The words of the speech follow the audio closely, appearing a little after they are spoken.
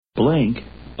Blank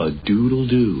a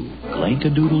doodle-doo. Blank a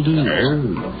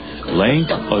doodle-doo. Blank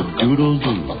a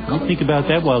doodle-doo. You think about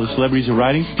that while the celebrities are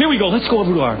writing? Here we go. Let's go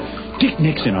over to our Dick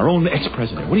Nixon, our own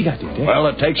ex-president. What do you got, Dick? Well,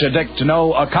 it takes a dick to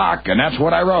know a cock, and that's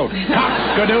what I wrote.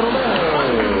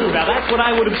 Cock-a-doodle-doo. Now, that's what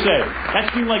I would have said.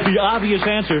 That seemed like the obvious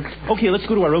answer. Okay, let's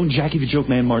go to our own Jackie the Joke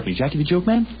Man, Martley. Jackie the Joke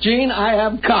Man? Gene, I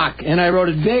have cock, and I wrote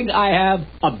it big. I have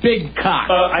a big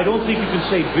cock. I don't think you can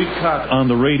say big cock on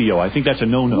the radio. I think that's a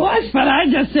no-no. What? But I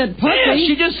just said pussy. Yeah,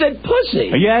 she just said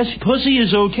pussy. Yes, pussy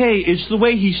is okay. It's the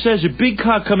way he says it. Big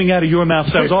cock coming out of your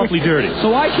mouth sounds awfully dirty.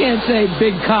 So I can't say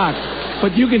big cock,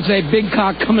 but you can say big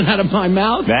cock coming out of my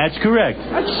mouth? That's correct.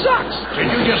 That sucks. Did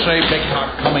you just say big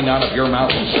cock coming out of your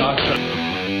mouth sucks?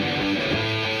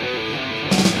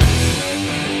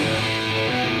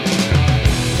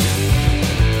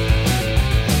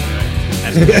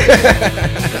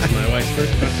 That's my wife's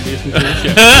first contribution to the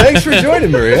show. Thanks for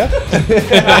joining, Maria.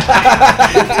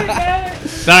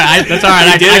 Sorry, that's all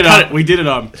right. We did it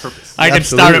on purpose. I can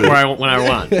start it when I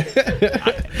want.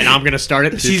 And I'm going to start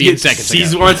it 15 seconds ago.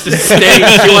 She wants to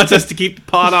stay. She wants us to keep the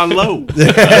pod on low.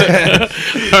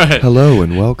 All right. Hello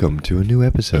and welcome to a new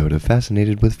episode of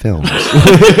Fascinated with Films.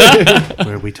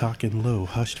 Where we talk in low,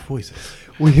 hushed voices.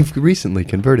 We've recently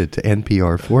converted to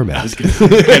NPR format.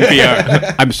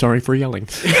 NPR. I'm sorry for yelling.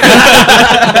 All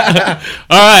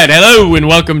right, hello and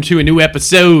welcome to a new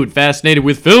episode, Fascinated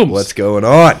with Films. What's going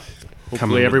on?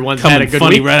 Hopefully everyone's had a good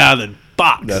funny week. right out of the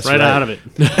box. That's right out of it.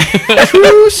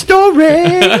 True story.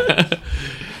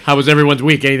 How was everyone's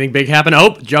week? Anything big happen?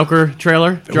 Oh, Joker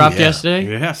trailer dropped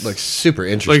yesterday. Yes. Looks super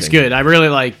interesting. Looks good. I really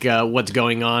like what's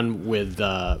going on with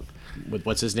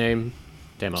what's his name?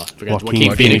 Damn, I forgot.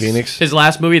 Joaquin Phoenix. His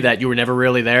last movie, that You Were Never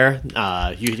Really There.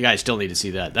 You guys still need to see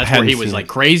that. That's where he was like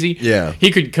crazy. Yeah. He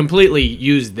could completely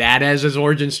use that as his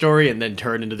origin story and then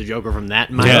turn into the Joker from that,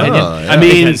 in my opinion. Yeah. I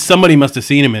mean, somebody must have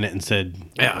seen him in it and said,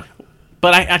 Yeah.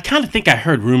 But I kind of think I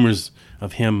heard rumors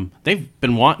of him. They've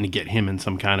been wanting to get him in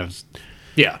some kind of...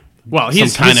 Yeah. Well,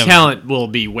 his talent will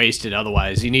be wasted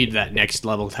otherwise. You need that next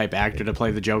level type actor to play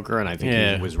the Joker, and I think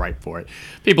he was right for it.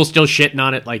 People still shitting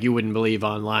on it like you wouldn't believe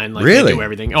online. Like really? They do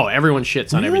everything. Oh, everyone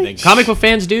shits on everything. Comic book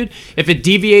fans, dude, if it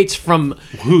deviates from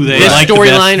who they this like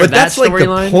storyline or but that that's like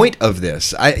storyline. the point of this.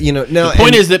 The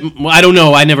point is that I don't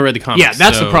know. I never read the comics. Yeah,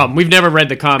 that's the problem. We've never read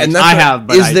the comics. And I have,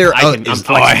 but I'm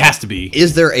flexible. it has to be.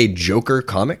 Is there a Joker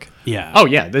comic? Yeah. Oh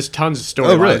yeah, there's tons of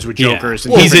storylines with Jokers.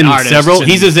 Yeah. And he's in artists several. and,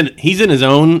 He's in his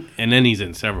own, and then he's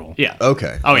in several. Yeah.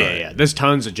 Okay. Oh yeah. There's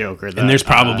tons of Joker. And there's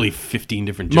probably 15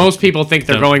 different Jokers. Most people think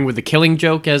they're going with the Killing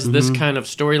Joke as this kind of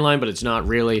storyline, but it's not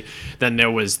really. Then there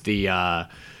was the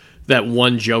that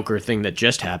one Joker thing that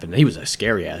just happened. He was a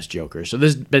scary ass Joker. So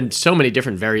there's been so many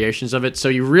different variations of it. So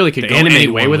you really could go any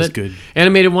way with it. Good.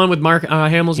 Animated one with Mark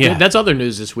Hamill's good. That's other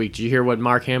news this week. Did you hear what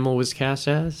Mark Hamill was cast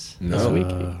as this week?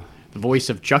 The voice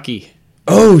of Chucky.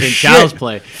 Oh, in shit. Child's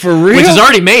Play. For real? Which is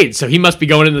already made, so he must be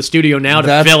going in the studio now to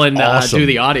That's fill in, awesome. do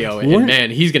the audio. And man,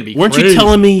 he's going to be Weren't crazy. you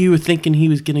telling me you were thinking he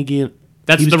was going to get...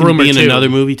 That's he was the gonna rumor, be in too. another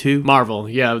movie, too? Marvel,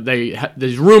 yeah.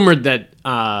 There's rumored that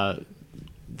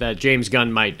that James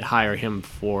Gunn might hire him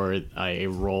for a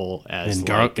role as In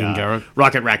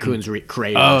Rocket Raccoon's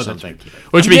creator or something.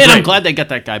 Which would be great. I'm glad they got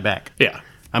that guy back. Yeah.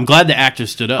 I'm glad the actor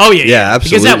stood up. Oh, yeah. Yeah, absolutely.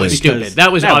 Because that was stupid.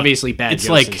 That was obviously bad it's jokes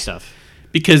like, and stuff.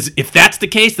 Because if that's the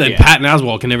case, then Patton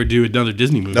Oswalt can never do another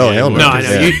Disney movie. No, hell no. No, I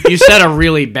know. Yeah. You set a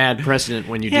really bad precedent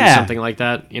when you do something like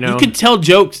that. You know, you can tell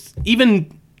jokes, even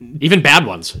bad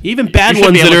ones. Even bad You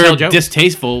should ones be able to that tell are jokes.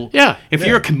 distasteful. Yeah. If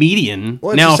you're a comedian,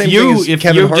 Well, it's now the if same thing as you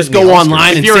Kevin Hart just in the go Oscars.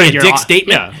 online and say a dick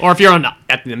statement, or if you're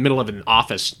at the middle of an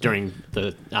office during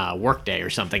the workday or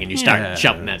something, and you start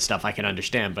shouting that stuff, I can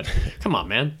understand. But come on,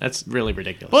 man, that's really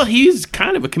ridiculous. well, he's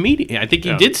kind of a comedian. I think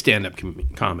he did stand up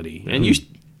comedy, and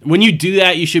when you do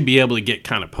that, you should be able to get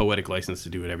kind of poetic license to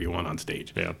do whatever you want on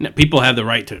stage. Yeah. Now, people have the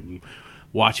right to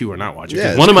watch you or not watch you.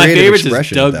 Yeah, One of my creative favorites is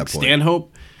expression at that Doug point.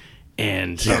 Stanhope.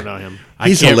 And I don't know him.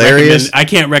 He's hilarious. I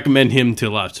can't recommend him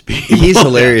to lots of people. He's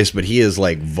hilarious, but he is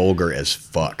like vulgar as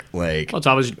fuck. Like, Well, it's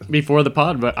always before the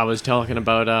pod, but I was talking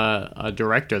about a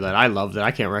director that I love that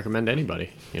I can't recommend anybody.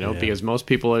 You know, because most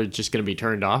people are just going to be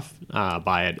turned off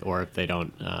by it, or if they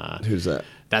don't. who's that?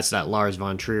 That's that Lars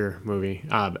von Trier movie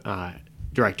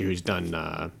director who's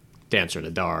done Dancer in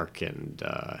the Dark and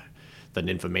the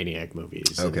Nymphomaniac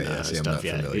movies. Okay, and, I'm stuff. not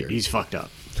Yeah, familiar. he's fucked up.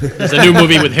 There's a new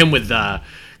movie with him with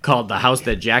called The House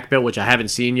That Jack Built, which I haven't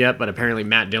seen yet, but apparently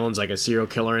Matt Dillon's like a serial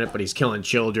killer in it, but he's killing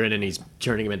children and he's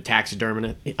turning them into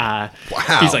taxidermy. Wow.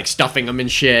 He's like stuffing them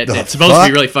and shit. The It's supposed to fuck?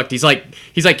 be really fucked. He's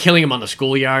like killing them on the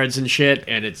schoolyards and shit,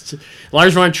 and it's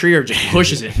Lars von Trier just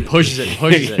pushes it and pushes it and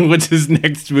pushes it. What's his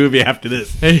next movie after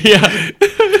this? Yeah.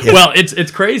 Well,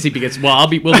 it's crazy because we'll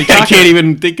be I talking. can't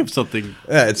even think of something.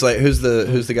 Yeah, it's like who's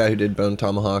the guy who did Bone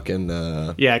Tomahawk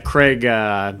and Yeah, Craig.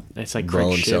 It's like Brawl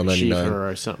Craig and Cell 99.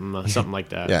 Schiefer or something like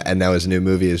that. yeah, and now his new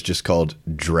movie is just called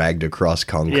Dragged Across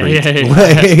Concrete. Yeah.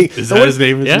 Like, Is that his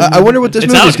name? Yeah. I wonder what this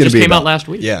It's movie out. is It going to just be came about. out last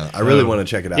week. Yeah, I really want to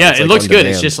check it out. Yeah, It's it like looks on good.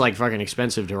 It's demand. just like fucking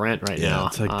expensive to rent right now.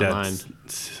 It's like online.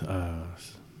 that's.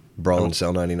 Brawl and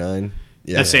Cell 99.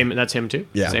 Yeah, That's him too.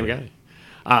 Yeah. Same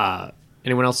guy.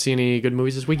 Anyone else see any good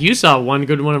movies this week? You saw one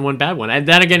good one and one bad one. And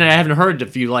then again, I haven't heard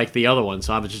if you liked the other one,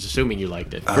 so I was just assuming you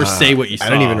liked it. First, say what you saw. I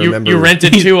don't even You, remember. you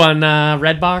rented two on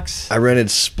Redbox? I rented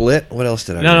Split. What else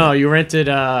did I? No, you rented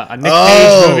a Nick Cage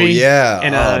Oh movie yeah,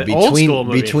 and an old school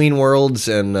movie. Between Worlds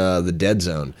and the Dead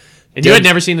Zone. And you had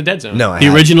never seen The Dead Zone. No, I The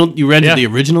hadn't. original. You rented Yeah. the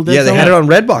original. Dead Yeah, they Zone? had it on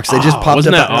Redbox. They just Oh, popped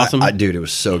wasn't up. that awesome? Dude, it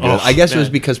was so good. Oh, I guess it was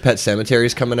man. because Pet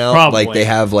Cemetery's coming out. Probably. Like they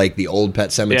have like the old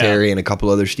Pet Cemetery and a couple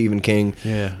other Stephen King.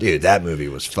 Yeah. Dude, that movie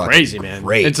was fucking Crazy, man.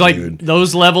 Great. It's like dude.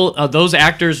 those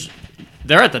actors.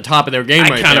 They're at the top of their game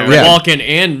right kinda- there. Yeah. Walken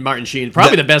and Martin Sheen.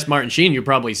 Probably the best Martin Sheen you've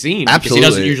probably seen. Because he doesn't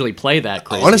Absolutely. usually play that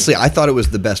crazy. Honestly, I thought it was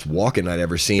the best Walken I'd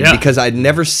ever seen Yeah. because I'd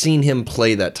never seen him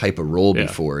play that type of role Yeah.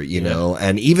 before, you know.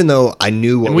 And even though I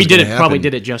knew what and was we did gonna it happen, probably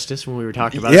did it justice when we were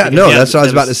talking about Yeah, it. no, because, that's what I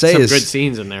was there about to say Some is good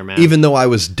scenes in there, man. Even though I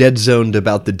was dead zoned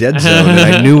about the Dead Zone and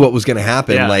I knew what was going to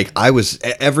happen, Yeah. like I was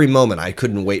every moment I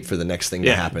couldn't wait for the next thing to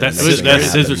Yeah, happen. that and the next thing to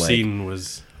scissor happen, like- scene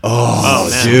was. Oh,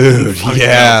 man. dude, Fucked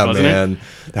yeah, up, wasn't it? man,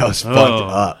 that was fucked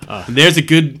Oh. up. There's a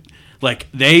good. Like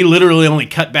they literally only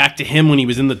cut back to him when he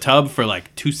was in the tub for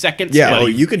like 2 seconds. Yeah, but oh,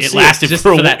 you could it see it lasted just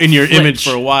for for that in your flinch. image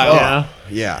for a while. Yeah.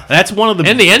 Yeah, That's one of the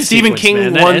And the end Stephen sequence, King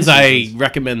man, that ones end I sequence.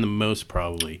 recommend the most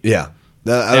probably. yeah.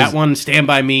 That one, Stand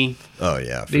By Me. Oh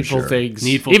yeah, for Needful sure. Things.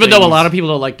 Needful Even though a Things. lot of people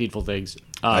don't like Needful Things.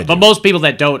 But do. most people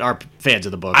that don't are fans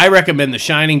of the book. I recommend The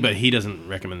Shining, but he doesn't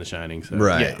recommend The Shining. So.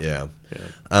 Right, yeah.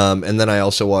 And then I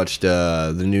also watched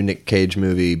the new Nick Cage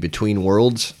movie, Between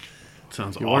Worlds.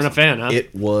 Sounds you awesome. weren't a fan, huh?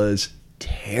 It was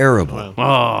terrible.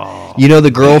 Oh, You know the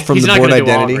girl from He's The not Bourne going to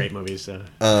do all Identity. great movies. So.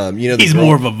 You know the he's girl-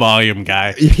 more of a volume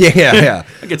guy. yeah.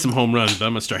 I get some home runs, but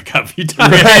I'm gonna strike out a few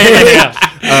times.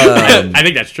 I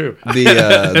think that's true.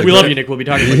 The we love you, Nick. We'll be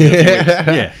talking about you. in a few weeks.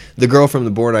 Yeah. The girl from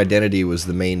The Bourne Identity was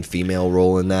the main female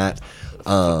role in that.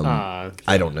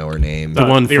 I don't know her name. The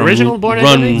one the from original Bourne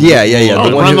Run. Identity? Yeah. Oh,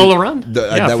 the one Run who- Lola Run?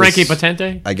 that was- Frankie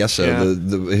Potente? I guess so.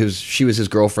 Yeah. She was his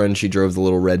girlfriend. She drove the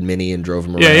little red Mini and drove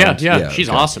him around. Yeah. She's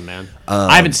okay. awesome, man.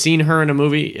 I haven't seen her in a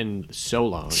movie in so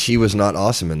long. She was not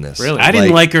awesome in this. Really? I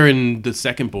didn't like her in the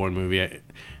second Bourne movie. Her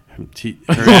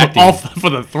acting. All for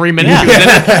the 3 minutes.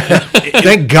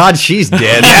 Thank God she's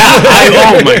dead.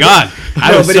 Oh my god!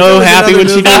 I No, was but if it so was happy another when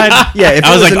she movie- died. Yeah, if I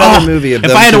it was was like, another oh, movie of if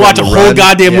them I had to two watch a on the whole run,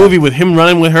 goddamn yeah. movie with him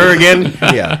running with her again,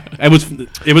 Yeah. it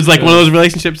was like one of those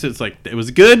relationships. It's like it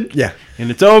was good, Yeah. and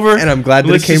it's over, And I'm glad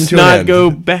that Let's it came just to an not end. go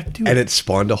back to And it. it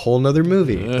spawned a whole nother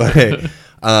movie. It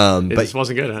But just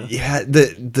wasn't good, huh? yeah,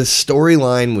 the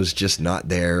storyline was just not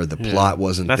there. The plot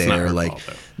wasn't That's not there. her Like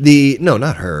fault, though.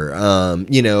 not her.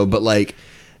 But like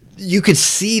you could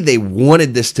see they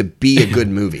wanted this to be a good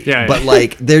movie. Yeah, but yeah.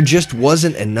 like there just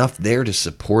wasn't enough there to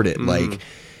support it. Like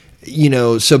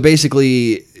so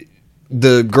basically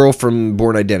the girl from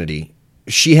Bourne Identity,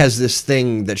 she has this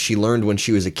thing that she learned when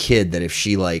she was a kid that if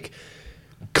she like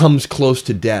comes close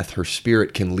to death, her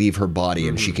spirit can leave her body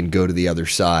and she can go to the other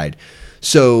side.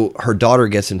 So her daughter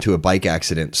gets into a bike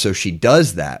accident. So she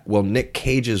does that. Well, Nick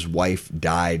Cage's wife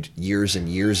died years and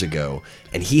years ago,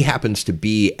 and he happens to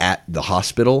be at the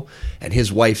hospital, and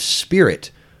his wife's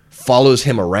spirit follows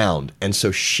him around. And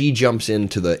so she jumps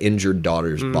into the injured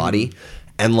daughter's body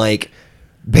and like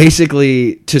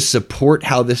basically to support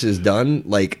how this is done,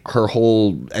 like her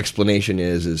whole explanation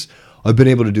is I've been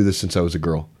able to do this since I was a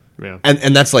girl. Yeah.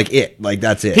 And that's like it. Like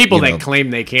that's it. People you know? that claim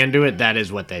they can do it, that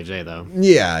is what they say, though.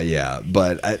 Yeah.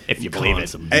 But If you believe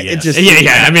it. it just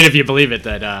Yeah. I mean, if you believe it,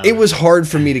 that. it was hard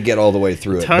for me to get all the way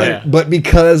through it. hard. But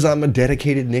because I'm a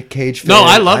dedicated Nick Cage fan, No,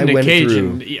 I love Nick went Cage, through-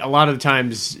 and a lot of the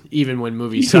times, even when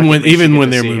movies, Even suck, when at least you even get when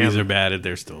to their see movies him. are bad,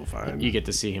 they're still fine. You get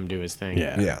to see him do his thing.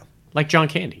 Yeah. Like John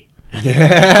Candy. Hopefully,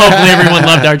 everyone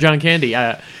loved our John Candy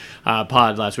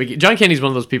pod last week. John Candy's one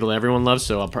of those people that everyone loves,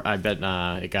 so I bet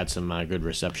it got some good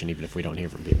reception, even if we don't hear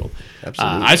from people.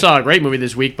 Absolutely. I saw a great movie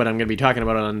this week, but I'm going to be talking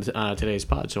about it on today's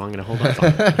pod, so I'm going to hold off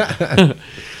on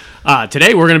it.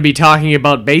 Today, we're going to be talking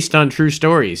about based on true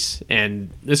stories, and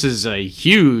this is a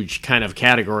huge kind of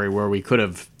category where we could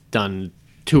have done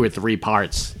 2 or 3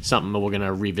 parts, something that we're going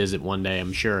to revisit one day,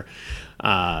 I'm sure.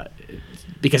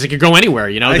 Because it could go anywhere,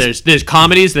 you know. There's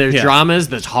comedies, there's dramas,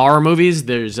 there's horror movies,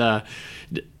 there's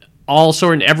all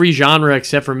sort in every genre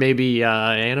except for maybe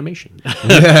animation.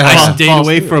 I stayed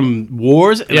away from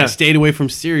wars, and I stayed away from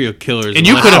serial killers. And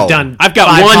you could have done. I've got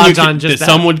 5 one pods on just that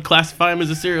that. some would classify him as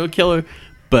a serial killer,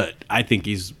 but I think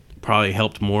he's probably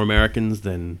helped more Americans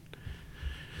than.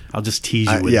 I'll just tease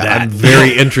you with that. I'm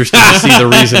very interested to see the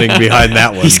reasoning behind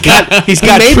that one. He's got He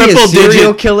may be a triple serial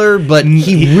digit. killer, but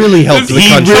he really helped the He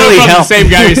country. really From the helped. same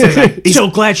guy who says, "I'm so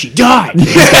glad she died."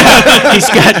 He's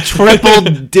got triple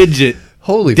digit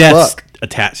Holy deaths fuck.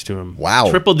 attached to him. Wow.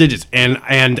 Triple digits.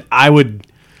 And I would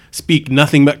speak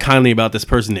nothing but kindly about this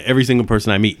person to every single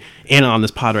person I meet and on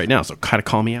this pod right now. So kind of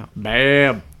call me out.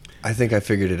 Bam. I think I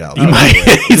figured it out. He's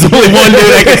the only one dude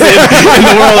I can say in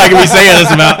the world I can be saying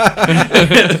this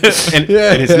about.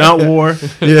 And it's not war.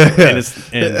 Yeah.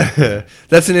 And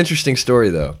That's an interesting story,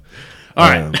 though. All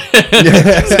right.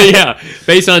 So yeah,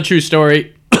 based on a true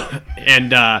story,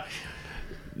 and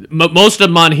most of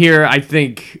them on here, I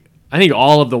think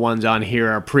all of the ones on here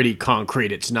are pretty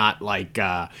concrete. It's not like,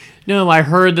 no, I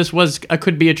heard this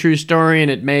could be a true story,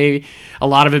 and a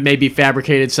lot of it may be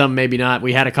fabricated, some maybe not.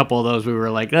 We had a couple of those. We were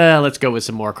like, let's go with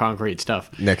some more concrete stuff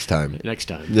Next time. next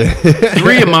time.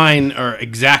 3 of mine are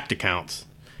exact accounts.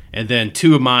 And then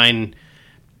 2 of mine,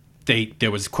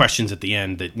 there was questions at the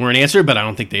end that weren't answered, but I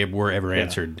don't think they were ever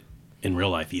answered in real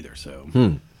life either. So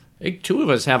I think 2 of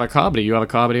us have a comedy. You have a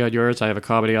comedy on yours. I have a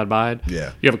comedy on mine.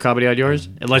 Yeah. You have a comedy on yours,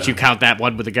 unless you count that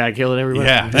one with the guy killing everybody.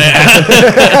 yeah,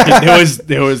 there was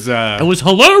It was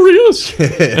hilarious.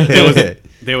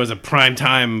 there was a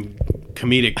primetime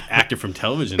comedic actor from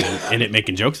television in it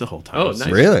making jokes the whole time. Oh, nice.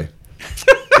 Really?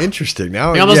 Interesting.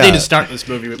 Now We almost yeah. need to start this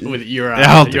movie with your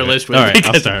I'll do it. list. With All right, I'll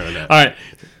because- start with that. All right,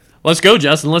 let's go,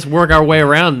 Justin. Let's work our way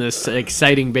around this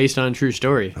exciting, based on true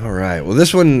story. All right. Well,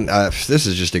 this one, this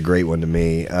is just a great one to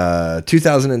me.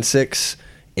 2006,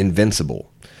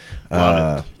 Invincible.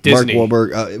 Disney. Mark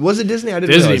Wahlberg. Was it Disney? I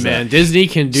didn't Disney, realize man. that. Disney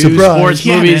can do Surprise. sports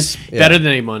Yeah, movies man. better than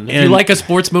anyone. If you And- like a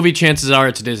sports movie, chances are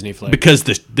it's a Disney flick. Because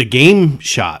the game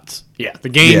shots, Yeah, the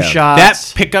game Yeah.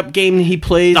 shots, that pickup game he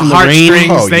plays the in the rain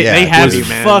heartstrings, Oh, they yeah, have was you,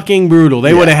 man. fucking brutal.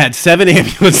 They would have had 7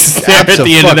 ambulances there at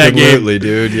the end of that game. Absolutely,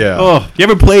 dude. Yeah. Oh, you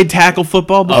ever played tackle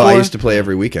football before? Oh, I used to play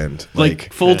every weekend.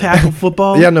 like full tackle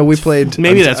football. Yeah, no, we played.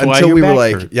 Maybe that's why until your we were back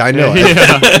like, hurt. yeah, I know.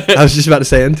 I was just about to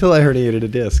say until I herniated a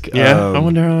disc. Yeah, I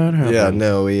wonder how that happened. Yeah,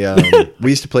 no, we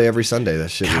used to play every Sunday.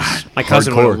 That shit was My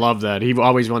cousin would hardcore. have loved that. He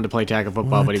always wanted to play tackle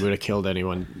football, but he would have killed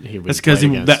anyone he would. That's because play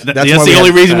against. That's that's why the we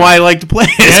only had- reason why I like to play.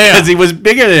 Yeah. Because he was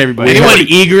bigger than everybody. anyone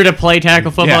eager to play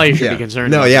tackle football, Yeah. you should Yeah. be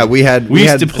concerned. No, about yeah, that. we had We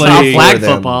used had to It's play- not four flag of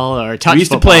them. football or touch We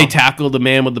used to football. play tackle the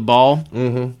man with the ball,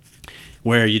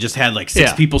 where you just had like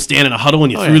 6 Yeah. people stand in a huddle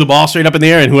and you Oh, threw yeah. the ball straight up in the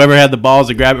air, and whoever had the balls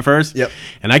would grab it first. Yep.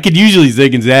 And I could usually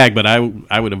zig and zag, but I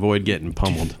would avoid getting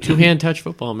pummeled. Two-hand touch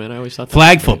football, man. I always thought that.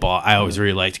 Flag football, I always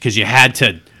really liked because you had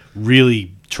to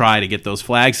really try to get those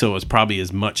flags, so it was probably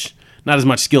not as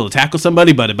much skill to tackle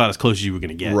somebody, but about as close as you were going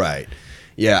to get. Right.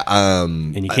 Yeah.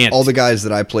 And you can't. All the guys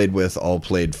that I played with all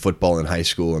played football in high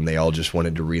school, and they all just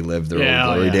wanted to relive their Yeah,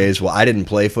 old glory yeah. days. Well, I didn't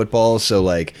play football, so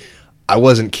like, I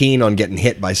wasn't keen on getting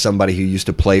hit by somebody who used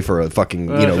to play for a fucking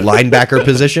linebacker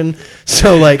position.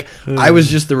 So like, I was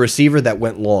just the receiver that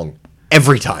went long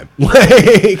every time,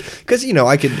 because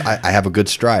I have a good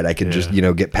stride. I could just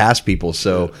get past people.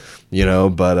 So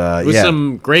but With yeah.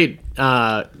 some great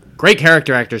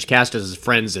character actors cast as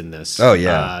friends in this. Oh,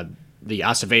 yeah. The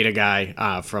Aceveda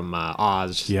guy from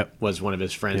Oz Yep. was one of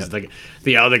his friends.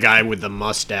 The other guy with the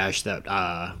mustache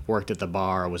that worked at the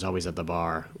bar was always at the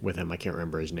bar with him. I can't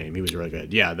remember his name. He was really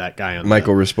good. Yeah, that guy on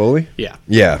Michael Rispoli. Yeah.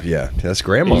 Yeah. That's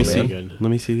grandma, Let me man. see. Good.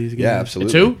 Let me see these again. Yeah,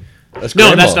 absolutely. It's who? That's No,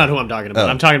 grandma. that's not who I'm talking about.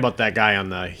 Oh. I'm talking about that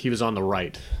guy he was on the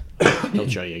right. He'll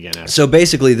show you again after. So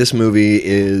basically, this movie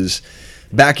is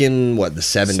back in the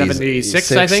 70s,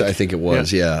 76, I think? I think it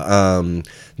was. Yeah.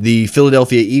 The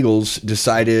Philadelphia Eagles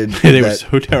decided They were that.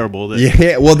 so terrible. That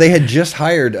Yeah, well, they had just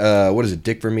hired. What is it?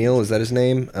 Dick Vermeil, is that his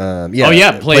name?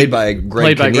 Played by Greg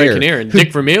Greg Kinnear. Kinnear. And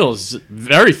Dick Vermeil's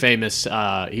very famous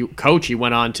coach. He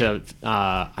went on to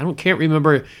can't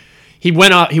remember. He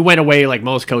went away like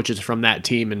most coaches from that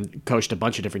team and coached a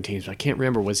bunch of different teams. I can't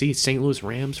remember. Was he St. Louis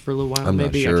Rams for a little while? I'm not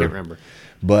maybe sure. I can't remember.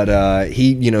 But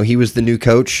he was the new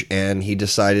coach, and he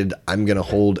decided, I'm going to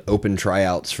hold open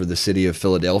tryouts for the city of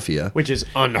Philadelphia. Which is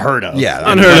unheard of. Yeah,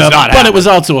 unheard Does of, not but happen. it was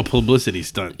also a publicity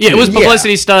stunt. Yeah, it was Yeah.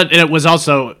 publicity stunt, and it was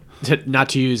also not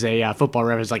to use a football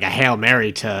reference, like a Hail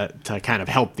Mary to kind of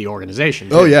help the organization.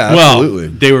 Oh yeah, Well, absolutely.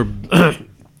 they were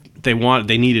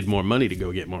they needed more money to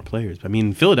go get more players. I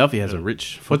mean, Philadelphia has a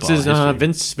rich What's football his history.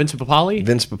 Vince Papale?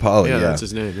 Vince Papale, yeah. That's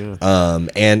his name. Yeah.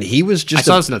 And he was just I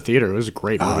saw this in the theater. It was a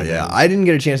great movie. Oh yeah, man. I didn't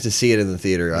get a chance to see it in the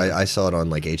theater. I saw it on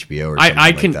like HBO or something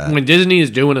I can like that. when Disney is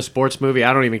doing a sports movie,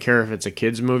 I don't even care if it's a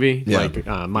kids movie Yeah. like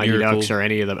Mighty Miracle. Ducks or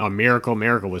any of them.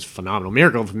 Miracle was phenomenal.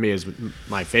 Miracle for me is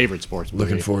my favorite sports movie.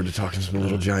 Looking forward to talking to some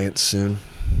Little Giants soon.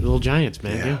 Little Giants,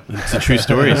 man. Yeah. It's a true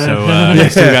story, so I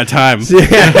still got time.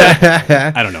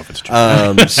 I don't know if it's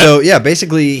true. So yeah,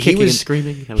 basically he Kicking was and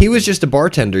screaming. he was just a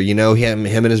bartender. You know, him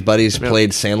and his buddies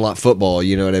played sandlot football.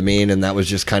 You know what I mean? And that was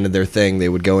just kind of their thing. They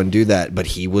would go and do that. But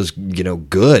he was, you know,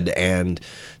 good. And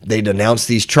they'd announce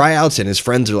these tryouts, and his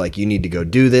friends are like, "You need to go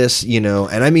do this." You know,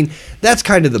 and I mean, that's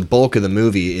kind of the bulk of the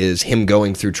movie is him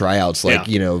going through tryouts. Like,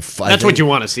 Yeah. you know, That's what you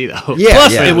want to see, though. Yeah,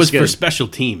 Plus, yeah. it was Good. for special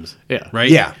teams. Yeah. Right?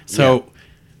 Yeah. So,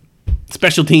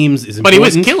 special teams is But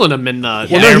important. he was killing them in the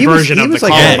no, their he was- version he of the was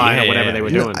like- Columbine Yeah, or whatever yeah, they were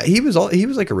You know, doing. he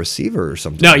was like a receiver or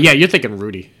something. No, yeah, you're thinking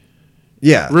Rudy.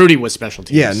 Yeah. Rudy was special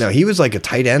teams. Yeah, no, he was like a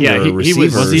tight end Yeah, or a he receiver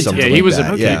was- or something yeah, he like was a-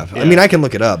 that. okay, yeah. yeah. I mean, I can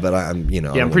look it up, but I'm, you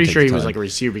know, Yeah, I'm pretty sure he was like a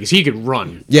receiver because he could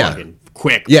run. Yeah. Fucking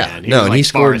quick. yeah, man. no, was and like he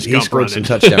scored Forrest Gump some running.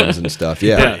 touchdowns and stuff.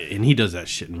 Yeah. Yeah. And he does that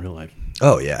shit in real life.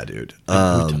 Oh yeah, dude.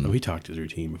 We talked his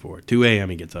routine before. 2 a.m.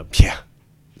 he gets up. Yeah.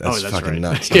 Oh, That's that's fucking right.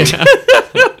 nuts. Yeah.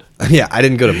 Yeah, I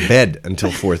didn't go to bed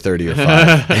until 4:30 or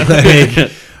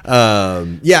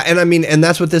 5. Yeah, and I mean, and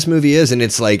that's what this movie is, and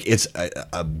it's like it's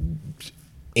a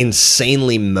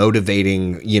insanely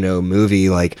motivating, you know, movie.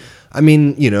 Like, I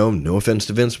mean, you know, no offense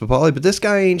to Vince Papale, but this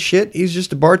guy ain't shit. He's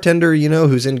just a bartender, you know,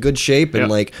 who's in good shape, and Yeah.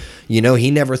 like, you know, he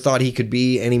never thought he could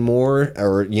be any more,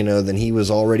 or you know, than he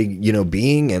was already, you know,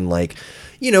 being, and like,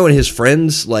 you know, and his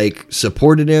friends like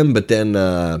supported him, but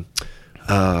then.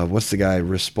 What's the guy?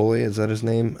 Rispoli, is that his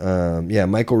name? Yeah,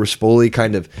 Michael Rispoli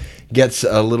kind of gets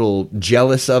a little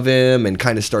jealous of him and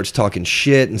kind of starts talking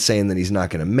shit and saying that he's not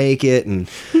going to make it, and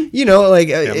you know, like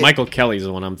Yeah, Michael Kelly's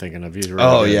the one I'm thinking of. He's really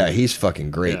oh good. yeah, he's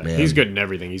fucking great, Yeah, man. he's good in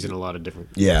everything. He's in a lot of different.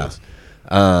 Yeah. movies.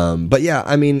 But yeah,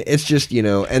 I mean, it's just, you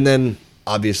know, and then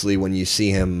obviously when you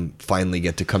see him finally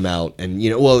get to come out and, you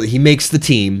know, well, he makes the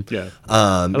team. Yeah.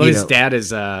 I I love his dad is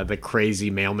the crazy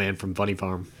mailman from Funny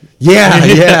Farm. Yeah,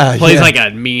 yeah. Plays yeah. like a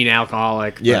mean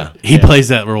alcoholic. but- Yeah. He plays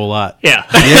that role a lot. Yeah.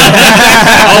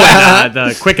 Oh, and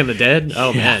the Quick and the Dead.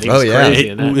 Oh man, he was Oh, yeah. crazy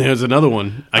in that. There's another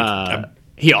one.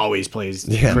 He always plays.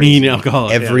 Yeah. Mean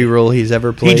alcoholic. Every role he's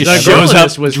ever played. just The shows girl in up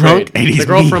this was drunk great. and he's The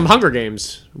girl mean. from Hunger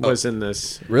Games was in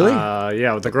this. Really?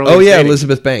 Yeah, with the girl. Oh who's yeah, dating.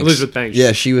 Elizabeth Banks. Elizabeth Banks.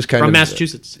 Yeah, she was kind from of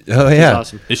Massachusetts. Oh, She's yeah.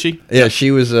 awesome. Is she? Yeah, she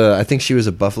was. I think she was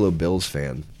a Buffalo Bills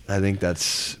fan. I think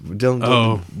that's don't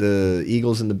the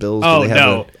Eagles and the Bills. Oh do they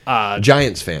no, have a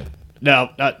Giants fan. no.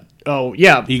 Oh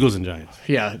yeah, Eagles and Giants.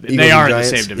 yeah. Eagles They and are in the Giants?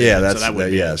 same division. Yeah, that's so that would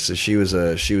be yeah. it. So she was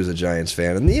a Giants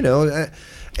fan, and you know,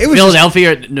 it was just,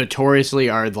 Philadelphia notoriously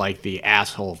are like the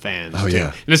asshole fans. Oh, too. yeah.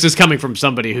 And this is coming from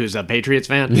somebody who's a Patriots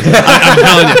fan. I'm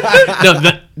telling you.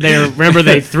 No, they remember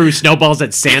they threw snowballs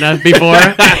at Santa before.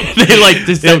 They like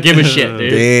just don't give a shit,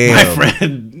 dude.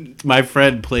 damn. My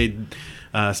friend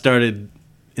started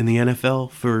in the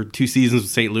NFL for 2 seasons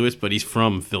with St. Louis, but he's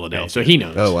from Philadelphia. So he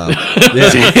knows. Oh wow.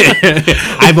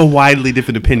 I have a widely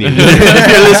different opinion.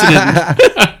 If you're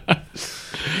listening.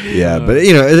 Yeah, but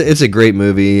you know, it's a great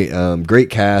movie. Great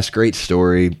cast, great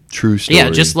story, true story. Yeah,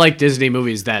 just like Disney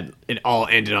movies, that it all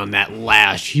ended on that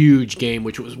last huge game,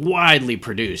 which was widely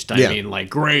produced. I Yeah. mean, like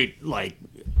great, like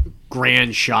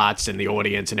grand shots in the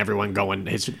audience and everyone going.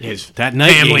 His That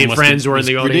night family game and was friends were in was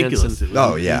the audience. ridiculous. and-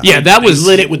 Oh yeah. yeah, that They was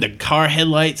lit it with the car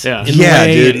headlights. Yeah. in the Yeah,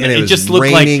 way, dude, and it was just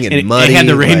looked like raining and it muddy, had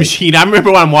the rain like- machine. I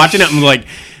remember when I'm watching it, I'm like,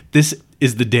 this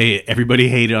is the day everybody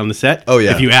hated on the set. Oh,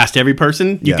 yeah. If you asked every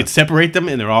person, you Yeah. could separate them,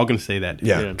 and they're all going to say that.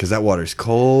 Yeah, because that water's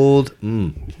cold.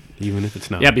 Even if it's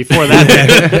not. Yeah, before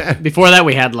that, before that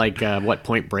we had like what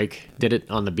Point Break did it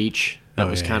on the beach. That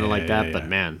was kind of like that, but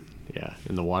man, yeah,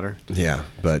 in the water. Yeah,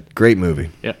 but great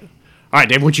movie. Yeah. All right,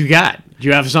 Dave, what you got? Do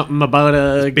you have something about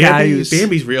a guy who's?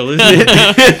 Bambi's real, isn't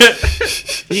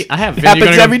it? I have.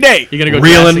 Happens every day. You're gonna go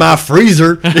Reel in Jurassic- my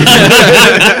freezer.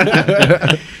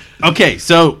 Okay,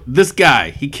 so this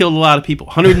guy, he killed a lot of people.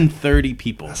 130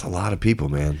 people. That's a lot of people,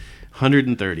 man.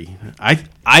 130.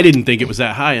 I didn't think it was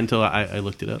that high until I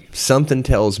looked it up. Something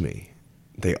tells me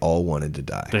they all wanted to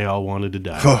die. They all wanted to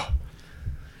die.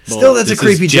 Still, that's a This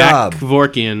creepy is Jack job.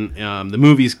 Kevorkian. The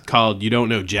movie's called You Don't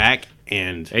Know Jack,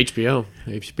 and HBO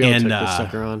And, took this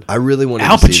sucker on. I really wanted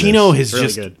Al to see Pacino this. has Really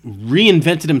just good.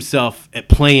 reinvented himself at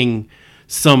playing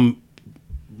some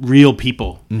real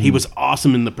people. He was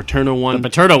awesome in the Paterno one. The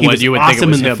Paterno he one, was you would think it awesome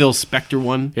was in the him. Phil Spector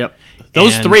one. Yep.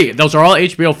 Those And- three, those are all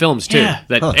HBO films too. Yeah.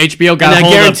 That HBO got And I a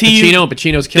hold of guarantee you, Pacino, and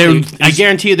Pacino's killing. I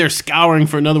guarantee you they're scouring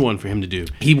for another one for him to do.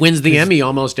 He wins the Emmy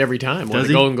almost every time, or Does the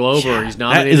he? Golden Globe, or he's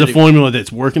nominated. That is a formula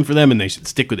that's working for them, and they should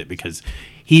stick with it because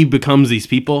he becomes these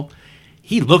people.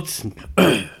 He looked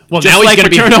Well, just now he's like gonna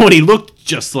be. Paterno, and he looked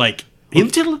just like he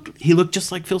looked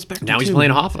just like Phil Spector. Now he's too.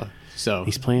 playing Hoffa. So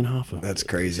He's playing Hoffa. That's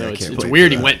crazy. so I it's, can't it's wait weird.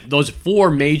 for He that. went those four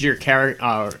major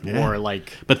or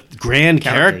like But grand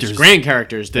characters, grand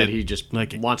characters that that, he just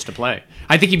like- wants to play.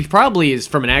 I think he probably is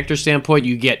from an actor standpoint.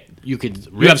 You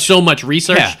have so much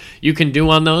research Yeah. you can do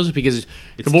on those because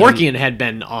Kevorkian had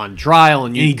been on trial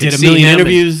and you he could did a see million him and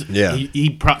interviews. Yeah.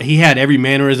 he had every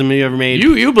mannerism he ever made.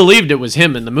 You believed it was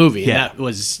him in the movie. Yeah. And that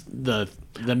was the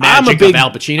magic of Al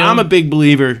Pacino. I'm a big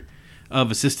believer of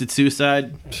assisted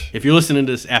suicide. If you're listening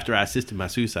to this after I assisted my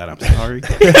suicide, I'm sorry.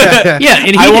 yeah,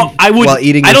 and he I would. While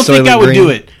eating I don't your think I Soylent would Green. do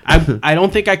it. I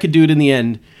don't think I could do it in the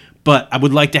end. But I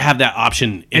would like to have that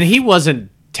option. and he wasn't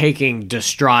taking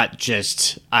distraught.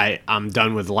 Just I'm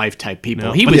done with life type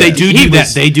people. He but was. they do he that.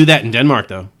 was- They do that in Denmark,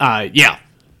 though. Yeah.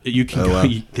 You can.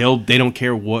 wow. They don't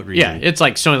care what reason. Yeah, it's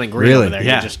like Soylent Green Really? over there.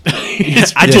 Yeah. You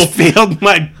just, I just failed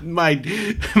my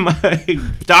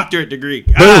doctorate degree.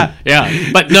 yeah,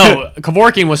 but no,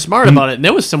 Kevorkian was smart about it, and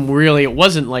there was some really. It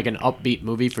wasn't like an upbeat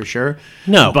movie for sure.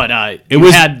 No. but It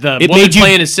was- had the it woman made you-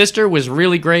 playing his sister was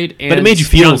really great, and But it made you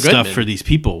feel John stuff Goodman. for these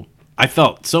people. I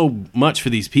felt so much for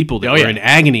these people that Oh, were yeah. in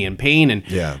agony and pain, and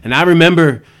Yeah. and I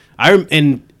remember,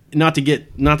 and not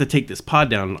to take this pod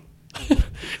down,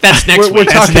 That's next We're week.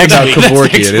 That's talking next about week. That's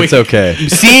next Kevorkian. It's week.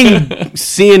 okay.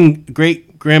 seeing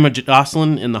great grandma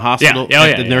Jocelyn in the hospital Yeah. Oh, at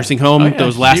yeah, the yeah. nursing home Oh, yeah.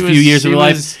 those last She few was- years of she her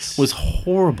life was- was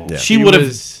horrible. Yeah. She She would have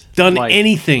was, done like-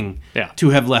 anything Yeah.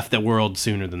 to have left the world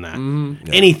sooner than that.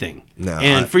 Anything. No,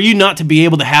 and I- for you not to be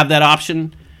able to have that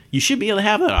option, you should be able to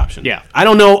have that option. Yeah. I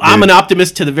don't know. I'm an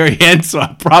optimist to the very end, so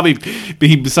I'll probably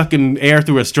be sucking air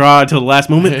through a straw until the last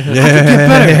moment.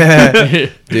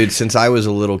 Dude, since I was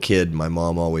a little kid, my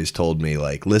mom always told me,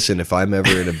 like, listen, if I'm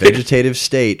ever in a vegetative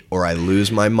state or I lose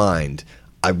my mind,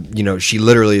 she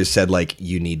literally has said, like,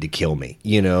 you need to kill me,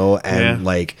 and Yeah.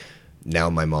 like, now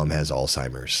my mom has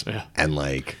Alzheimer's, and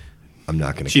like, I'm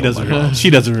not going to. She kill my mom. She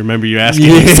doesn't remember you asking.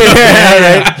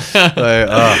 Yeah, right? Like,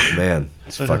 oh man,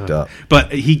 it's fucked up.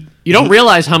 But he. You don't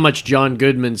realize how much John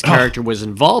Goodman's character was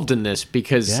involved in this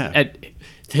because Yeah.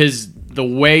 the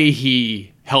way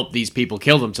he helped these people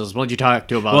kill themselves. What did you talk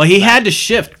to about? Well, he that? had to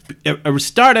shift. It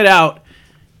started out,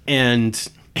 and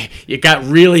It got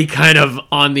really kind of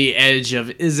on the edge of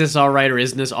is this all right or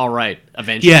isn't this all right?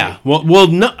 Eventually, yeah, well,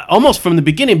 no, almost from the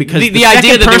beginning because The idea second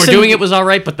that they were person- doing it was all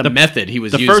right, but the method he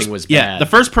was using was bad. Yeah, the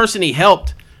first person he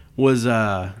helped was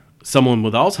someone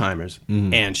with Alzheimer's,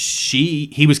 and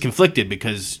he was conflicted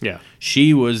because Yeah.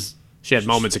 she had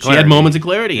moments of She had clarity. moments of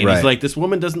clarity, and Right. he's like, "This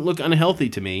woman doesn't look unhealthy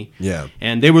to me." Yeah.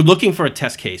 and they were looking for a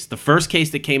test case. The first case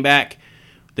that came back,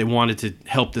 they wanted to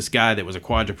help this guy that was a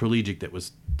quadriplegic that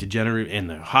was degenerate, and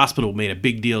the hospital made a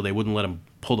big deal. They wouldn't let him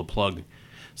pull the plug,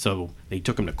 so they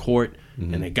took him to court,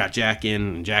 and they got Jack in,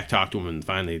 and Jack talked to him, and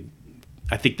finally,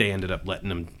 I think they ended up letting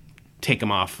him take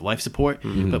him off life support.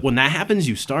 But when that happens,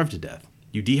 you starve to death.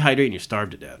 You dehydrate and you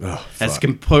starve to death. As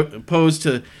opposed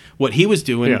to what he was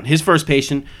doing, Yeah. his first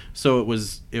patient. So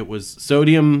it was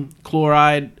sodium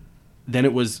chloride, then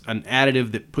it was an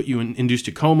additive that put you in induced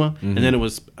a coma, and then it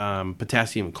was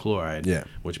potassium chloride, Yeah.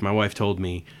 which my wife told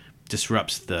me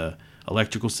disrupts the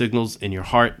electrical signals in your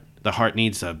heart. The heart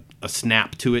needs a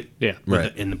snap to it. Yeah.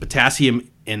 Right. And the potassium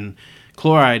and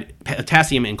chloride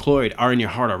are in your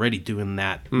heart already doing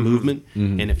that movement.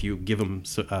 And if you give them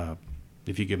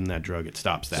that drug, it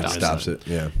stops that. Stops it.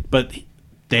 Yeah. But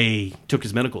they took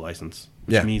his medical license,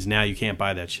 which Yeah. means now you can't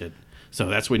buy that shit. So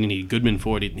that's what you need Goodman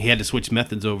for. He had to switch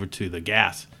methods over to the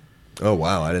gas. Oh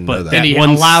wow, I didn't But know that. Then he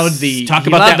Once- allowed talk he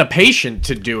about allowed that- the patient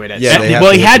to do it. Yeah, they have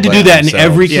Well, to he hit had the to do button that in themselves.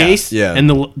 every Yeah. case. Yeah. And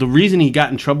the reason he got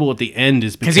in trouble at the end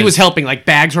is because he was helping. Like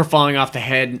bags were falling off their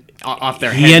head.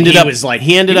 He ended up-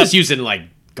 he ended up using like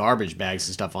garbage bags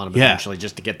and stuff on him Yeah. eventually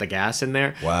just to get the gas in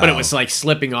there. Wow. But it was like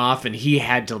slipping off, and he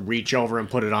had to reach over and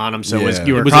put it on him. So it was, Yeah.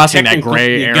 you were It was a crossing that technical-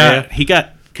 gray he area. He got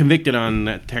convicted on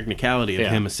that technicality of Yeah.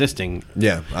 him assisting.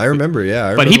 Yeah, I remember. Yeah,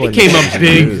 I But he remember when became this was a in the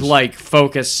big news. like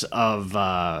focus of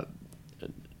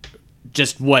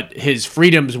just what his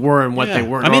freedoms were and what they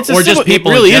weren't, I mean, it's or just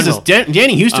people. It really in is. general.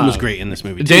 Danny Houston was great in this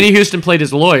movie. Too. Danny Houston played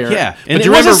his lawyer. Yeah, but and it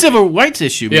you was a remember- civil rights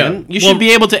issue, Yeah. man. You Well- should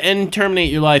be able to terminate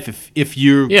your life if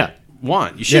you Yeah.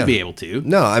 want. You should Yeah. be able to.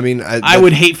 No, I mean, I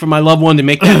would hate for my loved one to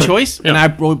make that choice, and I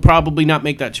would probably not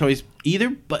make that choice either,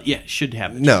 but yeah, it should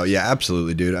have. No, yeah,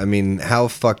 absolutely, dude. I mean, how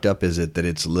fucked up is it that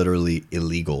it's literally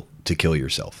illegal to kill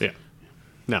yourself? Yeah.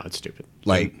 No, it's stupid.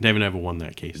 Like, They've never won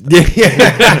that case.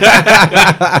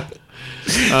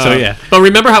 So yeah, but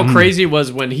remember how crazy it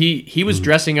was when he was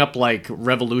dressing up like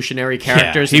revolutionary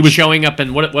characters. he He was was- showing up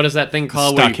in what is that thing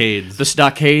called? Where Stockades. The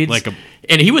stockades.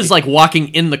 And he was like walking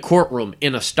in the courtroom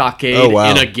in a stockade, Oh,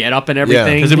 wow. in a getup and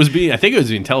everything. Because I think it was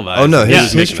being televised. Oh, no,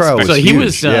 his making a trial was So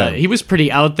spectacle. he was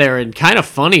pretty out there and kind of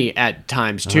funny at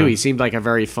times too. Uh-huh. He seemed like a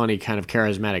very funny kind of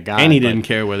charismatic guy. And he but- didn't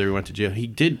care whether he went to jail. He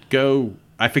did go.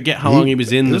 I forget how long he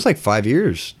was in. It was like 5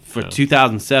 years. for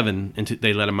 2007, and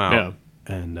they let him out. Yeah.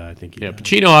 And I think Yeah,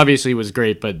 Pacino obviously was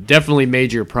great, but definitely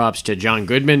major props to John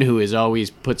Goodman, who is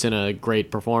always puts in a great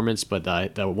performance. But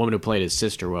the woman who played his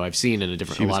sister, who I've seen in a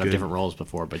was lot of good. different roles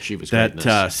before, but she was great in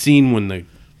that this. scene when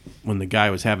the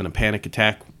guy was having a panic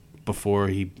attack before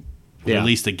he Yeah.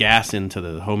 released the gas into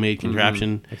the homemade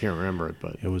contraption. I can't remember it,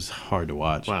 but It was hard to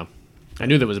watch. wow, I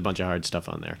knew there was a bunch of hard stuff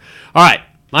on there. All right,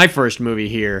 my first movie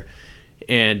here.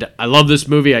 And I love this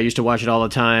movie. I used to watch it all the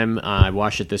time. I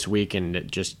watched it this week, and it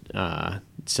just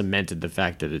cemented the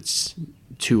fact that it's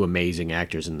two amazing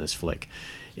actors in this flick.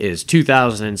 Is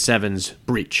 2007's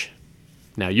Breach.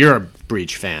 Now, you're a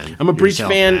Breach fan. I'm a Breach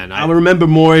yourself, fan. man. I'll remember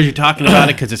more as you're talking about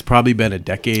it because it's probably been a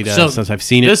decade since I've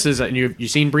seen it. This is you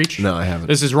seen Breach? No, I haven't.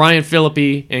 This is Ryan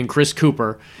Phillippe and Chris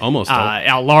Cooper. Almost.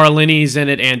 Laura Linney's in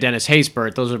it and Dennis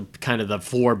Haysbert. Those are kind of the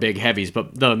four big heavies.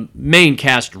 But the main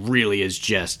cast really is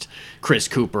just Chris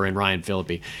Cooper and Ryan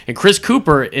Phillippe. And Chris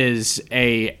Cooper is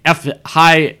a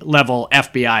high-level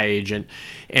FBI agent,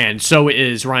 and so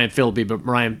is Ryan Phillippe. But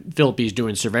Ryan Phillippe's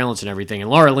doing surveillance and everything. And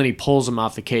Laura Linney pulls him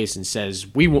off the case and says,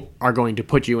 "We are going to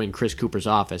put you in Chris Cooper's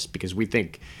office because we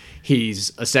think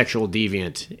he's a sexual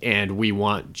deviant, and we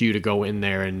want you to go in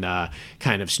there and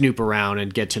kind of snoop around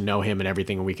and get to know him and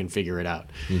everything, and we can figure it out."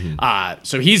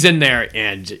 So he's in there,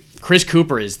 and Chris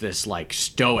Cooper is this like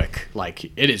stoic, like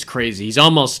it is crazy. He's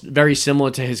almost very similar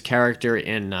to his character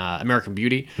in American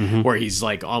Beauty, where he's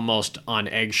like almost on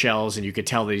eggshells, and you could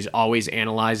tell that he's always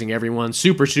analyzing everyone.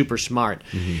 Super, super smart.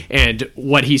 And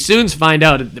what he soon find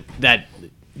out that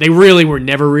they really were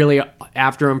never really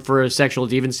after him for a sexual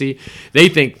deviancy. They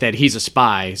think that he's a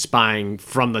spy, spying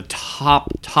from the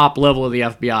top level of the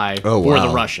FBI Oh, for wow.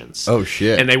 the Russians. Oh,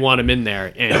 shit. And they want him in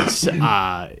there,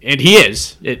 and he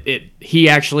is. He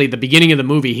actually, the beginning of the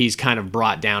movie, he's kind of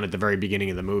brought down at the very beginning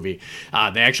of the movie.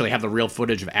 They actually have the real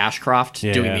footage of Ashcroft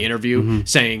doing the interview,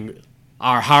 saying,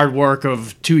 "Our hard work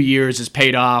of 2 years has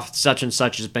paid off. Such and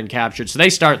such has been captured." So they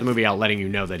start the movie out letting you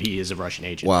know that he is a Russian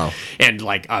agent. Wow. And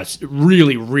like a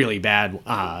really, really bad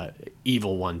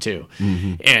evil one too.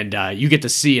 And you get to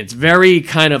see it's very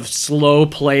kind of slow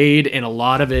played, and a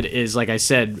lot of it is, like I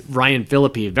said, Ryan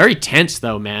Phillippe. Very tense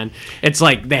though, man. It's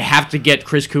like they have to get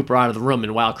Chris Cooper out of the room,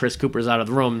 and while Chris Cooper's out of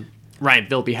the room, Ryan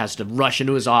Phillippe has to rush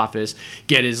into his office,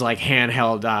 get his like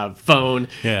handheld phone,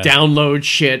 download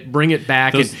shit, bring it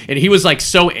back, and he was like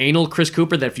so anal, Chris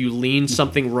Cooper, that if you lean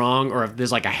something wrong or if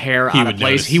there's like a hair out of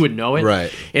place, he would know it.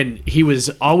 Right. And he was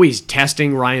always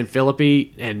testing Ryan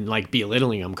Phillippe and like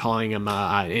belittling him, calling him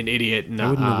an idiot. And, I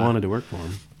wouldn't have wanted to work for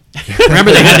him.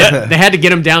 Remember, they had to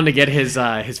get him down to get his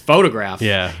photograph.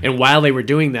 Yeah. And while they were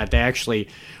doing that, they actually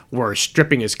were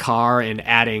stripping his car and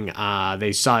adding.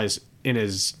 They saw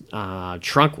his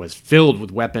trunk was filled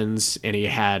with weapons, and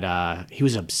he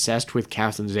was obsessed with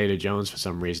Catherine Zeta-Jones for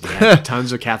some reason. He had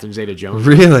tons of Catherine Zeta-Jones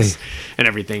Really? weapons and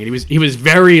everything. And he was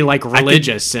very like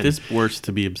religious. And This worse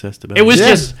to be obsessed about. it was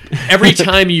just every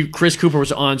time Chris Cooper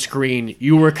was on screen,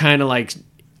 you were kind of like.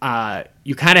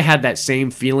 You kind of had that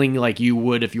same feeling like you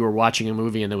would if you were watching a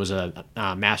movie and there was a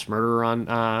mass murderer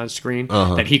on screen,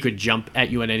 that he could jump at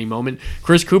you at any moment.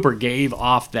 Chris Cooper gave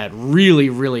off that really,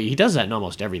 really... He does that in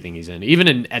almost everything he's in. Even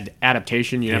in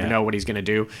adaptation, you never know what he's going to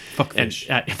do. Fuck fish.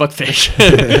 Fuck fish.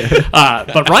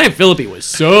 But Ryan Phillippe was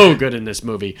so good in this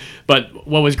movie. But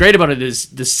what was great about it is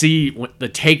the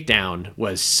takedown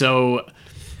was so...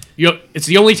 it's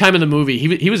the only time in the movie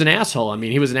he was an asshole. I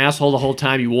mean, he was an asshole the whole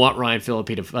time. You want Ryan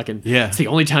Phillippe to fucking... Yeah. It's the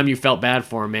only time you felt bad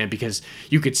for him, man, because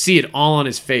you could see it all on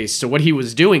his face. So what he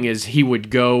was doing is he would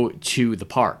go to the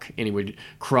park and he would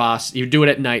do it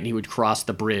at night and he would cross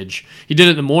the bridge. He did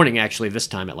it in the morning, actually, this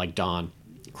time at like dawn.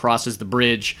 Crosses the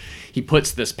bridge. He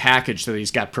puts this package that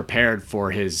he's got prepared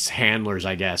for his handlers,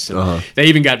 I guess. And they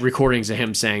even got recordings of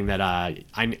him saying that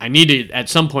I needed, at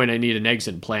some point, I need an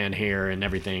exit plan here and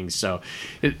everything. So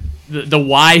the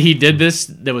why he did this,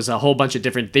 there was a whole bunch of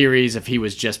different theories. If he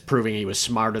was just proving he was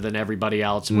smarter than everybody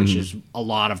else, which is a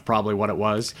lot of probably what it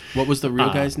was. What was the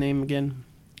real guy's name again?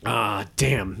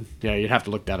 Damn. Yeah, you'd have to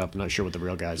look that up. I'm not sure what the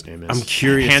real guy's name is. I'm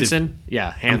curious. Hansen?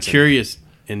 Yeah, Hansen. I'm curious,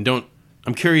 and don't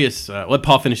I'm curious. Let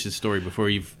Paul finish his story before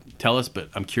you tell us, but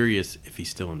I'm curious if he's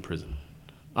still in prison.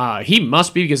 He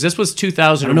must be, because this was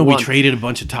 2001. I don't know. We traded a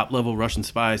bunch of top-level Russian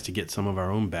spies to get some of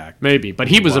our own back. Maybe, but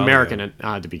he was While American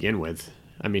ago. to begin with.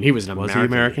 I mean, he was an Was American.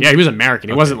 he American? Yeah, he was American.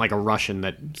 He wasn't like a Russian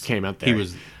that came out there. He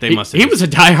was. They must have. He was a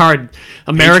diehard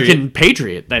American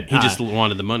patriot that He just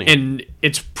wanted the money. and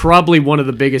it's probably one of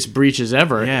the biggest breaches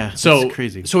ever. Yeah, so that's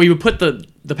crazy. So he would put the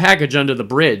package under the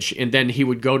bridge, and then he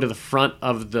would go to the front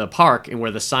of the park, and where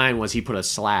the sign was, he put a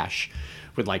slash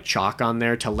with like chalk on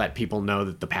there to let people know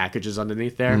that the package is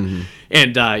underneath there. Mm-hmm.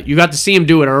 And you got to see him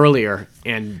do it earlier,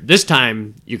 and this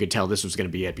time you could tell this was going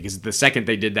to be it, because the second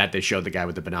they did that, they showed the guy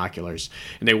with the binoculars,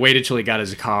 and they waited till he got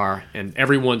his car, and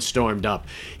everyone stormed up,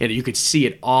 and you could see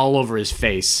it all over his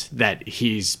face that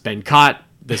he's been caught.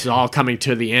 This is all coming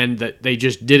to the end, that they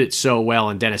just did it so well,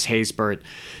 and Dennis Haysbert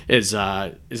is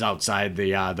outside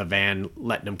the van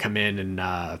letting him come in,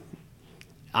 and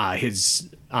his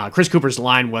Chris Cooper's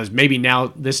line was, maybe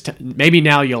now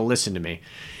you'll listen to me,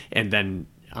 and then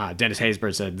Dennis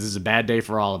Haysbert said, "This is a bad day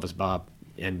for all of us, Bob,"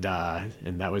 and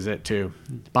that was it too.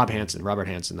 Robert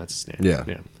Hansen, that's his name.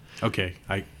 Yeah. Okay.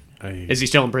 Is he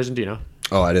still in prison? Do you know?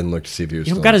 Oh, I didn't look to see if he was.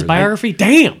 You still haven't got in his prison. biography?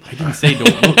 Damn. I didn't say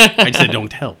don't look. I just said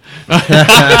don't tell.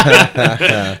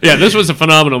 Yeah, this was a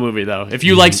phenomenal movie, though. If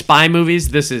you like spy movies,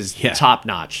 this is Yeah. top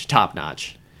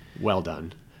notch. Well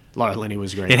done. Laura Linney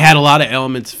was great. It had a lot of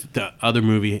elements. The other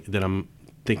movie that I'm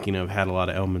thinking of had a lot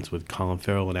of elements with Colin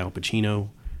Farrell and Al Pacino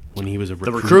when he was a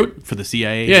Recruit? for the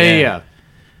CIA. Yeah.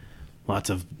 Lots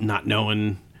of not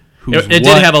knowing who's It did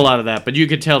what. have a lot of that, but you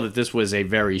could tell that this was a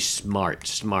very smart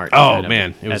Oh kind of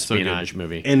man, it was so good. espionage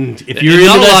movie. And if There's you're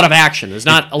not into a that- lot of action. There's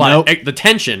not a lot. Nope. The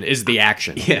tension is the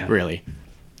action. Yeah. Really.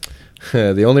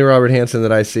 The only Robert Hansen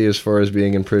that I see as far as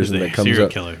being in prison the that comes serial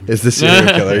up killer. is the serial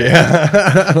killer.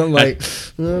 Yeah, I'm like,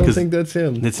 I don't think that's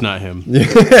him. It's not him. You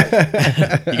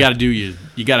got to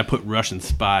you got to put Russian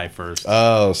spy first.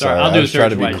 Oh, sorry. I'll I do a was trying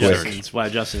search to be quick. while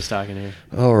Justin's talking here.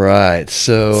 All right,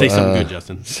 so Say something good,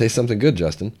 Justin. Say something good,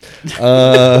 Justin.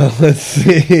 Let's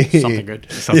see. Something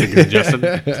good. Something good,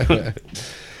 Justin.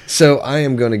 So I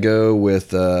am going to go with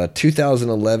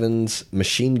 2011's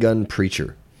Machine Gun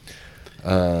Preacher. I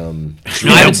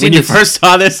haven't seen when you this. first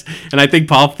saw this, and I think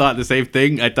Paul thought the same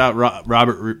thing. I thought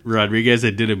Robert Rodriguez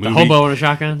had did a movie. Hobo and a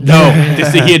shotgun. No,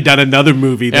 just that he had done another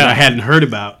movie that Yeah. I hadn't heard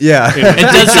about. Yeah. It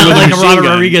does sound With a like a machine Robert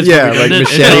gun. Rodriguez Yeah, movie, like doesn't it?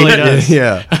 Machete. It totally does.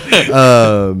 Yeah.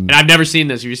 And I've never seen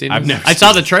this. Have you seen this? I've never I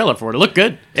saw the trailer for it. It looked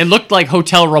good. It looked like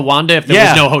Hotel Rwanda if there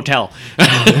Yeah. was no hotel.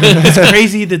 It's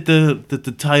crazy that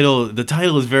the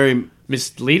title is very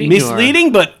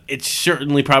Misleading. but it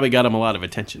certainly probably got him a lot of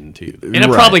attention too. And it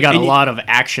Right. probably got And a you- lot of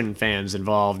action fans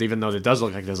involved, even though it does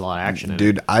look like there's a lot of action in it.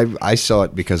 Dude, I saw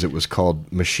it because it was called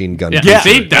Machine Gun Yeah, Preacher.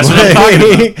 see? That's what I'm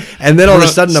talking about. And then all of a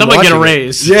sudden I'm Someone get a watching it.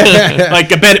 raise. Yeah.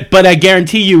 Like I bet, but I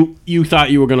guarantee you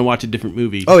thought you were going to watch a different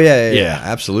movie. Oh yeah,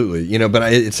 absolutely. You know,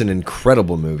 but it's an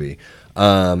incredible movie.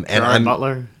 And Gerard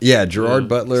Butler? Yeah, Gerard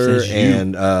Butler Says you.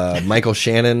 and Michael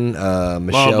Shannon,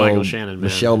 Michelle Michael Shannon, man.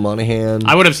 Michelle Monaghan.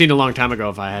 I would have seen it a long time ago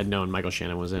if I had known Michael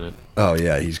Shannon was in it. Oh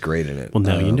yeah, he's great in it. Well,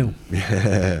 now you know.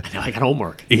 I got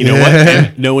homework. You know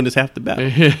what? Knowing is half the battle.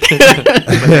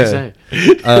 What they say.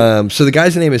 So the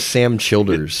guy's name is Sam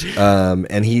Childers,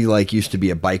 and he like used to be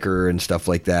a biker and stuff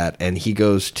like that, and he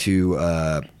goes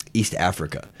to East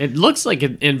Africa. It looks like,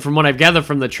 and from what I've gathered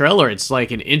from the trailer, it's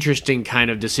like an interesting kind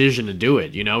of decision to do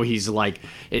it. You know, he's like,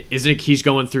 he's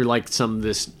going through like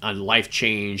this life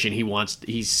change, and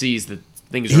he sees that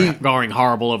things are going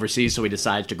horrible overseas, so he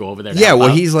decides to go over there. To Yeah, help well,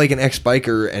 out. he's like an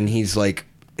ex-biker, and he's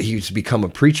become a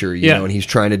preacher, you Yeah. know, and he's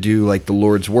trying to do like the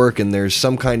Lord's work, and there's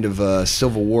some kind of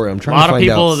civil war. I'm trying A lot to of find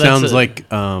people out. that- Sounds a- like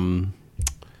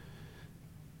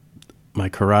my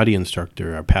karate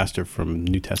instructor, our pastor from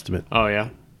New Testament. Oh yeah,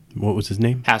 What was his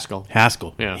name? Haskell.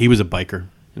 Haskell. Yeah. He was a biker.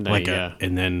 And then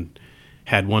and then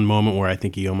had one moment where I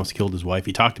think he almost killed his wife.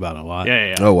 He talked about it a lot.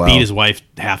 Yeah. Oh wow. Beat his wife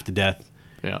half to death.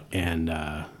 Yeah. And,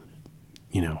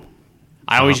 you know,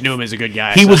 I always knew him as a good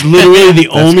guy. he so- was literally the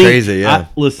only. crazy, yeah.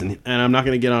 Listen, and I'm not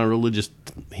going to get on a religious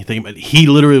thing, but he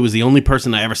literally was the only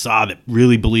person I ever saw that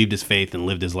really believed his faith and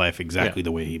lived his life exactly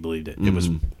the way he believed it.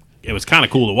 It was kind of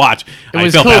cool to watch. It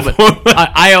was I felt cool, bad for him.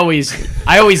 but I always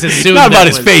assumed Not about that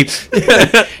his was-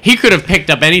 faith. He could have picked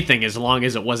up anything as long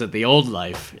as it wasn't the old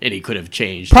life, and he could have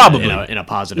changed Probably. in a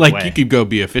positive Like way. you could go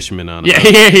be a fisherman on yeah,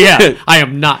 it. yeah. I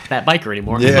am not that biker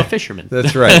anymore. I'm a fisherman.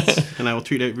 That's right. And I will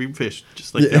treat every fish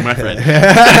just like they're my friend.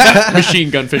 Machine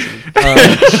gun fisherman.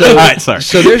 All right, sorry.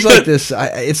 So there's like this.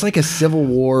 It's like a civil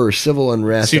war or civil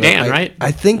unrest. and Sudan, I- right?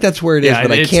 I think that's where it is, Yeah,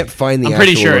 but I it's- can't find the I'm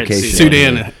pretty actual sure it's location.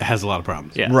 Sudan has a lot of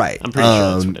problems. Yeah, Right. I'm pretty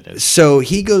sure that's what it is. So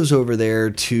he goes over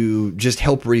there to just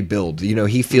help rebuild. You know,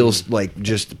 he feels like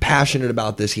just passionate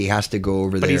about this. He has to go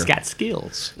over there. But he's got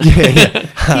skills.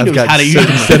 I've knows got how to use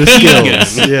a set of a machine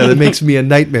skills. Yeah, that makes me a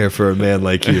nightmare for a man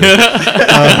like you.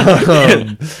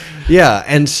 Yeah,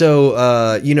 and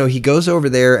so you know, he goes over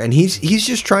there and he's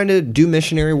just trying to do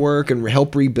missionary work and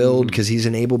help rebuild because he's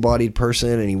an able-bodied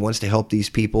person and he wants to help these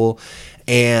people.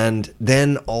 And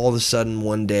then all of a sudden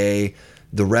one day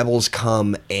the rebels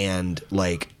come and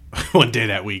like One day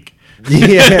that week. right.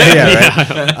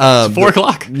 It's 4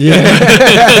 o'clock.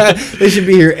 Yeah, they should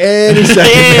be here any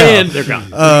second And now. they're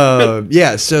gone.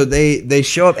 Yeah, so they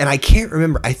show up, and I can't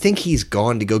remember. I think he's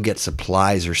gone to go get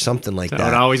supplies or something like That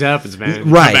that. always happens, man.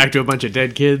 Right. Come back to a bunch of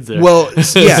dead kids. Or, Well, yeah,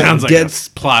 Sounds like dead- a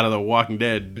plot of The Walking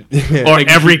Dead. or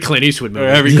every Clint Eastwood movie. Or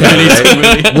every Clint Eastwood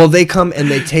movie. well, they come and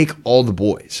they take all the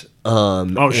boys.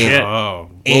 Oh, shit.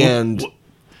 Oh. And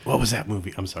What was that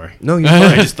movie? I'm sorry. no, you're I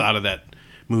fine. just thought of that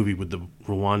movie with the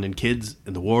Rwandan kids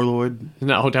and the warlord. Isn't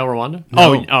that Hotel Rwanda?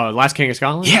 No. Oh, Last King of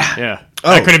Scotland? Yeah. Yeah.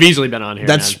 Oh. That could have easily been on here.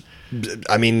 That's, man.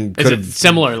 I mean, Is could it have.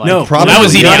 similar? Like, No, probably. that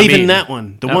was Yeah, not I even mean- that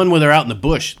one. The No. one where they're out in the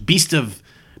bush. Beast of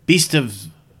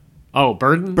Oh,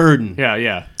 Burden? Burden. Yeah,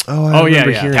 yeah. Oh, I yeah,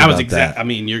 remember yeah. hearing That was about exact. that. I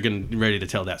mean, you're ready to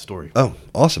tell that story. Oh,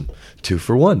 awesome! 2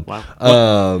 for 1. Wow.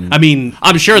 I mean,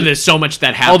 I'm sure there's so much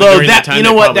that happened. although during that time you know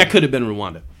that what, probably- that could have been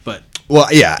Rwanda, but Well,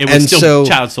 yeah, it was and still so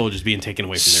child soldiers being taken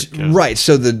away from their right.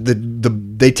 So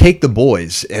they take the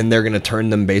boys and they're going to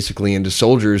turn them basically into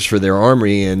soldiers for their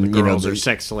army, and you know, girls are there's-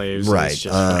 sex slaves. Right, It's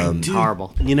just fucking Dude,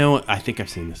 horrible. You know what? I think I've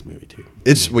seen this movie too.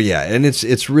 it's well, yeah, and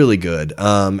it's really good.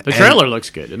 The trailer looks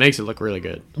good. It makes it look really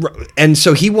good. And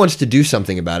so he wants to do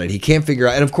something about it. He can't figure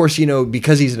out. And of course, you know,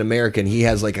 because he's an American, he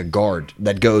has like a guard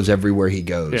that goes everywhere he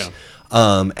goes.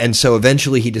 Yeah. And so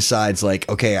eventually he decides, like,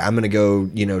 okay, I'm going to go,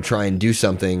 you know, try and do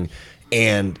something.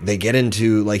 And they get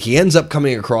into, like, he ends up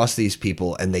coming across these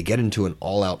people and they get into an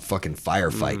all out fucking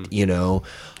firefight, you know.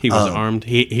 He was armed.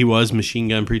 He was machine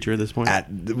gun preacher at this point.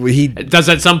 He, Does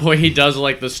at some point he does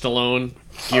like the Stallone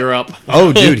gear up?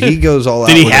 oh, dude, he goes all out.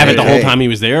 Did he with have it the whole AK. time he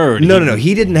was there? Or did No.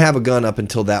 He didn't have a gun up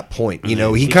until that point. You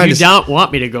know, he You kind of. don't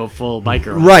want me to go full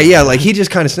biker. on Right, yeah, like he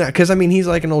just kind of snapped because I mean he's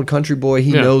like an old country boy.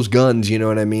 He Yeah. knows guns, you know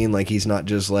what I mean. Like he's not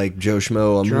just like Joe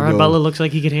Schmo. I'm Gerard gonna go- Butler looks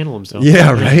like he could handle himself.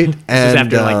 Yeah, right. This is And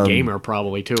after like Gamer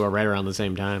probably too, or right around the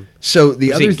same time. So the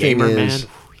You other seen thing Gamer, is,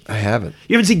 man? I haven't.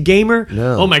 You haven't seen Gamer?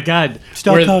 No. Oh my God!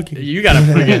 Stop talking. You gotta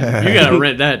friggin', you gotta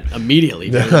rent that immediately.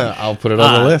 Dude. I'll put it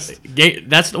on the list.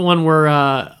 That's the one where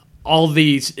all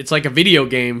these. It's like a video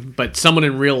game, but someone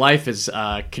in real life is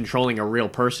controlling a real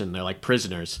person. They're like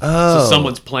prisoners. Oh. So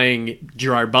someone's playing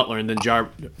Gerard Butler, and then Gerard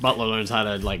Butler learns how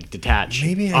to like detach.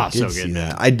 Maybe I did so see good.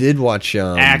 that. I did watch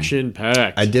Action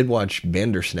packed. I did watch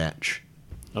Bandersnatch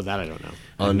Oh, that I don't know.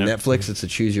 on Netflix. It's a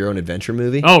choose your own adventure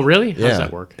movie. Oh, really? How yeah. does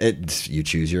that work? It's you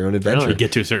choose your own adventure. You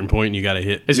get to a certain point and you got to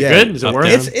hit. Is it Yeah. good? Is it Up, worth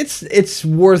down. it? It's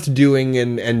worth doing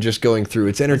and just going through.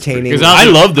 It's entertaining. 'Cause I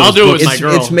love those I'll do it with books. my it's,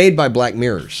 girl. it's made by Black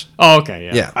Mirrors. Oh, okay,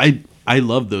 yeah. Yeah. I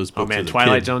love those books. Oh man, as a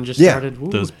Twilight kid. Zone just Yeah. started. Ooh,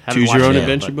 Those haven't choose your watched own it yet,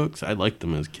 adventure but books. I liked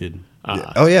them as a kid.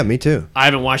 Oh yeah, me too. I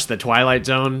haven't watched the Twilight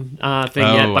Zone thing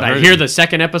Oh, yet, but I I heard hear it. the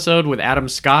second episode with Adam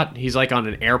Scott. He's like on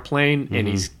an airplane and Mm-hmm.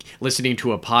 he's listening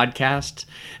to a podcast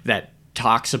that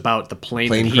talks about the plane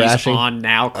Plane that crashing? he's on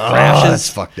now Oh, that's crashes.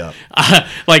 fucked up.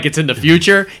 Like it's in the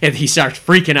future, and he starts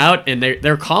freaking out, and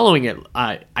they're calling it.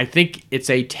 I think it's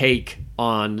a take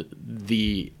on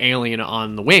the alien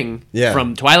on the wing Yeah.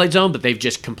 from Twilight Zone, but they've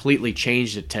just completely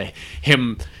changed it to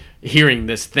him hearing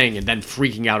this thing and then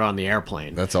freaking out on the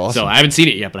airplane. That's awesome. So I haven't seen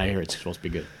it yet, but I hear it's supposed to be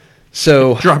good.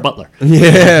 So Gerard Butler.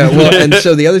 yeah, well, and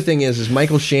so the other thing is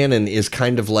Michael Shannon is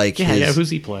kind of like Yeah, his, yeah. Who's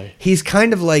he play? he's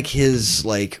kind of like his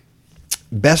like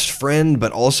best friend,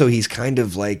 but also he's kind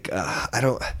of like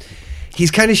he's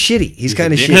kind of shitty. He's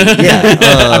kind of shitty. Yeah.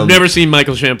 I've never seen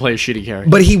Michael Shannon play a shitty character.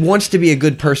 But he wants to be a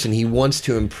good person. He wants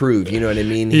to improve. You know what I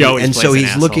mean? He always and plays so an he's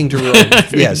asshole. looking to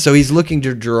yeah. So he's looking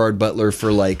to Gerard Butler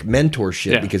for like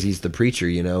mentorship Yeah. because he's the preacher.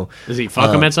 You know. Does he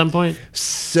fuck him at some point?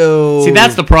 So See,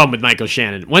 that's the problem with Michael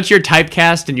Shannon. Once you're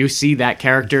typecast and you see that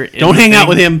character, in Don't the hang out thing-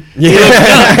 with him.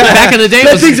 Back in the day, it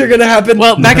bad was, things are gonna happen.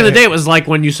 well, back in the day, it was like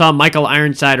when you saw Michael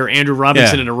Ironside or Andrew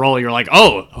Robinson Yeah. in a role, you're like,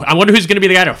 oh, I wonder who's going to be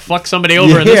the guy to fuck somebody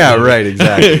over. in this yeah, movie. right,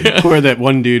 exactly. Or that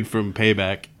one dude from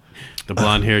Payback, the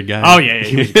blonde-haired guy. Oh yeah,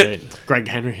 he was great. Greg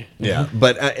Henry. Yeah,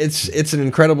 but it's an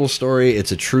incredible story.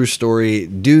 It's a true story.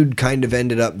 Dude kind of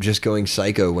ended up just going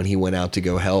psycho when he went out to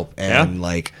go help, and Yeah?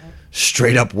 like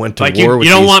straight up went to Like war you with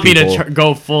don't these want people. me to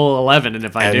go full 11, and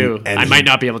if I And- do, and I he- might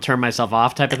not be able to turn myself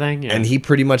off, type of thing. Yeah. And he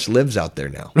pretty much lives out there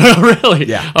now. really?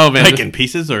 Yeah. Oh man. Like in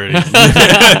pieces, or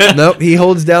Nope, he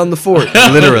holds down the fort,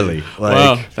 literally. Like,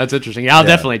 Wow, that's interesting. Yeah, I'll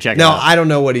definitely check it Now, out. I don't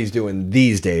know what he's doing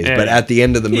these days, Yeah. but at the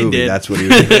end of the movie, did. that's what he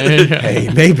was doing. Hey,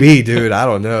 maybe, dude. I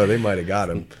don't know. They might have got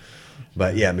him.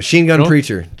 But yeah, Machine Gun Cool.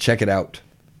 Preacher. Check it out.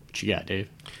 What you got, Dave?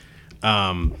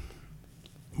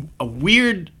 a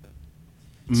weird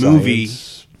movie.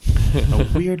 Science. A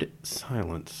weird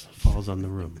silence falls on the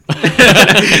room.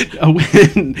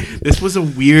 This was a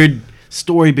weird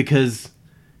story because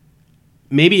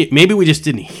maybe we just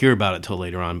didn't hear about it till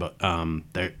later on, but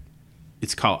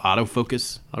it's called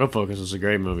Autofocus. Autofocus was a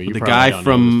great movie. You The probably guy don't know this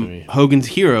from movie. Hogan's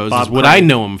Heroes Bob is what Crane. I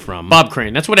know him from. Bob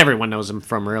Crane. That's what everyone knows him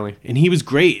from, really. And he was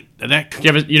great. That Do you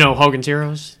ever, you know Hogan's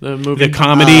Heroes, the movie? the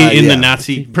comedy in yeah. the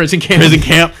Nazi Prison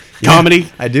camp. comedy.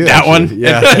 I do. that actually. one.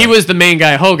 Yeah. He was the main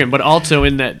guy, Hogan, but also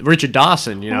in that Richard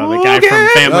Dawson, you know, the guy from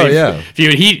Family Oh, yeah.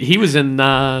 Feud. He was in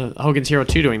Hogan's Hero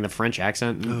 2 doing the French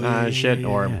accent shit,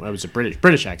 or it was a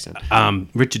British accent.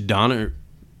 Richard Donner.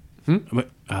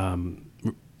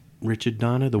 Richard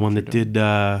Donner, the one that did.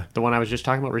 The one I was just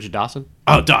talking about, Richard Dawson.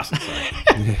 Oh, Dawson. Sorry.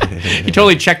 He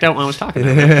totally checked out when I was talking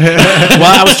about him.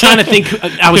 Well, I was trying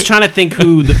to think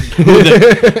who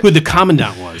the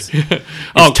commandant was.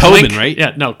 Oh, Tobin, Clink? right?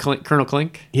 Yeah, no, Colonel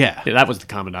Clink. Yeah. That was the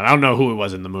commandant. I don't know who it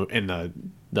was in the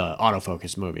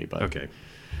autofocus movie, but Okay.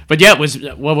 But yeah, it was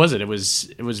what was it? It was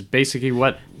basically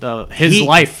what his He-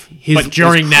 life, but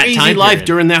during that crazy time life period.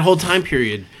 during that whole time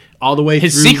period, all the way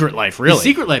His through secret life, really. his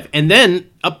secret life, and then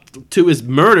up to his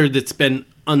murder that's been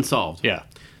unsolved. Yeah,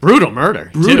 brutal murder.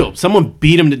 Brutal. too. Someone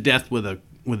beat him to death with a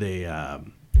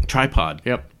tripod.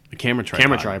 Yep. A camera tripod.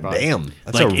 Camera tripod. Damn.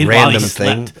 That's Like, a while he random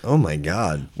thing. slept. Oh, my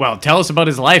God. Well, tell us about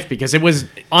his life, because it was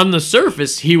on the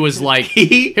surface he was like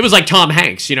He- it was like Tom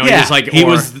Hanks, you know. Yeah, He was like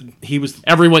he was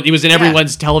everyone. He was in Yeah.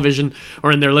 everyone's television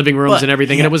or in their living rooms but and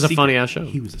everything, he and it had was a secret- funny ass show.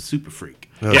 He was a super freak.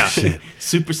 yeah,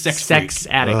 Super sex sex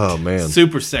freak. addict. Oh, man.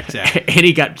 Super sex addict. And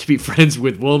he got to be friends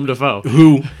with Willem Dafoe,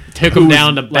 who took who him was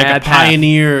down the like bad a path.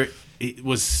 pioneer. It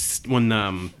was when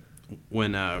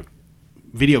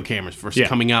video cameras first Yeah.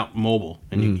 coming out mobile,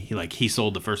 and he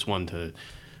sold the first one to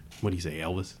what do you say,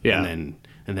 Elvis? Yeah. and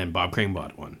then Bob Crane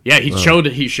bought one. Yeah,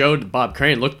 he showed Bob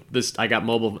Crane, look, this, I got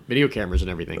mobile video cameras and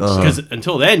everything. So- Because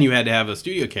until then, you had to have a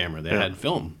studio camera that had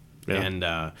film, and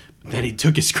then he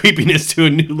took his creepiness to a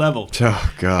new level.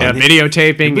 Oh, God. yeah,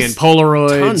 videotaping was and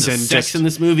Polaroids Tons of and sex just in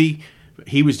this movie.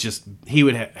 He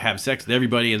would have sex with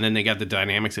everybody, and then they got the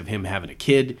dynamics of him having a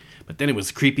kid. But then it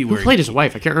was creepy. who played his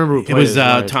wife? I can't remember who It played was his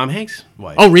wife. Tom Hanks'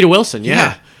 wife. Oh, Rita Wilson, yeah.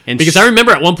 Yeah. And because she- I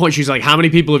remember at one point she's like, "How many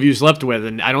people have you slept with?"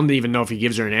 And I don't even know if he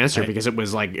gives her an answer because it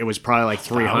was probably like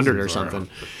 300 or Thousands, something.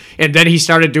 And then he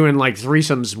started doing like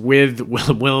threesomes with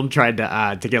Willem. Willem tried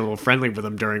to get a little friendly with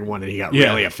him during one, and he got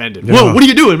really offended. Whoa, what are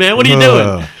you doing, man? What are you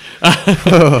doing?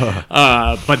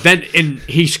 But then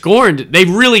he scorned.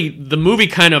 The movie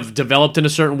kind of developed in a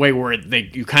certain way where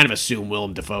you kind of assume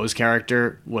Willem Dafoe's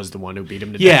character was the one who beat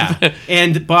him to death. Yeah,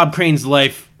 and Bob Crane's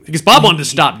life. Because Bob wanted to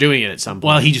stop doing it at some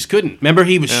point. Well, he just couldn't. Remember,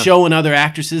 he was showing other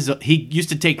actresses. He used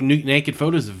to take naked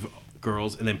photos of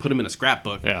girls and then put them in a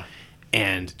scrapbook. Yeah.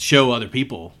 And show other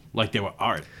people like they were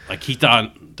art. Like he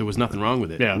thought there was nothing wrong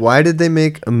with it. Yeah. Why did they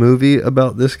make a movie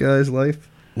about this guy's life?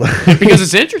 Because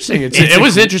it's interesting. It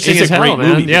was interesting it's as a hell, great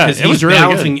man. movie Yeah, because it was really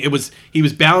balancing. good. He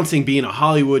was balancing being a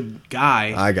Hollywood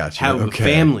guy. I got you. Having Okay. a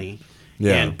family.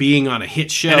 Yeah. And being on a hit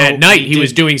show. And at night, he did-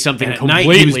 was doing something and at night, he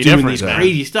was completely doing different, these man.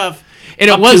 crazy stuff. And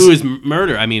it up was- to his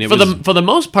murder. I mean, it for was. the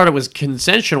most part, it was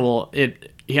consensual. I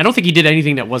don't think he did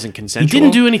anything that wasn't He consensual.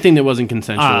 didn't do anything that wasn't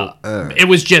consensual. It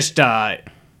was just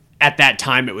at that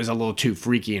time, it was a little too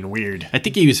freaky and weird. I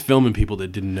think he was filming people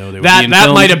that didn't know they were That being that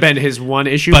filmed. might have been his one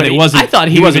issue, But it wasn't- I thought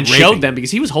he he wasn't even showed raping. them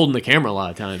because he was holding the camera a lot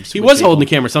of times. He with was people. holding the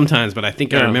camera sometimes, but I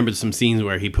think I Yeah. remembered some scenes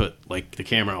where he put like the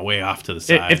camera way off to the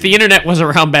side. If the internet was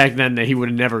around back then, he would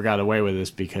have never got away with this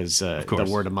because the course.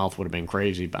 word of mouth would have been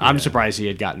crazy. But I'm surprised he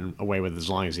had gotten away with it as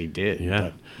long as he did. Yeah.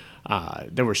 But,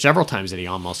 there were several times that he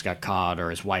almost got caught, or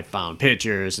his wife found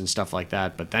pictures and stuff like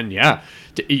that. But then,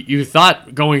 you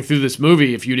thought going through this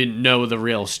movie, if you didn't know the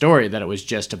real story, that it was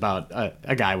just about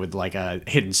a guy with like a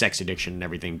hidden sex addiction and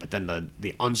everything. But then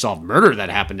the unsolved murder that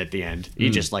happened at the end, he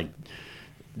just like.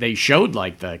 They showed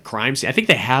like the crime scene. I think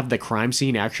they have the crime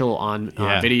scene actual on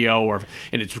video,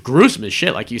 and it's gruesome as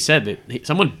shit. Like you said, that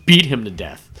someone beat him to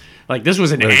death. Like this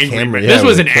was an With a angry. camera- This yeah,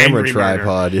 was with an a camera angry murder.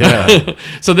 tripod, yeah.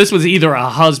 So this was either a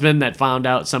husband that found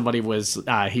out somebody was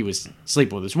he was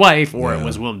sleeping with his wife, or it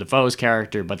was Willem Dafoe's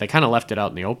character. But they kind of left it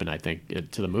out in the open, I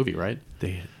think, to the movie, right?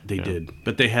 they did,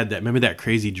 but they had that. Remember that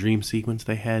crazy dream sequence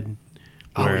they had,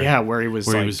 where he was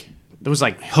there was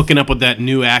like hooking up with that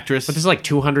new actress. But there's like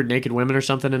 200 naked women or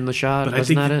something in the shot. But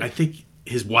Wasn't that it? I think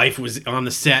his wife was on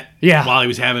the set Yeah. while he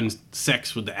was having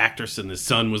sex with the actress, and his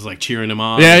son was like cheering him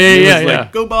on. Yeah, And yeah, he yeah, was yeah.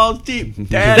 like, "Go balls deep,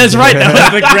 Dad." That's right. That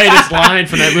was the greatest line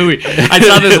from that movie. I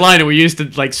saw this line and we used to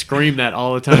like scream that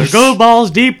all the time. Go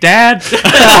balls deep, Dad.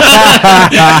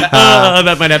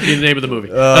 That might have to be the name of the movie.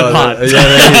 Pod.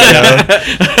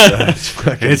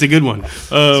 It's a good one.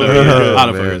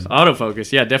 Autofocus.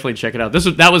 Autofocus. Yeah, definitely check it out.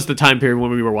 That was the time period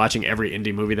when we were watching every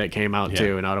indie movie that came out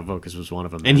too, and Autofocus was one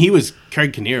of them. And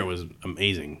Craig Kinnear was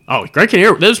amazing. Oh, Greg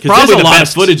Kinnear. There's There's probably a the lot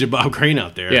best of footage of Bob Crane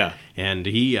out there. Yeah. And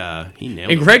he nailed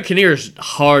And it. Greg Kinnear's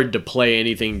hard to play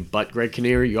anything but Greg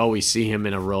Kinnear. You always see him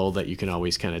in a role that you can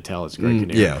always kind of tell it's Greg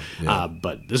Kinnear. yeah.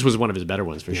 But this was one of his better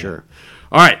ones for sure.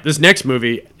 All right, this next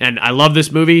movie, and I love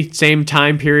this movie. Same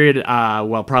time period,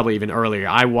 well, probably even earlier.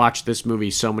 I watched this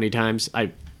movie so many times.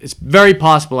 It's very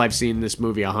possible I've seen this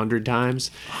movie 100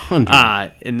 times.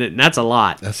 100. And that's a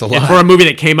lot. That's a And lot. for a movie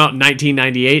that came out in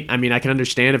 1998, I mean, I can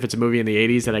understand if it's a movie in the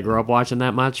 80s that I grew up watching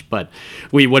that much, but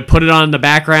we would put it on in the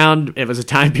background. It was a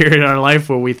time period in our life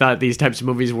where we thought these types of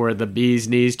movies were the bee's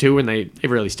knees too, and they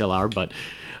really still are, but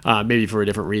maybe for a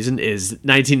different reason, is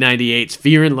 1998's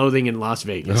Fear and Loathing in Las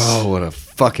Vegas. Oh, what a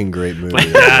fucking great movie.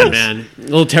 My God, man. A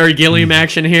little Terry Gilliam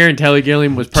action here, and Terry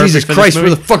Gilliam was perfect Jesus for Christ, this where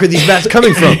movie. the fuck are these bats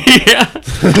coming from? Yeah,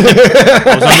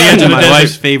 I was on the edge of my desert.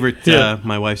 wife's favorite.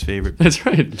 My wife's favorite that's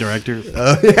right. director.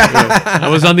 I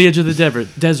was on the edge of the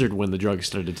desert when the drugs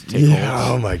started to take hold.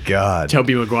 Oh my God.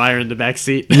 Toby Maguire in the back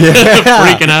seat,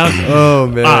 freaking out. Oh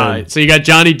man. So you got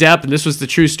Johnny Depp, and this was the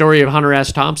true story of Hunter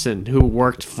S. Thompson, who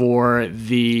worked for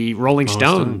the Rolling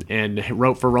Stone and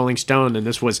wrote for Rolling Stone, and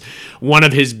this was one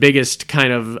of his biggest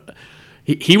kind of.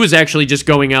 He was actually just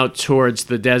going out towards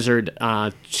the desert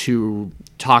to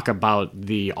talk about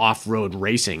the off-road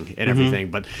racing and everything.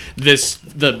 But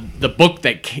the book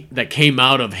that came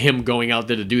out of him going out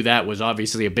there to do that was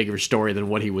obviously a bigger story than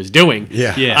what he was doing.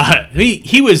 Yeah. Yeah,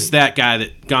 he was that guy,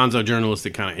 that Gonzo journalist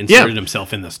that kind of inserted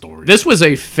himself in the story. This was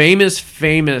a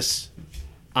famous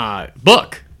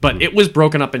book, but it was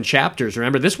broken up in chapters.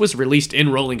 Remember, this was released in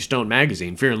Rolling Stone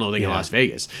magazine, Fear and Loathing in Las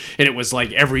Vegas. And it was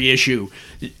like every issue,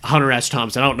 Hunter S.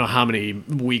 Thompson, I don't know how many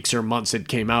weeks or months it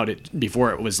came out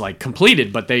before it was like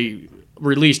completed, but they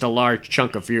released a large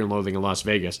chunk of Fear and Loathing in Las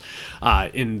Vegas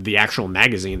in the actual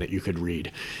magazine that you could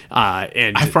read.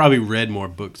 And I've probably read more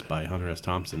books by Hunter S.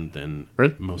 Thompson than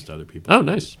Really? most other people. oh,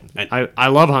 nice. I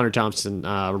love Hunter Thompson.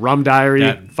 Rum Diary.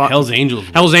 Hell's Angels.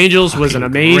 Hell's Angels was an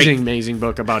Fucking great. amazing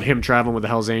book about him traveling with the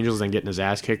Hell's Angels and getting his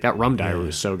ass kicked. That Rum Diary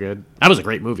was so good. That was a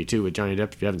great movie, too, with Johnny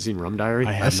Depp. If you haven't seen Rum Diary.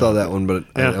 I saw that one, but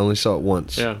I only saw it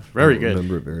once. Yeah, very I good. don't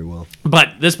remember it very well.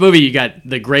 But this movie, you got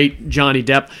the great Johnny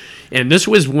Depp, and this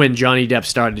was when Johnny Depp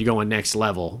started going next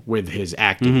level with his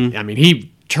acting. I mean,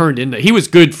 he was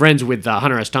good friends with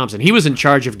Hunter S. Thompson. He was in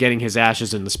charge of getting his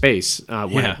ashes into space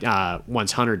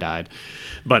once Hunter died.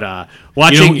 But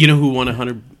watching, You know who one of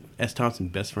Hunter S.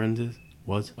 Thompson's best friends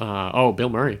was? Bill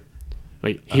Murray.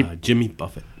 Wait, Jimmy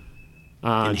Buffett.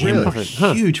 Jimmy Really? Buffett.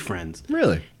 Huh. Huge friends.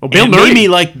 Really? Well, Bill And Murray. made me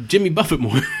like Jimmy Buffett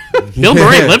more. Bill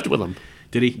Murray lived with him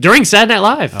Did he? during Saturday Night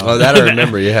Live. Oh, that I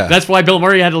remember, yeah. That's why Bill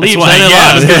Murray had to leave why, Saturday yeah,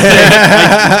 I Night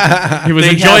was Live. He was They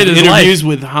enjoying have his interviews life.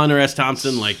 with Hunter S.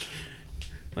 Thompson, like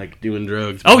doing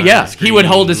drugs. Oh behind yeah, the he would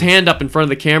hold his screen. hand up in front of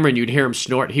the camera, and you'd hear him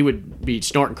snort. He would be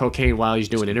snorting cocaine while he's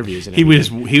doing interviews. And He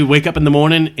everything. would wake up in the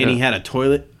morning and he had a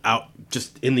toilet out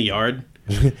just in the yard,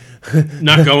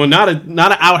 not an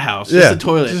outhouse, just Yeah, a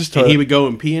toilet, just a and he toilet. would go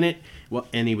and pee in it. Well,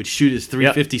 and he would shoot his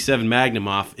 .357 Magnum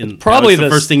off. And Probably that was the the-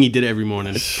 first thing he did every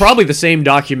morning. probably the same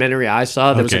documentary I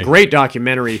saw. There was a Okay. great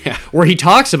documentary where he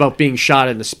talks about being shot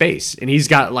into space, and he's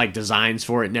got like designs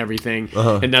for it and everything,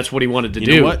 and that's what he wanted to You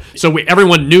know do. what? So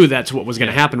everyone knew that's what was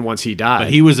going to happen once he died. But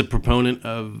he was a proponent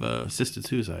of assisted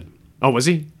suicide. oh, was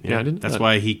he? Yeah, I didn't. That's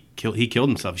why he killed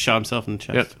himself. He shot himself in the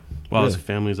chest Yep. while his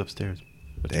family was upstairs.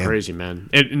 Damn. Crazy, man.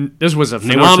 And this was a they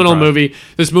weren't phenomenal surprised. movie.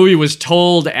 This movie was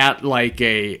told at like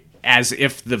as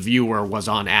if the viewer was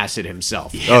on acid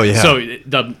himself. Oh, yeah. So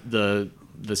the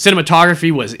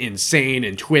cinematography was insane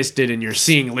and twisted, and you're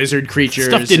seeing lizard creatures.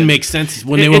 Stuff didn't and- make sense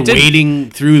when It- they it were didn't. wading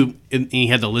through. And he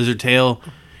had the lizard tail.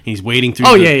 And he's wading through.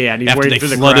 Oh, yeah, and he's after wading they through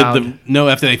the flooded crowd.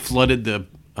 after they flooded the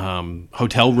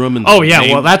hotel room. And Oh yeah,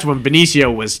 well that's when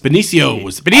Benicio was. Benicio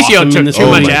was Benicio awesome in took this too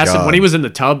movie. much my acid God. when he was in the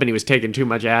tub and he was taking too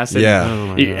much acid. Yeah. Oh,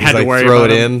 my you God. had He's to worry throw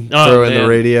about it him. in, throw in the man.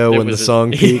 radio It when the was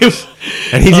song peaks.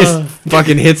 And he just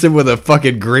fucking hits him with a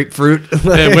fucking grapefruit.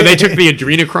 When they took the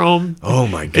adrenochrome. Oh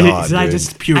my god! I dude.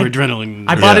 just Pure adrenaline.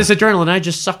 I bought his adrenaline. I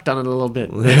just sucked on it a little bit.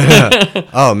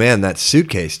 Oh man, that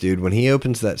suitcase, dude. When he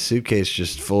opens that suitcase,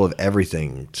 just full of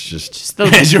everything, it's just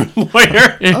As your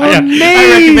lawyer, Amazing.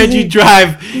 I recommend you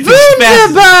drive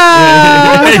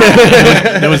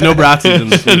There was no Brazos in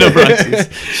this movie. No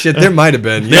Brazos. shit. There might have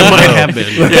been. There might have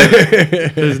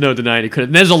been. There's no denying he could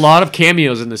have. There's a lot of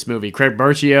cameos in this movie. Craig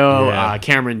Berchio, Yeah.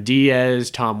 Cameron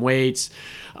Diaz, Tom Waits.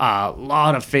 A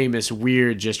lot of famous,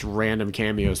 weird, just random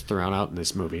cameos thrown out in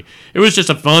this movie. It was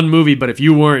just a fun movie, but if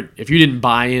you didn't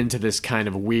buy into this kind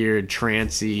of weird,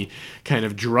 trancy kind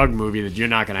of drug movie, that you're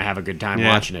not going to have a good time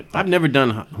watching it. I've never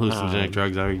done hallucinogenic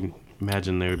drugs. I would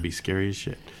imagine they would be scary as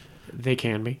shit. They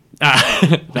can be.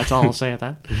 That's all I'll say at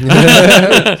that.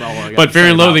 But Fear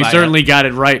and Loathing certainly got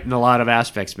it right in a lot of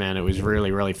aspects, man. It was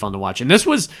really, really fun to watch. And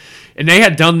they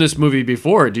had done this movie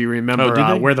before. Do you remember did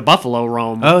they? Where the Buffalo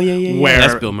Roam? Oh, yeah. Where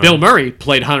That's Bill Murray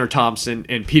played Hunter Thompson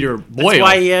and Peter Boyle. That's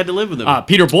why he had to live with them.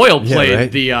 Peter Boyle played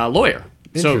right. the lawyer.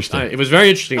 So Interesting. it was very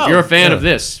interesting. If you're a fan of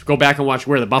this, go back and watch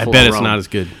Where the Buffalo bet it's Roam. not as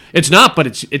good. It's not, but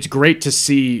it's great to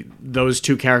see those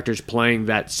two characters playing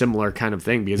that similar kind of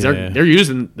thing because they're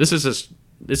using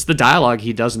it's the dialogue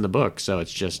he does in the book, so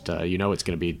it's just it's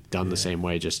going to be done the same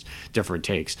way, just different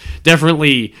takes.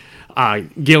 Definitely,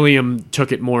 Gilliam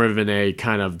took it more of in a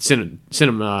kind of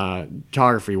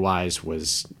cinematography wise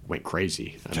went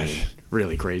crazy. I mean,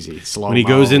 really crazy. Slow. When he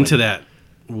goes into that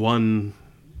one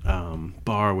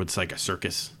bar with like a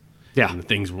circus. Yeah. And the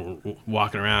things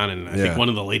walking around, and I Yeah. think one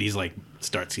of the ladies like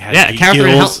starts having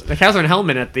Catherine gills.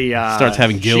 Hellman at the Starts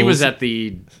having She gills. was at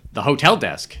the hotel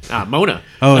desk. Mona.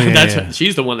 Oh, yeah,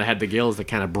 She's the one that had the gills that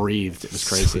kind of breathed. It was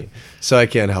crazy. So I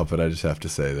can't help it. I just have to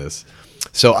say this.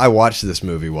 So I watched this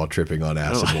movie while tripping on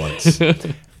acid once.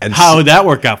 And How would that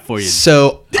work out for you?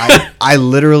 So I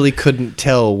literally couldn't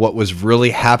tell what was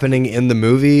really happening in the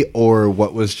movie or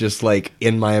what was just like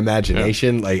in my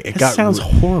imagination. Like it sounds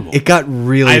horrible. It got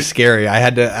really scary. I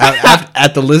had to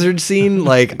at the lizard scene.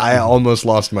 Like I almost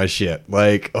lost my shit.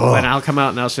 Like And I'll come out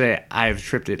and I'll say I've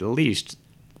tripped at least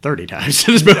 30 times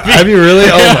in this movie. have you really?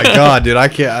 Oh my god, dude! I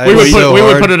can't. we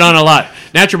would put it on a lot.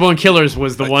 Natural Born Killers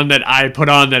was the one that I put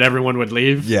on that everyone would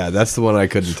leave. Yeah, that's the one I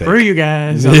couldn't take. Screw you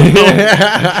guys.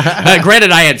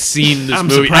 Granted, I had seen this I'm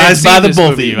movie. surprised by the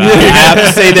both of you. I have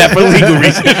to say that for legal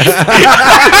reasons.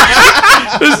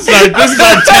 This is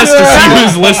our test to see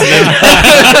who's listening.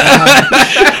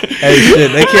 Hey,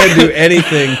 shit! They can't do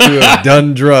anything to have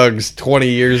done drugs 20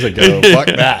 years ago. Fuck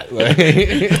that.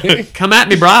 Like, Come at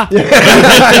me, brah.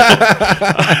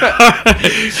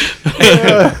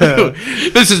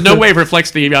 This is no way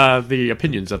reflects the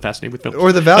opinions of Fascinating with Films.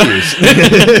 or the values.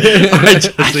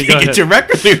 I think it's your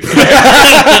record.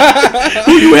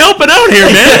 Who you helping out here,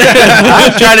 man?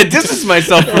 I'm trying to distance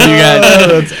myself from you guys.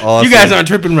 That's awesome. You guys aren't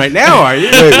tripping right now, are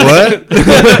you? Wait, what?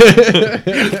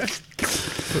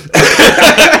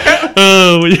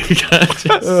 Oh, what you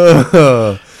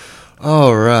got?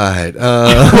 All right.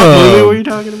 What movie were you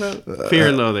talking about? Fear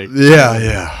and Loathing. Yeah.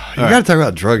 You got to talk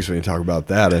about drugs when you talk about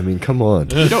that. I mean, come on.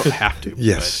 You don't have to.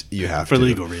 Yes, you have For to.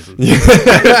 legal reasons.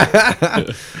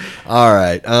 All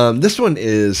right. This one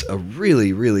is a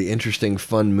really, really interesting,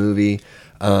 fun movie.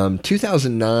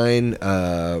 2009,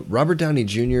 Robert Downey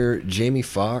Jr., Jamie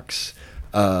Foxx,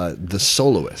 The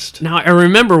Soloist. Now, I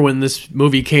remember when this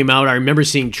movie came out, I remember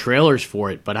seeing trailers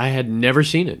for it, but I had never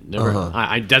seen it. Never.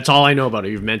 That's all I know about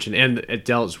it. You've mentioned, and it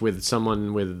deals with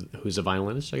someone who's a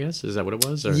violinist, I guess. Is that what it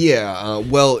was? Or? Yeah.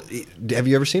 Well, have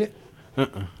you ever seen it?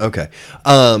 Okay.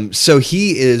 So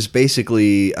he is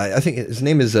basically, I think his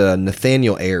name is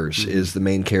Nathaniel Ayers is the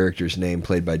main character's name,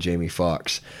 played by Jamie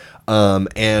Foxx.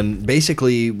 And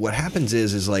basically what happens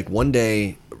is like one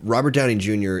day Robert Downey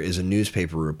Jr. is a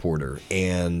newspaper reporter,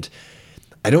 and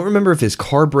I don't remember if his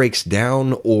car breaks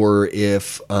down or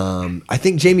if I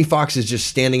think Jamie Foxx is just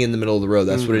standing in the middle of the road.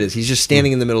 That's what it is. He's just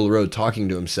standing in the middle of the road talking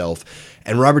to himself.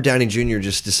 And Robert Downey Jr.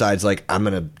 just decides, like, I'm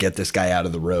going to get this guy out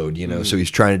of the road, you know? So he's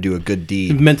trying to do a good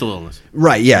deed. Mental illness.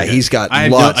 Right, yeah. He's got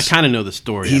lots. I kind of know the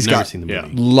story. He's I've never got seen the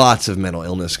movie. lots of mental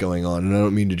illness going on. And I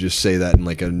don't mean to just say that in,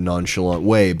 like, a nonchalant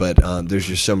way, but there's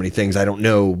just so many things. I don't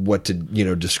know what to,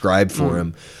 describe for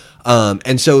him.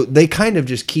 And so they kind of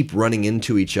just keep running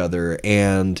into each other,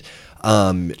 and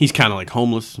He's kind of like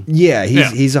homeless. yeah,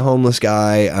 he's a homeless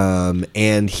guy,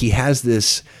 and he has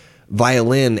this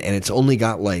violin, and it's only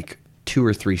got like 2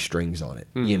 or 3 strings on it,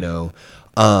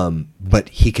 but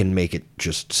he can make it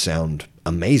just sound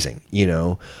amazing,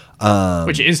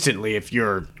 Which instantly, if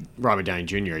you're Robert Downey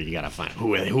Jr., you gotta find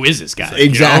who is this guy?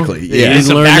 Exactly. You know? Yeah. You need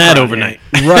some learn that background overnight.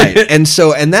 here. Right.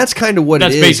 And that's kind of what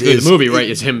That's it is. basically is the movie, right?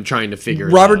 It's him trying to figure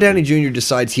it Robert out. Downey Jr.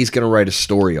 decides he's going to write a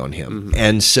story on him.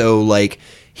 And so, like,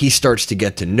 he starts to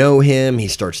get to know him. He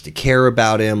starts to care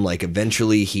about him. Like,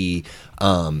 eventually he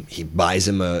buys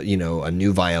him a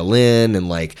new violin and,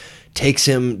 like, takes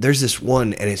him. There's this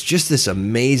one, and it's just this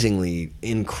amazingly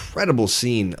incredible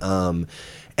scene. And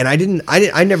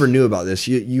I never knew about this.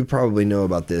 You probably know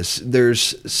about this.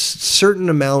 There's certain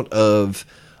amount of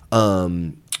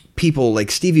people like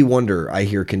Stevie Wonder, I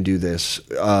hear, can do this,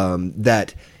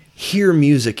 that hear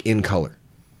music in color.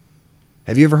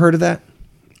 Have you ever heard of that?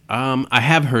 I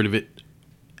have heard of it.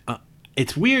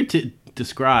 It's weird to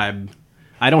describe.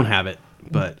 I don't have it,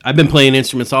 but I've been playing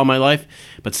instruments all my life.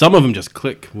 But some of them just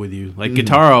click with you. Like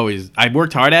guitar, always. I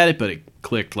worked hard at it, but it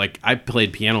clicked. Like I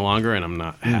played piano longer, and I'm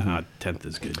not a tenth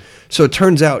as good. So it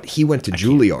turns out he went to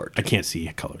Juilliard. I can't see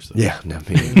colors though. Yeah, no,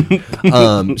 me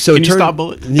neither. So Can it you stop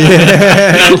bullets?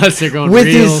 Unless they're going with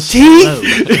real his teeth.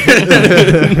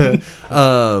 slow.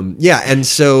 Yeah, and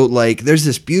so like there's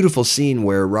this beautiful scene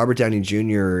where Robert Downey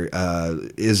Jr.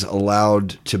 Is allowed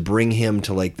to bring him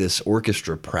to like this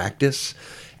orchestra practice,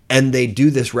 and they do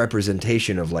this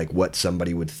representation of like what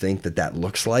somebody would think that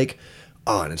looks like.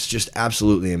 Oh, and it's just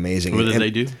absolutely amazing. What did And they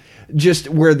do? Just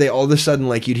where they all of a sudden,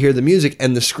 like, you'd hear the music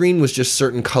and the screen was just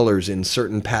certain colors in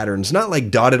certain patterns, not like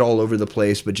dotted all over the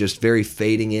place, but just very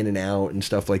fading in and out and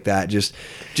stuff like that. Just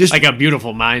Like a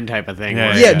Beautiful Mind type of thing. Yeah,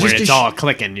 where, yeah, where just it's to all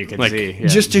clicking, you can like- see. Yeah.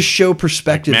 just to show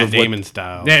perspective Matt of Damon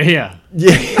style. yeah.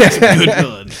 Good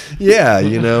villain. yeah,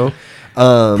 you know.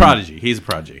 Prodigy. He's a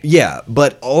prodigy. Yeah,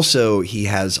 but also he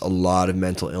has a lot of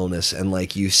mental illness, and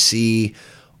like you see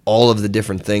all of the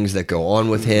different things that go on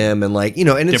with him, and like, you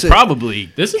know, and it's They're probably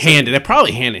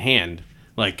hand in hand.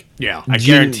 Like, Yeah. I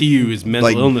guarantee you, his mental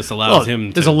like- illness allows Well,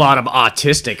 him. there's to, a lot of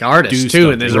autistic artists do too,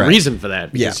 stuff. and there's Right. a reason for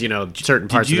that because Yeah. you know certain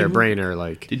parts of their you- brain are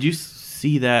like. Did you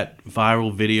see that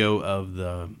viral video of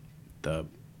the?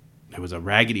 There was a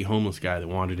raggedy homeless guy that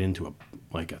wandered into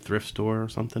a thrift store or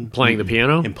something, Playing the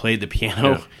piano? and played the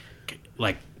piano,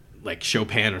 like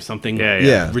Chopin or something.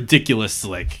 Yeah. Ridiculous.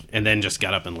 And then just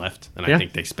got up and left. And Yeah. I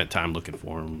think they spent time looking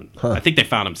for him. I think they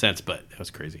found him since, but that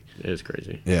was crazy. It is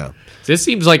crazy. yeah. This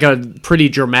seems like a pretty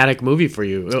dramatic movie for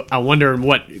you. I wonder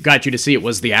what got you to see it.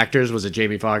 Was the actors? Was it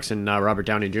Jamie Foxx and Robert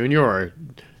Downey Jr. or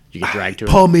you get dragged to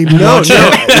it? Paul made me watch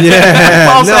it.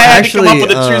 Yeah. Also, No, I had actually, to come up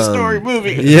with a true story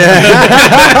movie. Yeah.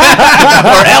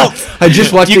 Or else. I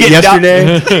just watched You it get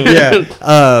yesterday.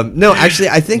 Yeah. No, actually,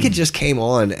 I think it just came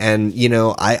on, and you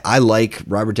know, I like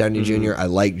Robert Downey Jr. I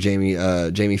like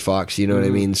Jamie Foxx. You know what I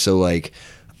mean? So like,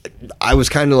 I was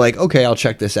kind of like, okay, I'll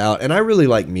check this out, and I really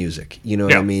like music. You know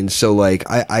what I Yeah. mean? So like,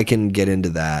 I can get into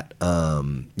that.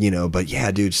 You know, but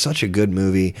yeah, dude, such a good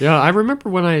movie. Yeah, I remember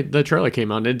when the trailer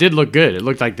came out. It did look good. It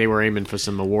looked like they were aiming for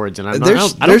some awards, and I don't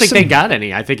There's think they some- got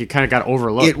any. I think it kind of got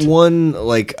overlooked. It won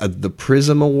like the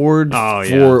Prism Award. Oh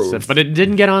for, yeah, but it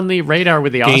didn't get on the radar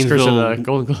with the Oscars or Gainesville- the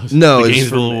Golden Globes. no, the it's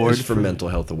Gainesville for, Award it's for mental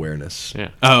health awareness. Yeah.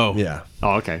 Oh. Yeah.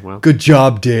 Oh, okay. Well. Good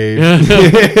job, Dave. Now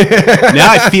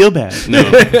I feel bad. No,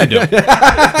 I don't.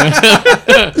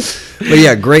 But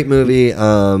yeah, great movie.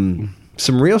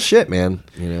 Some real shit, man.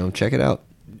 You know, check it out.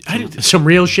 Some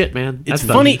real shit, man. It's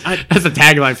funny, That's the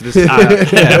tagline for this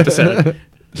episode.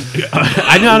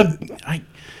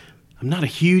 I'm not a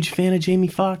huge fan of Jamie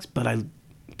Foxx, but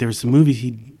there's some movies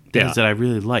he does Yeah. that I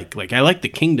really like. Like, I like The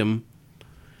Kingdom.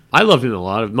 I love him a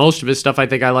lot. Most of his stuff, I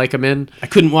think I like him in. I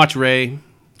couldn't watch Ray.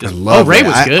 I love Ray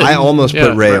was good. I almost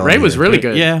put Ray on Ray was here. really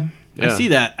good. Yeah, Yeah. I see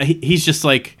that. He's just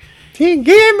like, He gave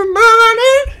me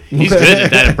money. He's good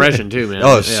at that impression too, man.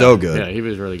 Oh, so good. Yeah, he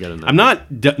was really good in that. I'm not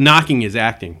knocking his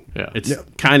acting. Yeah. It's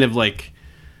kind of like,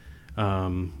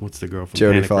 what's the girl from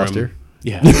Jodie Panic Room? Foster?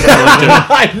 Yeah.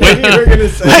 I knew you were gonna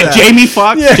say Like that. Jamie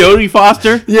Foxx, Jodie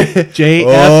Foster, Yeah. JF,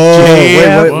 Oh,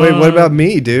 JF. wait, what about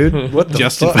me, dude? What the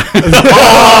Justin. fuck?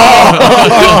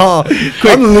 Oh,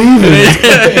 I'm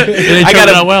leaving. I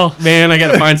gotta well. man, I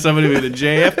gotta find somebody with a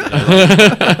JF.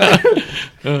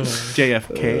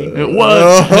 JFK. It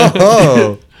was.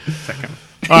 Oh.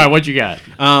 All right, what you got?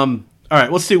 All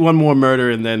right, let's do one more murder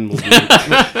and then we'll do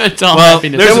It's all Well,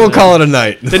 happiness. Then we'll call it a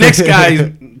night. the next guy.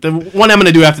 The one I'm going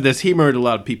to do after this, he murdered a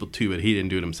lot of people too, but he didn't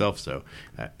do it himself, so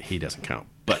he doesn't count.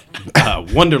 But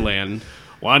Wonderland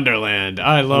Wonderland.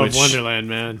 I love Which- Wonderland,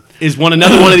 man. is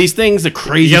another one of these things, a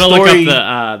crazy You gotta story. look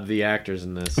up the actors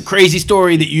in this. Crazy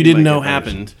story that you didn't know get those.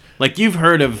 happened. Like you've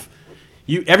heard of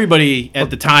everybody at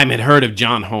the time had heard of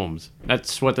John Holmes,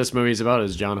 That's what this movie's about.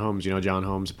 Is John Holmes? You know John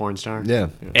Holmes, porn star. Yeah.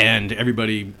 and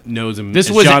everybody knows him. This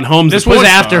as was John Holmes. This the was porn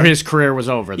after star. his career was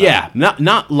over. Though. Yeah,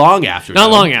 not long after. Not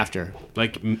though. long after.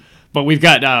 Like But we've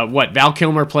got Val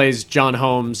Kilmer plays John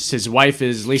Holmes. His wife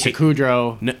is Lisa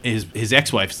Kudrow. his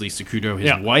ex-wife is Lisa Kudrow. His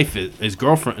Yeah. wife is his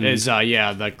girlfriend Is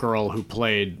that girl who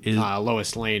played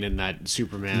Lois Lane in that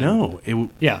Superman? no.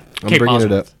 Yeah, I'm Kate bringing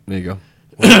Bosworth. it up. There you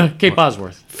go. Kate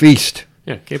Bosworth. Feast.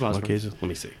 Yeah, Kate Bosworth. Okay, so let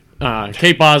me see.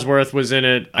 Kate Bosworth was in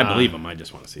it. I believe him. I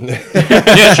just want to see.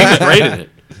 Yeah, she was great in it.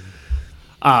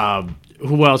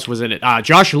 Who else was in it?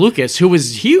 Josh Lucas, who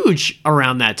was huge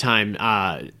around that time.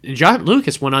 Josh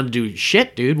Lucas went on to do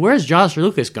shit, dude. Where's Josh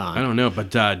Lucas gone? I don't know,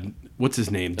 but what's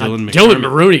his name? Dylan Dylan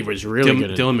Mulroney was really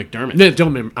good. Dylan McDermott.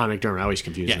 Dylan McDermott. I always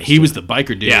confuse. Yeah, those he two. was the biker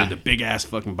dude, Yeah. the big ass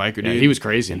fucking biker dude. he was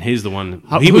crazy. and he's the one.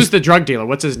 Who's the drug dealer?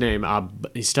 What's his name?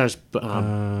 He stars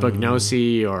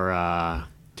Bugnosi or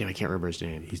damn, I can't remember his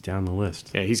name. He's down the list.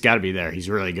 Yeah, he's got to be there. He's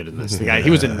really good in this. The guy, he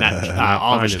was in that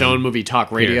Oliver find Stone him. movie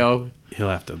Talk Radio. He'll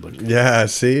have to look. Yeah,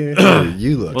 see?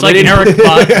 You look. It's like Eric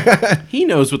Bog. He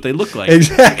knows what they look like.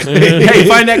 Exactly. Hey,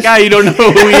 find that guy. You don't know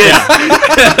who he is.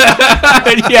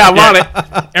 Yeah, I want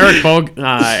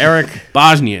it. Eric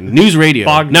Bosnian News Radio,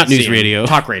 Bogdan. not News Radio.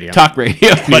 Talk Radio. Talk Radio.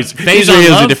 But News Phase Radio on is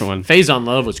Love, a different one. Phase on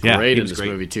Love was Yeah, great he in was this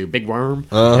great. movie too. Big Worm.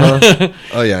 Oh,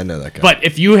 yeah, I know that guy. But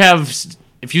if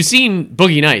you've seen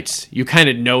Boogie Nights, you kind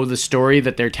of know the story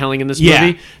that they're telling in this Yeah.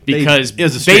 movie because It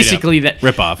was a straight basically up that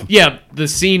rip-off. Yeah, the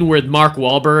scene where Mark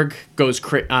Wahlberg goes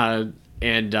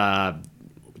and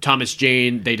Thomas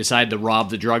Jane, they decide to rob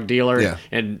the drug dealer, Yeah.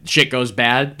 and shit goes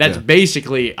bad. That's Yeah.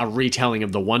 basically a retelling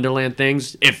of the Wonderland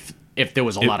things. If there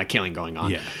was a lot of killing going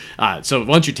on, Yeah. So why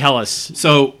don't you tell us?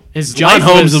 So His John life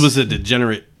Holmes was- was a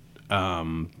degenerate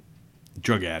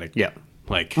drug addict. Yeah,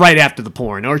 Like right after the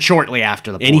porn or shortly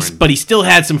after the porn. and but he still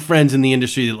had some friends in the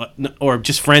industry that, or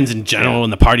just friends in general in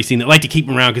the party scene that liked to keep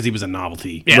him around because he was a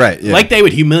novelty. Yeah. Right, yeah. Like they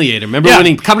would humiliate him. Remember yeah, when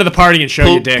he come to the party and show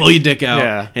your dick. pull your dick out?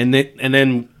 Yeah. And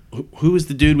then who was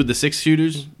the dude with the 6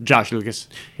 shooters? Josh Lucas.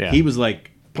 Yeah, He was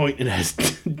like pointing at his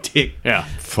dick. yeah.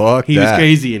 Fuck He that. was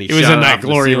crazy, and he was shot in it that off the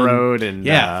Glory ceiling. Road and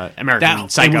American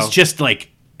Psycho. It was just like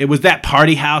it was that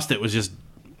party house that was just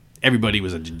everybody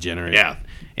was a degenerate. Yeah.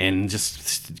 And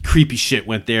just creepy shit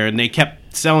went there, and they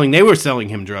kept selling. They were selling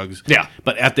him drugs. Yeah.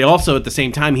 But at the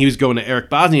same time, he was going to Eric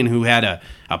Bosnian, who had a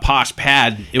posh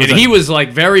pad. And he was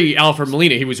like very Alfred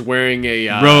Molina. He was wearing a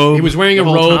robe He was wearing a the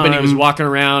whole robe, and he was time. walking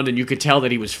around, and you could tell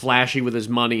that he was flashy with his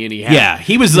money, and he had Yeah,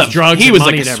 he was his drugs. He and was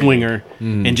money like a and everything. swinger,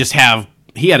 and just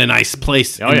he had a nice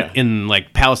place Oh, yeah. in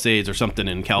like Palisades or something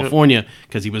in California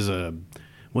because he was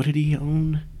what did he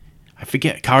own? I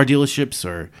forget, car dealerships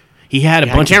or he had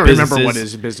a I bunch can't of remember businesses, what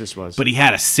his business was, but he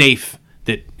had a safe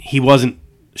that he wasn't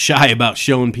shy about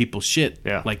showing people shit.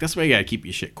 Yeah. Like that's why you gotta keep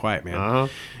your shit quiet, man. Uh-huh.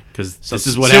 Because this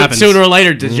is what happens. Sooner or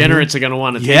later, degenerates are going to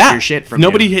want to take yeah, your shit from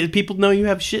nobody. you. People know you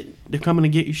have shit. They're coming to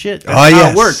get your shit. That's Oh, how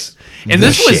yes. it works. And The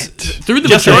this was shit. through the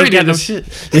Just majority ain't of got no this. shit.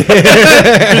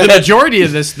 Through the majority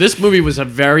of this movie was a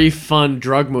very fun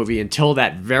drug movie until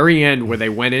that very end where they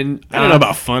went in. I don't know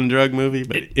about fun drug movie,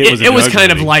 but it was. It was drug kind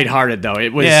movie. of lighthearted though.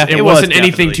 It was. Yeah, it it was wasn't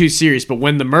anything definitely. too serious. But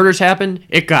when the murders happened,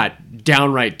 it got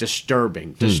downright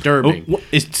disturbing. Disturbing. Well,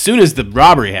 as soon as the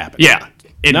robbery happened. Yeah.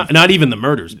 Not even the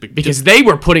murders. Because they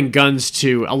were putting guns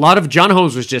to a lot of John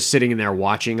Holmes was just sitting in there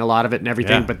watching a lot of it and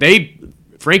everything. Yeah. But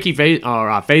Frankie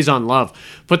Phase on Love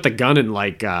put the gun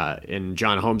in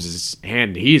John Holmes's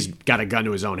hand. He's got a gun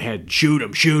to his own head. Shoot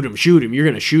him, shoot him, shoot him. You're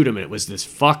gonna shoot him. And it was this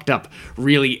fucked up,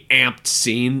 really amped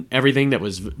scene. Everything it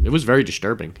was very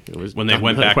disturbing. It was When they done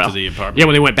went really back to the apartment. Yeah,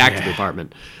 when they went back to the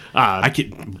apartment.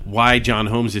 Why John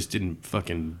Holmes just didn't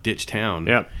fucking ditch town.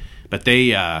 Yeah. But they,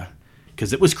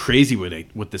 because it was crazy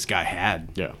what this guy had.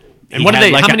 Yeah. He And what did had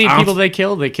they? like How an many ounce- people did they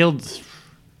kill? They killed.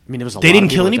 I mean, there was a lot. They didn't of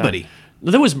people kill that died. anybody.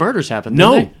 There was murders happened.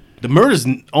 No. didn't they?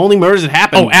 The only murders that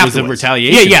happened was afterwards. of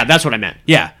retaliation. Yeah, that's what I meant.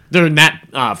 Yeah. During that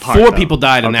part. 4 though. people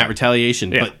died in Okay. that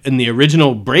retaliation. Yeah. But in the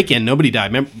original break-in, nobody died.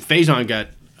 Remember, Faison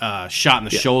got shot in the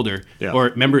shoulder. Yeah. Or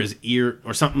remember his ear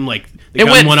or something like the It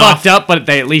gun went off. fucked up, but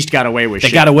they at least got away with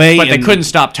shit. got away, but they and- couldn't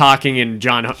stop talking, and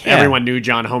everyone knew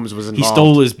John Holmes was He involved.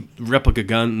 stole his replica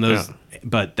gun.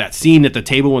 But that scene at the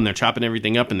table when they're chopping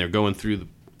everything up and they're going through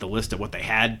the list of what they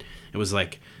had, it was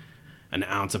like an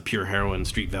ounce of pure heroin,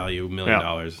 street value, $1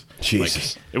 million.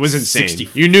 Jesus. It was insane. 60,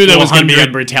 You knew there was going to be a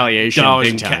 $400 retaliation. in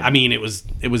Big time. I mean, it was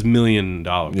 $1 million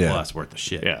Yeah. plus worth of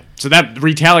shit. Yeah. So that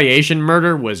retaliation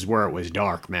murder was where it was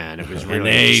dark, man. It was And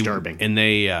really disturbing. And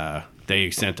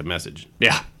they sent a message.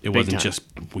 Yeah, It big wasn't time. just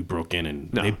we broke in and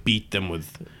they beat them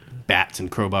with bats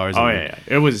and crowbars. Oh and,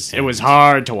 yeah. It was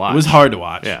hard to watch. It was hard to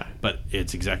watch. Yeah. But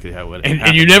it's exactly how it would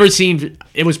And you never seen.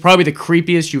 It was probably the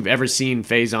creepiest you've ever seen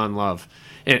Faison Love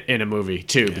in a movie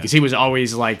too, because he was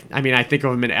always like. I mean, I think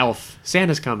of him in Elf.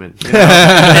 Santa's coming. You know?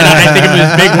 And I think of him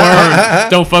as Big Worm.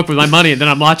 Don't fuck with my money. And then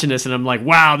I'm watching this and I'm like,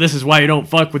 wow, this is why you don't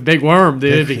fuck with Big Worm,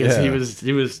 dude, because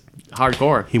he was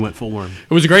hardcore. He went full worm.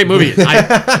 It was a great movie.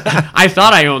 I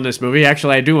thought I owned this movie.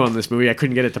 Actually, I do own this movie. I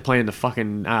couldn't get it to play in the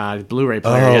fucking Blu-ray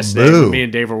player yesterday. boo. Me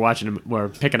and Dave were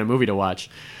picking a movie to watch.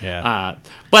 Yeah.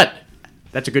 But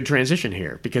that's a good transition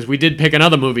here because we did pick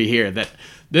another movie here.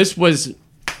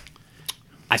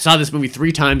 I saw this movie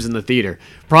 3 times in the theater.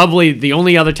 Probably the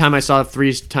only other time I saw it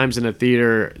 3 times in the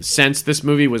theater since this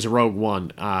movie was Rogue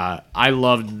One. I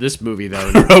loved this movie,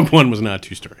 though. Rogue One was not a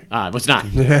true story. It was not. I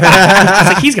was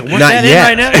like, he's going to work Not that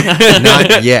yet. in right now?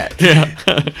 Not yet.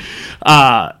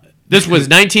 This was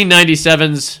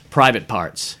 1997's Private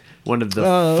Parts. One of the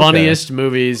funniest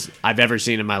movies I've ever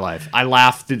seen in my life. I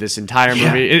laughed through this entire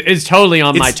movie. It's totally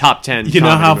on my top 10. You know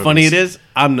how comedy funny movies. it is?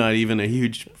 I'm not even a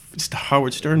huge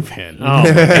Howard Stern fan. Oh,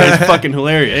 It's fucking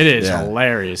hilarious. it is Yeah.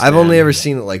 hilarious. I've man. only ever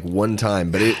seen it like one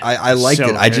time, but I liked So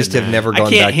it. I just good, have man. never I gone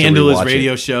can't back handle to his rewatch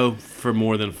radio it. show for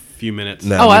more than a few minutes.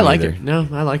 No. Oh, me I like neither. it. No,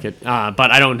 I like it. But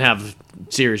I don't have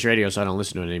Sirius Radio, so I don't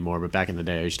listen to it anymore. But back in the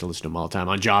day, I used to listen to him all the time.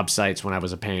 On job sites when I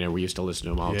was a painter, we used to listen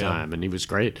to him all the Yeah. time, and he was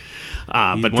great.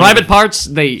 But one of Private the Parts,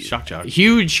 they shock jock.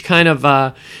 huge kind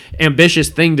of ambitious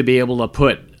thing to be able to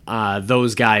put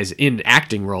those guys in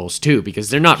acting roles too, because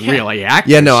they're not really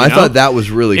actors. Yeah, no, you I know? thought that was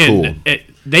really cool.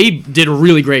 They did a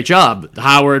really great job.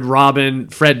 Howard, Robin,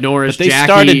 Fred Norris, But they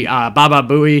Jackie, started- Baba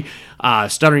Booey,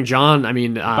 Stuttering John. I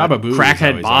mean, Baba Booey was Crackhead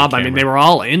always Bob. on I mean, camera. they were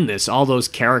all in this. All those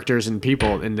characters and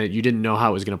people, and that you didn't know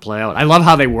how it was going to play out. I love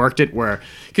how they worked it, where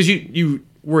because you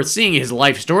were seeing his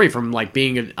life story from like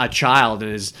being a child,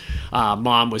 and his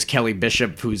mom was Kelly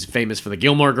Bishop, who's famous for the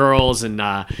Gilmore Girls, and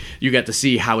you got to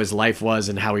see how his life was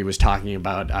and how he was talking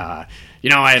about. I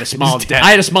had a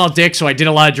small dick, so I did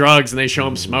a lot of drugs, and they show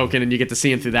him smoking, and you get to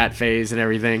see him through that phase and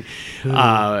everything.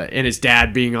 And his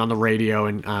dad being on the radio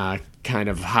and kind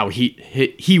of how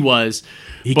he was.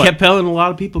 He But- kept telling a lot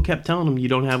of people kept telling him you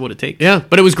don't have what it takes. Yeah,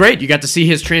 but it was great. You got to see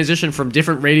his transition from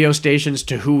different radio stations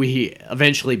to who he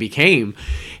eventually became.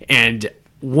 And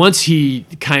once he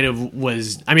kind of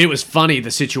was, I mean, it was funny,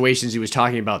 the situations he was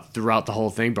talking about throughout the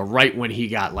whole thing, but right when he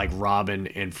got like Robin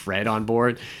and Fred on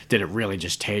board, did it really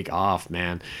just take off,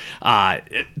 man.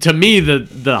 To me,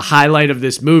 the highlight of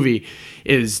this movie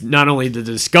is not only the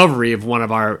discovery of one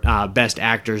of our best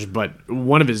actors, but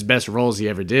one of his best roles he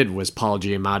ever did was Paul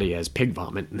Giamatti as Pig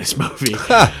Vomit in this movie.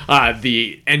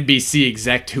 The NBC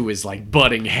exec who was like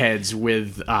butting heads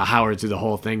with Howard through the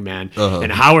whole thing, man.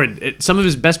 And Howard, some of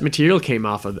his best material came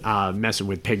off of messing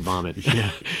with Pig Vomit.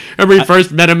 Remember he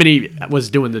first met him and he was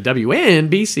doing the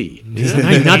WNBC. He's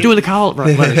like, not doing the call.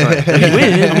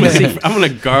 WNBC. I'm gonna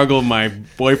gargle my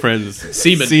boyfriend's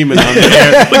Semen. on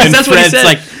there. And that's what he Fred's said.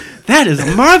 like, that is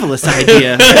a marvelous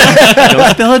idea. Don't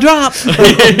spill a drop.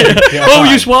 Oh,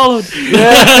 you swallowed.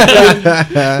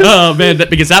 Oh man,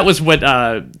 because that was what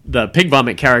the Pig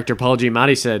Vomit character Paul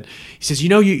Giamatti said. He says, you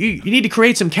need to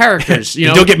create some characters. You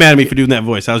know, Don't get mad at me for doing that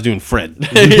voice. I was doing Fred.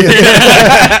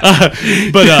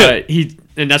 But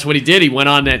and that's what he did. He went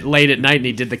on that late at night and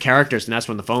he did the characters, and that's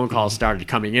when the phone calls started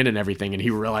coming in and everything. And he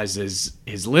realized his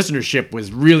listenership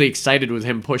was really excited with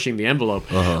him pushing the envelope.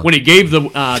 When he gave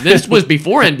this was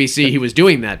before NBC. He was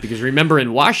doing that because remember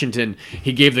in Washington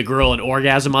he gave the girl an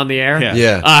orgasm on the air.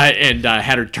 Yeah. And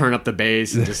had her turn up the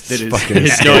bass and just did his fucking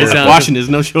noise hysterical. sound. Washington is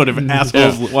no short of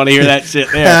assholes want to hear that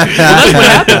shit there. Well, that's what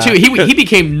happened too. He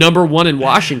became #1 in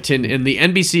Washington, and the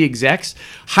NBC execs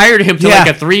hired him to Yeah. like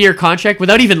a 3-year contract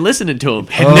without even listening to him.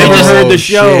 Had never heard the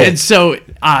show. shit. And so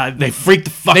They freaked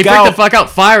the fuck they out. freaked the fuck out,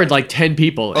 fired like 10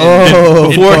 people.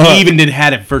 Before he even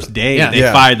had it first day, Yeah. they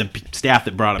Yeah. fired the staff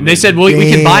that brought him And they in. said, well,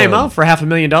 we can buy him Damn. out for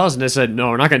 $500,000. And they said, no,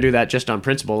 we're not going to do that just on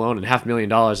principle alone. And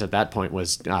 $500,000 at that point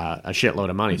was a shitload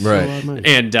of money. Right.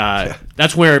 And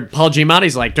that's where Paul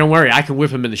Giamatti's like, don't worry, I can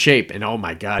whip him into shape. And oh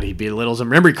my God, he belittles him.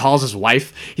 Remember, he calls his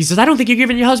wife. He says, I don't think you're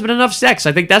giving your husband enough sex.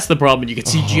 I think that's the problem. And you can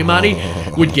see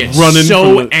Giamatti would get Running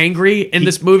so from the- angry in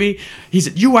this movie. He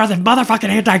said, you are the motherfucking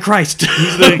Antichrist.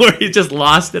 Where he just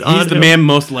lost it on He's the him. man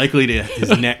most likely to his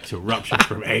neck to rupture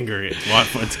from anger.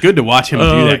 It's good to watch him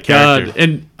do that character.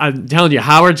 And I'm telling you,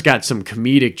 Howard's got some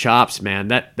comedic chops, man.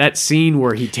 That scene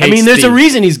where he takes I mean, there's the- a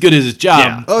reason he's good at his job.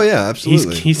 Yeah. Oh yeah,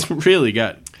 absolutely. He's really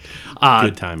got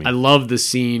good timing. I love the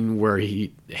scene where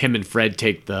he him and Fred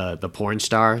take the porn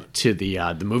star to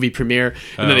the movie premiere,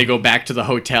 and then they go back to the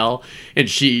hotel, and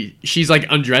she's like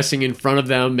undressing in front of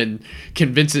them and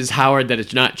convinces Howard that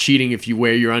it's not cheating if you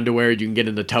wear your underwear, you can get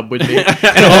in the tub with me.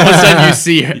 And all of a sudden you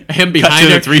see him behind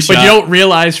her, but you don't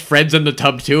realize Fred's in the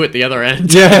tub too at the other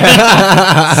end.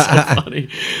 Yeah. So funny.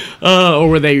 Or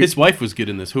were they? His wife was good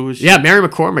in this. Who was she? Yeah, Mary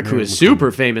McCormick, who is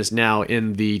super famous now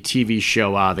in the TV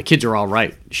show The Kids Are All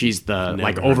Right. She's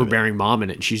the overbearing mom in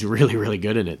it, and she's really, really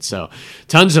good in it. So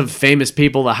tons of famous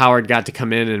people that Howard got to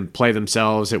come in and play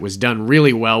themselves. It was done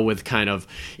really well with kind of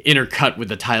intercut with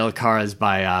the title cards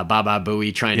by Baba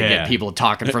Booey trying to get people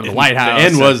talking from the White House. The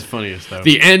end was funniest, though.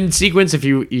 The end sequence, if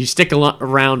you stick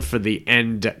around for the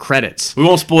end credits. We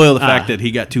won't spoil the fact that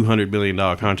he got $200 million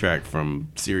contract from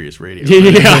Sirius Radio.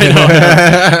 Yeah,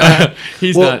 I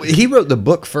know. He wrote the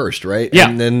book first, right? Yeah.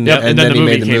 And then he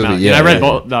made the movie. Out. Yeah,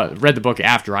 and I read the book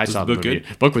after I saw the movie.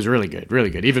 Good? Book was really good, really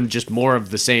good. Even just more of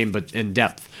the same, but in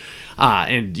depth.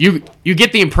 And you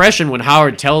get the impression when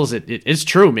Howard tells it's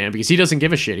true, man, because he doesn't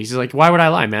give a shit. He's like, why would I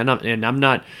lie, man? I'm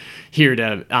not here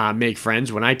to make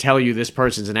friends. When I tell you this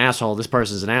person's an asshole, this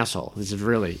person's an asshole. This is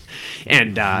really,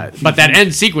 and but that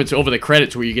end sequence over the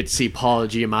credits where you get to see Paul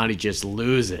Giamatti just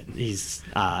lose it. He's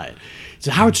so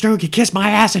Howard Stern could kiss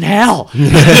my ass in hell. And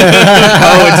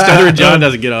Stuttering John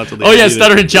doesn't get on until the end.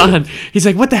 Stuttering John. He's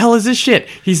like, what the hell is this shit?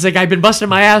 He's like, I've been busting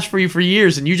my ass for you for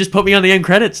years, and you just put me on the end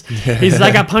credits. He's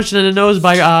like, I got punched in the nose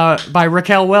by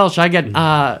Raquel Welch. I get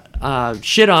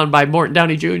shit on by Morton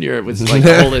Downey Jr. It was like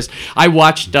the whole list. I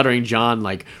watched Stuttering John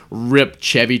like rip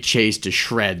Chevy Chase to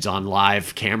shreds on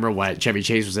live camera when Chevy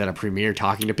Chase was at a premiere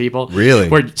talking to people. Really?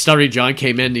 Where Stuttering John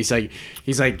came in, and he's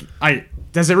like,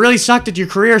 does it really suck that your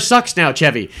career sucks now,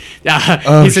 Chevy? He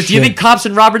said, do you think Cops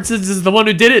and Robertsons is the one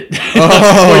who did it?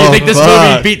 Or you think this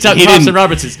movie beats out Cops and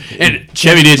Robertsons? And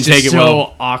Chevy didn't take it well.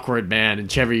 So awkward, man. And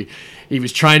Chevy, he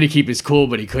was trying to keep his cool,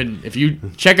 but he couldn't. If you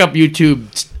check up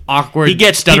YouTube awkward He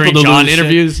gets Stuttering John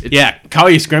interviews. Yeah,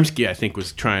 Kali Skremski, I think,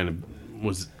 was trying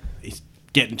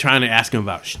to ask him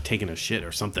about taking a shit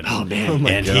or something. Oh, man.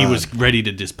 And he was ready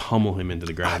to just pummel him into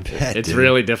the ground. It's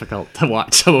really difficult to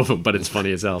watch some of them, but it's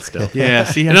funny as hell still. Yeah,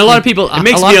 see, and a lot of people, it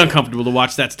makes me uncomfortable to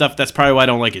watch that stuff. That's probably why I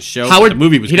don't like his show. Howard, the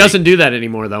movie was he great. doesn't do that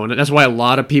anymore though, and that's why a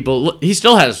lot of people. He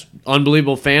still has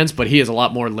unbelievable fans, but he is a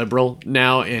lot more liberal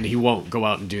now, and he won't go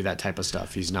out and do that type of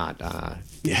stuff. He's not. I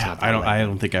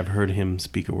don't think I've heard him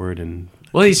speak a word in.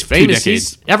 Well, he's famous.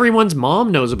 decades. Everyone's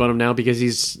mom knows about him now because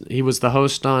he was the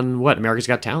host on America's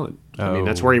Got Talent. I mean,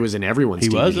 that's where he was in everyone's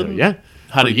TV was? show. Yeah,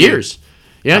 How for did he do? years.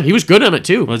 Yeah, he was good on it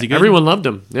too. Was he good? Everyone loved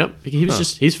him. Yep, he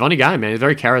was he's a funny guy, man. He's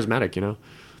very charismatic, you know.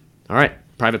 All right,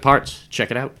 Private Parts.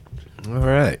 Check it out. All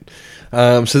right.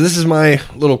 So this is my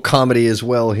little comedy as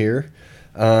well here.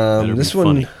 This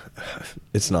one, funny.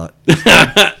 it's not.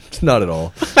 It's not at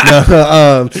all.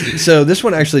 No, so this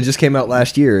one actually just came out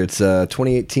last year. It's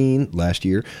 2018, last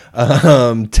year.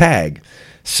 Tag.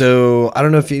 So I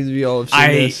don't know if either of y'all have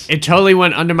seen this. It totally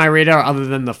went under my radar other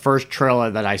than the first trailer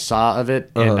that I saw of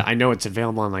it. And I know it's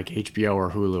available on like HBO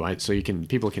or Hulu, so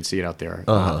people can see it out there.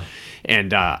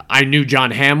 And I knew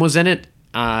John Hamm was in it.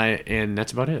 And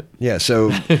that's about it. Yeah.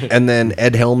 So and then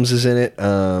Ed Helms is in it.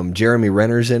 Jeremy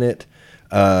Renner's in it.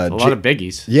 A lot of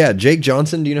biggies. Yeah, Jake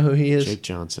Johnson. Do you know who he is? Jake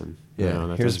Johnson. Yeah.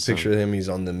 No, Here's a picture of him. He's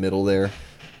on the middle there.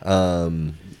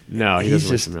 No, he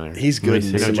doesn't look familiar. He's good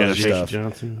in some other Jake stuff.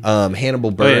 Johnson.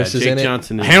 Hannibal Buress is Jake in it.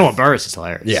 Johnson is, Hannibal Buress is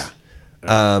hilarious. Yeah.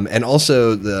 And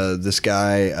also this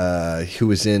guy who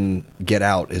was in Get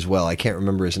Out as well. I can't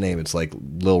remember his name. It's like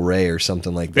Lil Ray or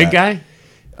something like Big that.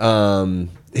 guy?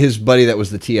 His buddy that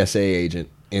was the TSA agent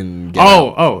in Get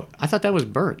Out. Oh, I thought that was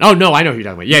Burt. Oh no, I know who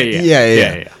you're talking about.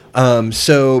 Yeah.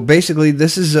 So basically,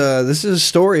 this is a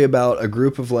story about a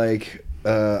group of like.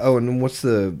 And what's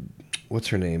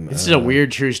her name? This is a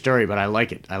weird true story, but I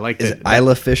like it. I like Is it. it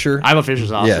Isla Fisher? Isla Fisher's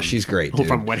awesome. Yeah, she's great. Dude.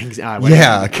 From Weddings. Yeah,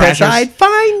 Crashers. because I'd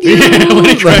find you.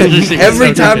 Wedding Crashers, she was Every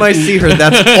so time good. I see her,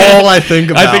 that's all I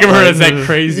think about. I think of her as that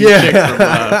crazy chick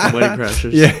from Wedding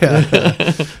Crashers.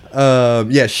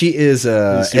 Yeah, she is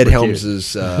Ed super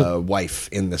Helms' wife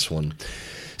in this one.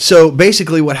 So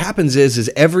basically, what happens is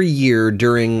every year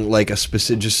during like a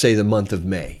specific, just say the month of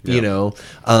May, you know,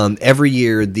 every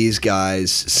year these guys,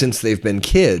 since they've been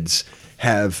kids,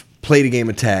 have played a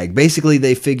game of tag. Basically,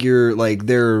 they figure like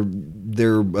their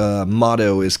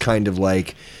motto is kind of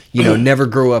like, you know, never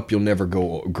grow up, you'll never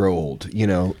grow old. You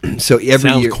know, so every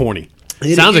Sounds year. corny.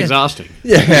 It sounds exhausting.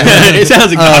 Yeah, It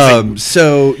sounds exhausting.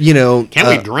 so you know, Can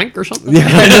we drink or something? yeah,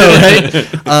 I know,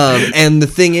 right? And the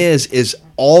thing is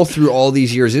all through all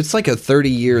these years, it's like a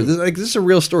 30-year. This is a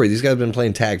real story. These guys have been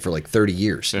playing tag for like 30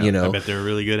 years. You know, I bet they're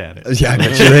really good at it. yeah, I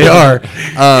bet you they are.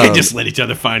 They just let each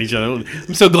other find each other.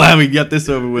 I'm so glad we got this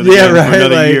over with. Yeah, again right. For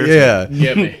another Like, year. Get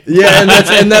yeah, me. yeah,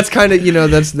 and that's kind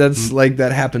of that's like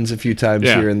that happens a few times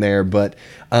Yeah. here and there. But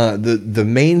the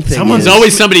main thing Someone's is, There's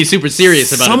always somebody super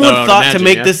serious about Someone it. though, I would thought to imagine,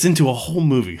 make yeah. this into a whole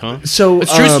movie, huh? so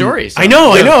It's true stories. I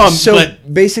know. So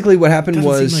but basically, what happened Doesn't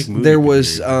was seem like movie there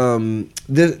was period.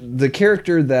 the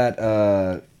character that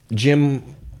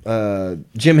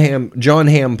John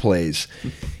Hamm plays.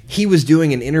 He was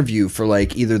doing an interview for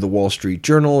like either the Wall Street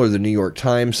Journal or the New York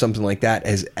Times, something like that,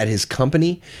 at his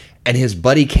company, and his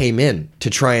buddy came in to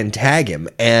try and tag him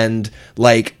and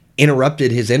like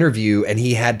interrupted his interview, and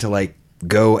he had to like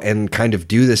go and kind of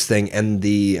do this thing, and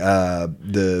the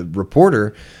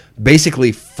reporter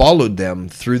basically followed them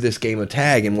through this game of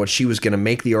tag, and what she was going to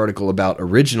make the article about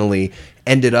originally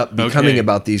ended up becoming Okay.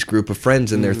 about these group of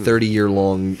friends and their 30-year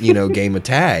long game of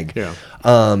tag. Yeah.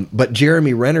 But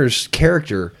Jeremy Renner's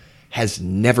character has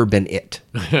never been it.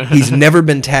 He's never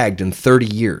been tagged in 30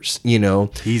 years, you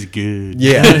know? he's good.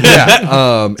 Yeah,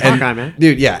 yeah. And, Hawkeye, man.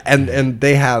 dude, yeah, and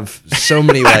they have so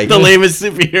many like The lamest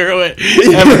superhero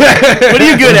ever. What are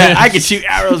you good at? I can shoot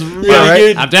arrows really Yeah, right?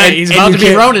 good. I'm telling you, he's And about you to be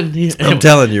can't- Ronin. I'm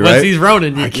telling you, Once right? he's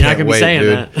Ronin, you're not can't going to be wait, saying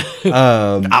dude.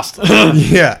 that.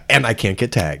 Yeah, and I can't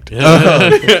get tagged.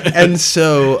 And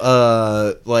so,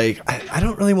 I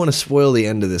don't really want to spoil the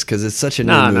end of this because it's such a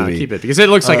new No, movie. no, keep it. Because it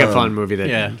looks like a fun movie that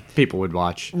yeah. people would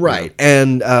watch. Right.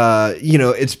 And,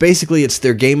 it's basically, it's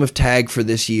their game of tag for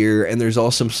this year, and there's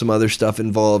also some other stuff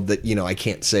involved that, I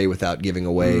can't say without giving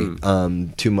away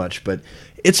too much, but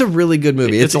it's a really good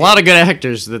movie. It's a lot of good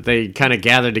actors that they kind of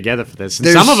gathered together for this. And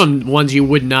There's- some of them ones you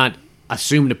would not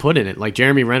assume to put in it. Like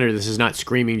Jeremy Renner, this is not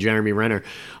screaming Jeremy Renner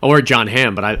or John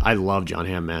Hamm, but I love John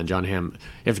Hamm, man. John Hamm.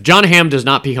 If John Hamm does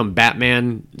not become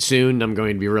Batman soon, I'm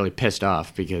going to be really pissed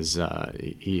off because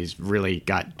he's really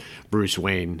got Bruce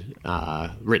Wayne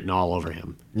written all over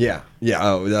him. Yeah. Yeah.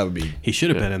 Oh, that would be. He should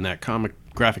have been in that comic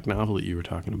graphic novel that you were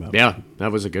talking about. Yeah,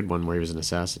 that was a good one where he was an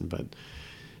assassin, but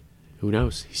who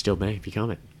knows? He still may become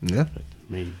it. Yeah.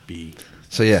 Maybe.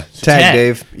 So, yeah. Tag, Tag.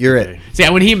 Dave. You're it. See,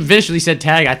 when he eventually said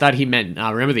tag, I thought he meant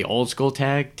remember the old school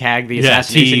tag the Yeah,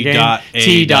 assassination T game. dot A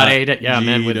T dot dot A. Yeah, G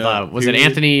man. With dot was it period?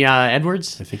 Anthony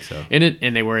Edwards? I think so. In it,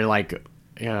 and they were like,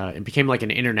 it became like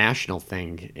an international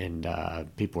thing, and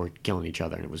people were killing each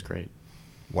other, and it was great.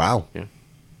 Wow. Yeah.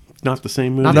 Not the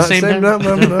same movie. Not Not same same, time?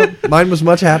 no. Mine was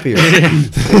much happier.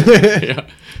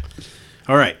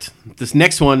 All right. This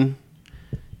next one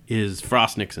is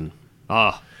Frost Nixon.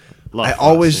 Oh, love I Frost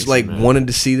always Nixon, man. wanted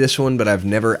to see this one, but I've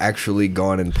never actually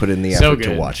gone and put in the effort so good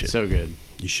to watch it. So good.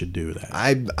 You should do that.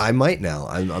 I might now.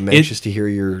 I'm anxious to hear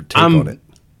your take I'm- on it.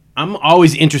 I'm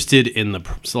always interested in a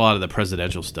lot of the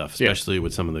presidential stuff, Yeah. especially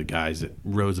with some of the guys that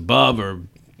rose above or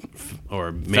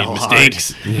made Fell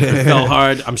mistakes, or fell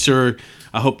hard. I'm sure.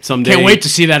 I hope someday. Can't wait to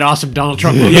see that awesome Donald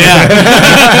Trump movie.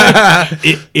 Yeah,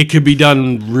 it could be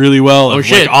done really well. Oh if,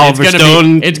 shit! Like, Oliver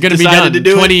Stone it's gonna be decided done to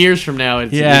do 20 it. years from now.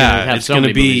 It's, Yeah, it's going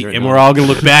to be, and we're all going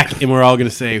to look back and we're all going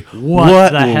to say,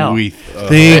 What the were hell?" we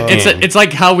thinking? It's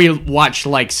like how we watch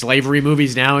like slavery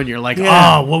movies now, and you're like,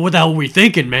 oh, what the hell were we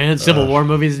thinking, man? Civil War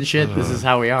movies and shit. This is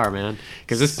how we are, man.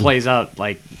 Because this plays out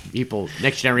like people,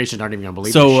 next generations aren't even gonna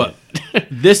believe So this shit.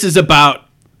 this is about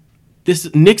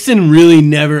this. Nixon really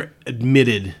never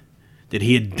admitted that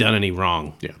he had done any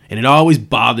wrong. Yeah. And it always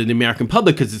bothered the American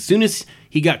public because as soon as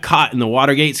he got caught in the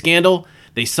Watergate scandal,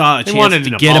 they saw a chance wanted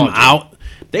to an get him apology. out.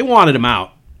 They wanted him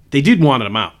out. They did want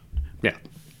him out. Yeah,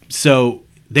 So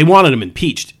they wanted him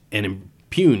impeached and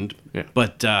impugned. Yeah.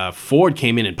 But Ford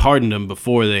came in and pardoned him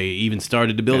before they even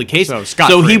started to build a case. so So,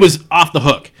 scot-free. he was off the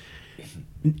hook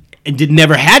and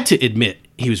never had to admit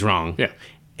he was wrong. Yeah.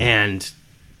 And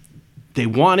they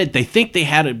think they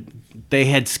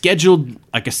had scheduled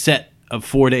like a set of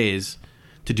 4 days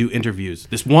to do interviews.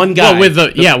 This one guy, Well, with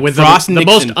the Frost the Nixon,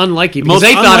 most unlikely, the because most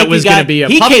they thought it unlikely was guy, gonna be a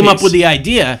he puff came up piece. with the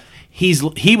idea.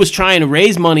 He was trying to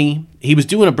raise money. He was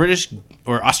doing a British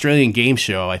or Australian game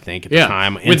show, I think, at the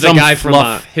time. and with the some guy from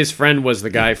fluff. his friend was the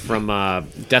guy from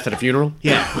Death at a Funeral.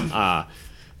 Yeah.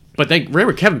 But they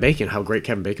remember Kevin Bacon, how great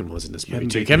Kevin Bacon was in this movie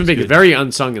too. Bacon Kevin was Bacon good. very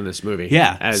unsung in this movie.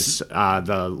 Yeah. as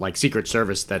the like Secret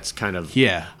Service. That's kind of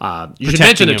Yeah. You should Protecting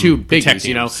mention the two him, biggies. protecting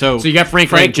You know, him. So you got Frank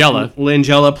Langella.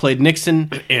 Langella played Nixon,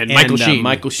 And Michael Sheen.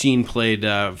 Michael Sheen played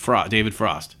David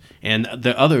Frost, and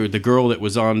the girl that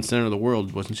was on Center of the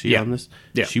World, wasn't she on this?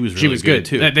 Yeah, she was really good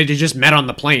too. They just met on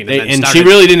the plane, and then she started-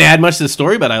 really didn't add much to the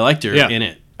story, but I liked her Yeah. in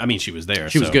it. I mean, she was there.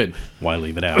 She was good. Why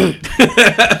leave it out?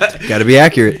 Got to be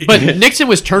accurate. But Nixon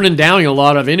was turning down a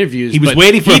lot of interviews. He was but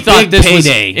waiting for he a thought big this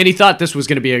payday. and he thought this was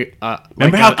going to be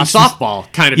Remember a how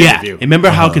softball kind of Yeah. interview. Remember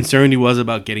how concerned he was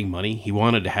about getting money? He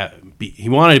wanted to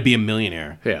be a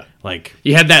millionaire. Yeah. Like,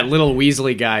 You had that little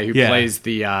Weasley guy who Yeah. plays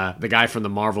the guy from the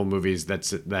Marvel movies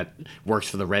that works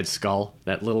for the Red Skull.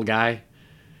 That little guy.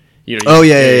 You know. Oh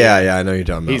yeah. I know you're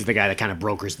talking about. He's the guy that kind of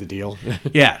brokers the deal.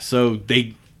 yeah. So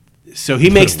he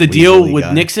makes the deal Weasley with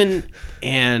guy. Nixon,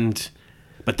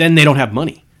 but then they don't have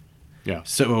money. yeah.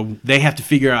 So they have to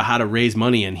figure out how to raise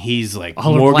money, and he's like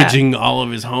Oliver mortgaging all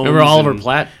of his homes. Remember Oliver and-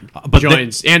 Platt but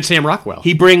joins and Sam Rockwell.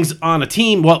 He brings on a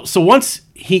team. Well, so once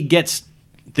he gets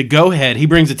the go-ahead, he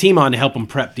brings a team on to help him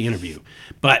prep the interview.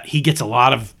 But he gets a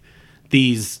lot of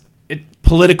these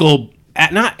political,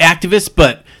 not activists,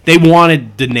 but they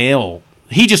wanted to nail.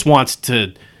 He just wants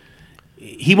to.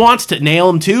 He wants to nail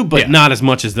him too, but Yeah. not as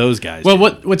much as those guys. Well,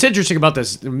 do. what's interesting about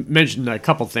this? I mentioned a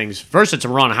couple things. First, it's a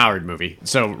Ron Howard movie,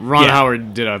 so Ron Yeah.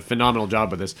 Howard did a phenomenal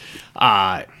job with this.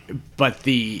 But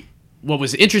what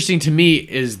was interesting to me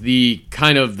is the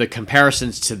kind of the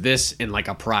comparisons to this in like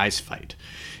a prize fight.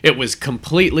 It was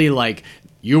completely like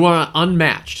you are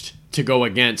unmatched to go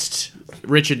against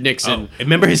Richard Nixon.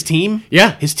 Remember his team?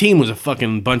 Yeah. his team was a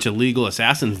fucking bunch of legal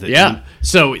assassins. That Yeah.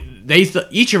 So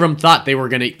each of them thought they were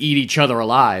going to eat each other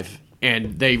alive.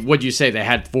 And what'd you say? They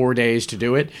had 4 days to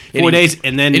do it. 4 days,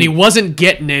 and then he wasn't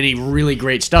getting any really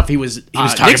great stuff. He was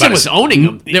talking Nixon about was his- owning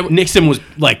them. They were- Nixon was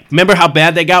like, remember how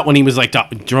bad they got when he was like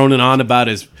droning on about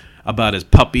his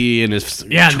puppy and his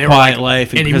Yeah, and they were quiet like-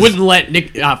 life, and he because- wouldn't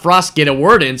let Frost get a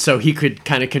word in, so he could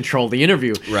kind of control the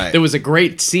interview. Right. There was a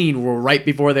great scene where right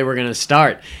before they were going to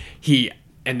start,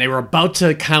 they were about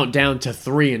to count down to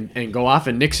 3 and go off,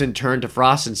 and Nixon turned to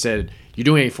Frost and said, "You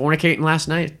doing any fornicating last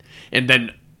night?" And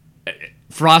then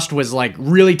Frost was like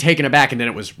really taken aback, and then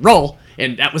it was roll,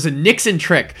 and that was a Nixon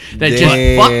trick that just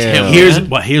Damn. fucked him.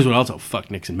 Here's what also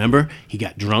fucked Nixon. Remember, he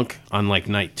got drunk on like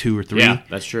night 2 or 3. Yeah,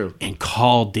 that's true. And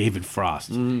called David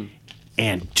Frost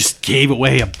and just gave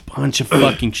away a bunch of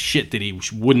fucking shit that he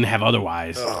wouldn't have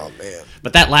otherwise. Oh man.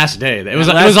 But that last day, it was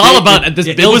Last all day, about this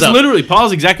it build was up. literally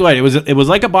Paul's exactly right. It was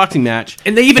like a boxing match.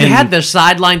 And they even had their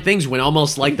sideline things when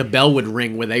almost like the bell would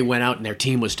ring where they went out and their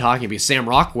team was talking, because Sam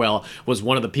Rockwell was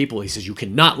one of the people. He says, "You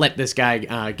cannot let this guy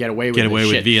get away with Get away this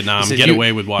with shit." Vietnam, He says, get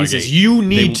away with Watergate. He says, "You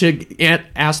need to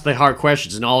ask the hard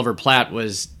questions." And Oliver Platt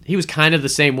was kind of the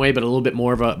same way, but a little bit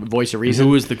more of a voice of reason.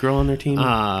 Who was the girl on their team?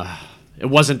 It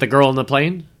wasn't the girl on the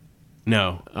plane?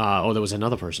 no, There was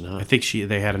another person, huh? I think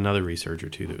they had another researcher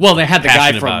too. That was Well, they had the guy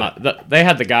passionate from about it. they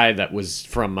had the guy that was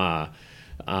from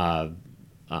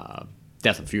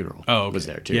Death and Funeral. Oh, okay. Was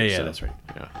there too? Yeah, so, that's right.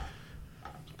 Yeah.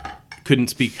 Couldn't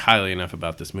speak highly enough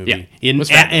about this movie. Yeah, it was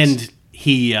fabulous. And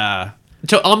he.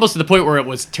 To almost to the point where it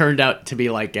was turned out to be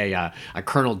like a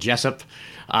Colonel Jessup,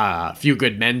 Few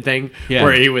Good Men thing, Yeah.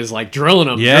 where he was like drilling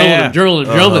him, Yeah. drilling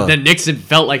him. Then Nixon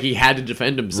felt like he had to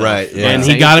defend himself, Right, yeah. And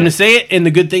he got him to say it. And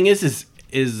the good thing is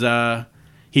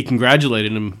he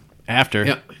congratulated him after.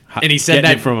 Yeah. And he said getting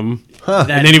that- it from him. that-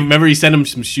 And then remember he sent him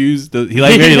some shoes. He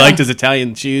really liked his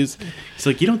Italian shoes. He's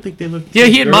like, you don't think they look? Yeah,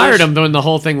 he admired girlish?" him when the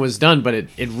whole thing was done, but it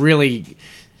really,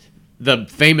 the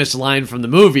famous line from the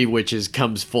movie, which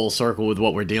comes full circle with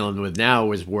what we're dealing with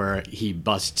now, is where he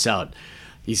busts out.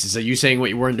 He says, "Are you saying what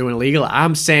you weren't doing illegal?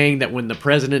 I'm saying that when the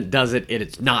president does it,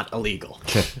 it's not illegal."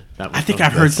 That was I think from-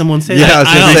 I've heard someone say Yeah, that. I was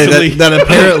gonna say recently. that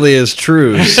apparently is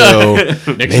true. So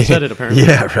Nixon said it apparently.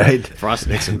 yeah, right. Frost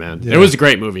Nixon, man. It was a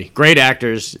great movie. Great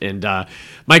actors. And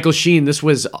Michael Sheen, this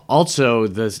was also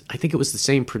I think it was the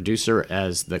same producer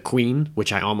as The Queen,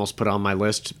 which I almost put on my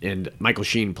list. And Michael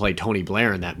Sheen played Tony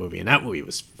Blair in that movie. And that movie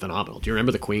was phenomenal. Do you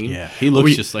remember The Queen? Yeah, he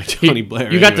looks just like Tony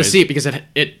Blair You got to anyways. see it because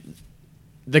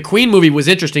the Queen movie was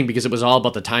interesting because it was all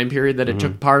about the time period that it Mm-hmm.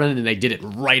 took part in, and they did it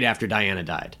right after Diana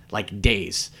died, like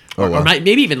days. Oh, wow. Or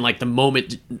maybe even like the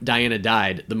moment Diana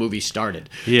died, the movie started.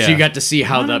 Yeah. So you got to see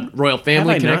how the royal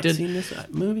family Have I not connected. seen this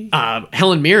movie?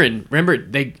 Helen Mirren, remember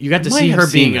you got to might see have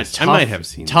her being seen a this. I might have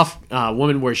seen tough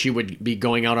woman, where she would be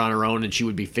going out on her own and she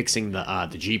would be fixing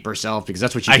the Jeep herself, because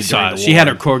that's what she I did saw during it. the She war. had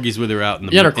her corgis with her out in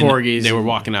the. She had her in the- corgis They were and-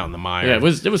 walking out in the mire. Yeah, it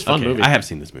was a fun Okay, movie. I have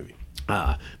seen this movie.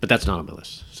 But that's not on my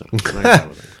list. So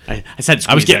I said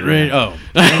I was squeeze getting that in ready.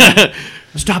 there. Oh,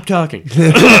 Stop talking.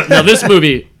 Now, this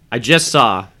movie I just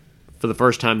saw for the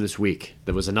first time this week.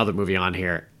 There was another movie on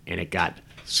here, and it got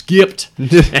skipped.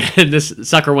 And this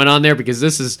sucker went on there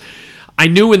because I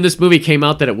knew when this movie came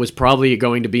out that it was probably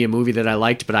going to be a movie that I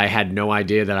liked, but I had no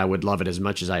idea that I would love it as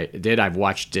much as I did. I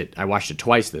watched it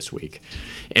twice this week.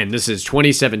 And this is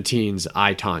 2017's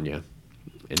I, Tonya.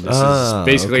 and this is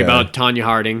basically about Tanya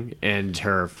Harding and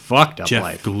her fucked up Jeff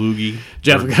life.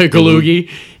 Jeff Galoogi.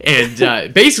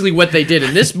 And basically what they did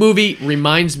in this movie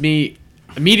reminds me,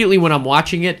 immediately when I'm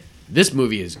watching it, this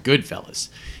movie is Goodfellas.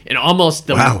 And almost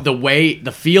the way,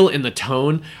 the feel and the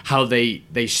tone, how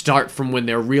they start from when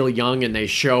they're real young and they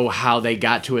show how they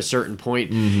got to a certain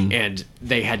point, and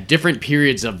they had different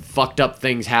periods of fucked up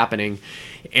things happening,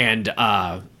 and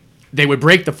they would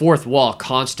break the fourth wall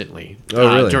constantly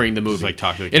during the movie. Like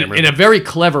talk to the camera. In a very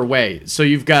clever way. So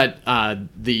you've got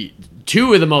the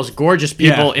two of the most gorgeous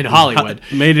people in Hollywood.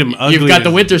 Made him ugly. You've got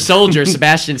the Winter Soldier,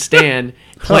 Sebastian Stan,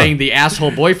 playing the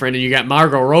asshole boyfriend, and you got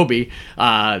Margot Robbie,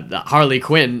 the Harley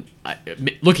Quinn,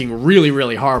 looking really,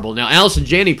 really horrible. Now, Allison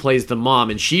Janney plays the mom,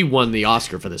 and she won the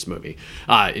Oscar for this movie,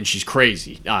 and she's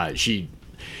crazy.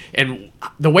 And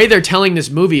the way they're telling this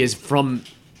movie is from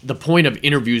the point of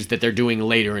interviews that they're doing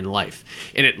later in life.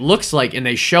 And it looks like, and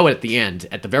they show it at the end,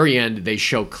 at the very end, they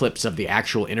show clips of the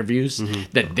actual interviews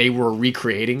that they were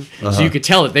recreating. So you could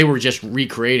tell that they were just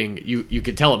recreating. You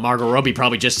could tell that Margot Robbie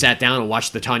probably just sat down and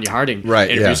watched the Tanya Harding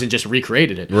interviews and just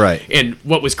recreated it. Right. And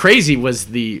what was crazy was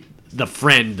the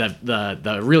friend,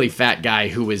 the really fat guy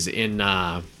who was in,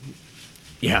 that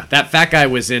fat guy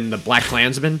was in the Black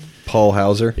Klansman. Paul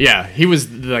Hauser. Yeah, he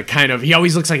was the kind of, he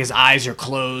always looks like his eyes are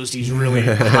closed. He's really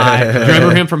high. You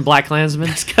remember him from Black Klansman?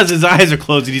 It's because his eyes are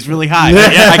closed and he's really high.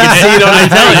 I can see it. I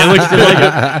tell you, it looks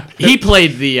like it. He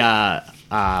played the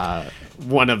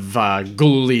one of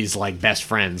Gululi's like best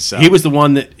friends. So. He was the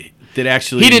one that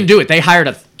actually. He didn't do it. They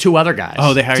hired two other guys.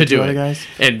 Oh, they hired to do two other it. guys,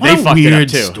 and what they fucked it up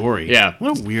too. Story. Yeah,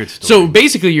 what a weird story. So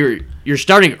basically, you're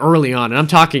starting early on, and I'm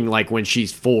talking like when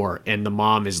she's 4, and the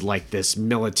mom is like this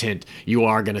militant. You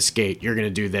are gonna skate. You're gonna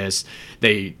do this.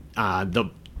 The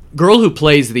girl who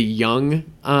plays the young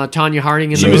Tanya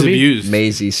Harding in the movie. She was abused.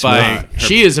 Maisie Smith.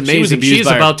 She is amazing. She's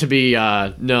by about to be.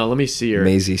 No, let me see her.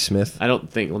 Maisie Smith. I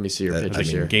don't think. Let me see her pictures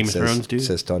here. Game of Thrones, dude.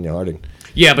 Says Tanya Harding.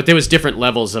 Yeah, but there was different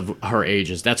levels of her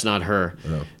ages. That's not her.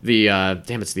 Oh. The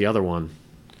damn, it's the other one.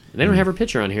 They don't have her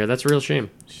picture on here. That's a real shame.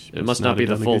 It must not be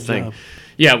the full thing. Job.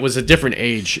 Yeah, it was a different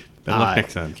age. Good luck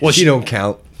next time. Well, she don't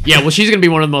count. Yeah, well, she's going to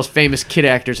be one of the most famous kid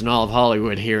actors in all of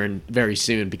Hollywood here and very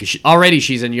soon because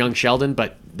she's in Young Sheldon,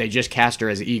 but they just cast her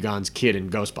as Egon's kid in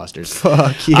Ghostbusters.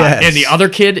 Fuck yes. And the other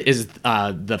kid is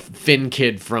the Finn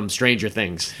kid from Stranger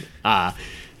Things.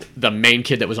 The main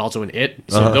kid that was also in It.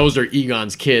 So those are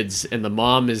Egon's kids, and the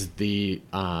mom is the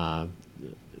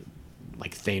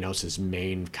like Thanos'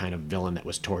 main kind of villain that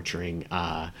was torturing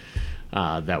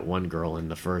that one girl in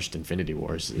the first Infinity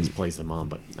Wars plays the mom,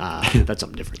 but that's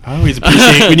something different. I always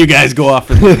appreciate when you guys go off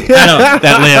that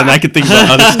land. I could think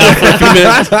about other stuff for a few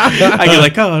minutes. I get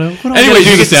like, oh, no. Anyways,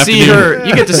 you get to see her.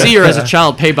 You get to see her as a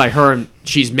child, paid by her, and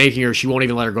she's making her. She won't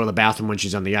even let her go to the bathroom when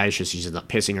she's on the ice. She's not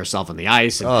pissing herself on the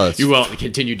ice. And you will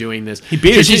continue doing this. He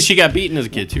beat her. She got beaten as a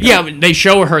kid too. Yeah, they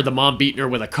show her the mom beating her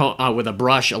with a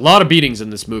brush. A lot of beatings in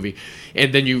this movie,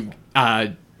 and then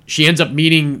she ends up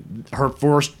meeting her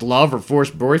first love or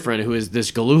first boyfriend, who is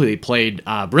this Galooly, played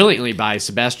brilliantly by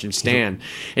Sebastian Stan.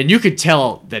 And you could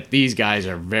tell that these guys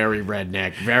are very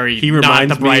redneck, he reminds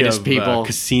not the brightest me of, people.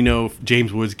 Casino,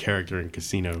 James Woods' character in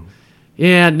Casino.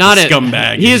 Yeah, not a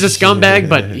scumbag. He is a scumbag,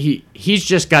 but he's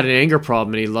just got an anger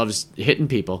problem, and he loves hitting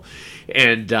people.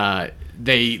 And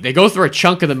they go through a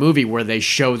chunk of the movie where they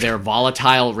show their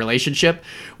volatile relationship,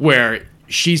 where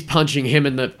she's punching him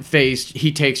in the face.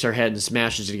 He takes her head and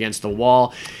smashes it against the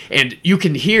wall. And you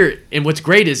can hear, and what's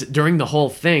great is during the whole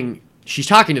thing, she's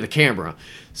talking to the camera.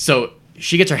 So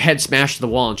she gets her head smashed to the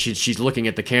wall, and she's looking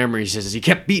at the camera. He says, "He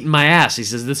kept beating my ass." He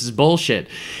says, "This is bullshit."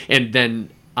 And then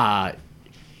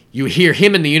you hear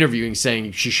him in the interviewing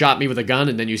saying, "She shot me with a gun,"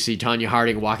 and then you see Tanya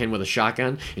Harding walk in with a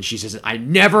shotgun, and she says, "I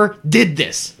never did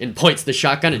this," and points the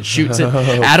shotgun and shoots it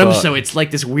at him. So it's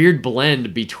like this weird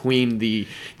blend between the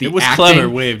it was acting. clever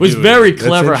way of it was doing very it.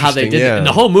 clever how they did yeah. it, and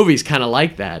the whole movie's kind of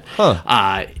like that.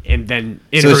 And then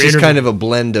in her it's just interview, kind of a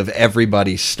blend of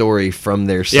everybody's story from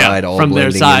their side, all from their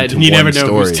blending side. into You one never know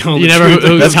story. who's telling you the never truth.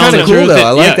 who's That's telling kinda the cool, truth. though.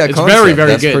 I like that It's very, concept.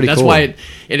 very That's good. pretty That's cool. why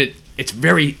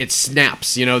it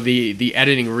snaps. You know, the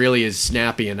editing really is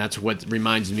snappy, and that's what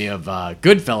reminds me of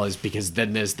Goodfellas, because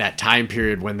then there's that time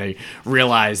period when they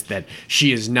realize that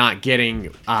she is not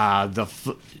getting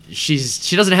she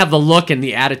doesn't have the look and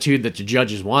the attitude that the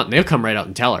judges want, and they'll come right out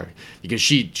and tell her, because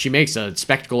she makes a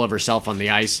spectacle of herself on the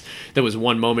ice. There was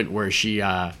one moment where she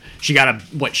got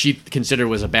what she considered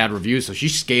was a bad review, so she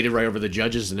skated right over the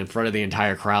judges and in front of the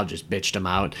entire crowd just bitched them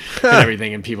out and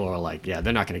everything, and people are like, yeah,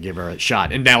 they're not going to give her a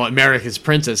shot. And now America's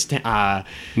Princess,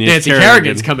 Nancy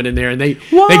Kerrigan's coming in there, and they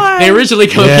originally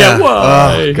come,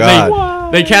 why? Oh,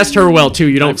 God. They cast her well too.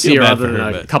 You don't see her bad other for than her,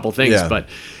 a but- couple things, Yeah. but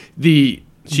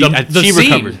She scene,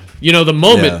 recovered. you know, the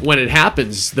moment Yeah. when it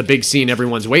happens, the big scene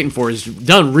everyone's waiting for is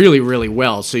done really, really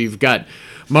well. So you've got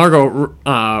Margot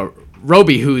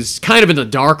Robbie, who's kind of in the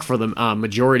dark for the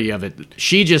majority of it.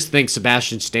 She just thinks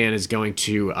Sebastian Stan is going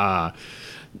to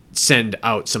send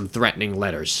out some threatening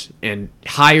letters and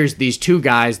hires these two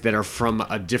guys that are from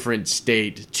a different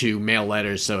state to mail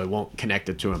letters so it won't connect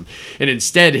it to him. And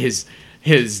instead, his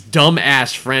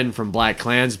dumb-ass friend from Black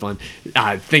Klansman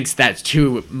thinks that's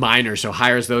too minor, so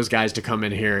hires those guys to come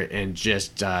in here and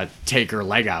just take her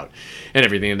leg out and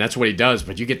everything, and that's what he does.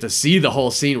 But you get to see the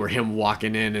whole scene where him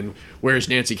walking in and where's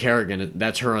Nancy Kerrigan?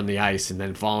 That's her on the ice, and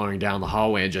then following down the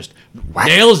hallway and just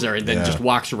nails her and then just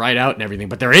walks right out and everything.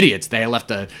 But they're idiots. They left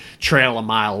a trail a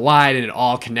mile wide, and it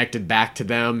all connected back to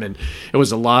them, and it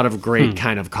was a lot of great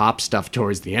kind of cop stuff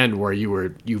towards the end where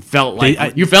you felt like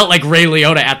Ray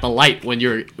Liotta at the light when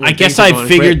I guess I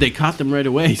figured they caught them right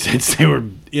away since they were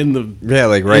in the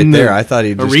like right in the there. I thought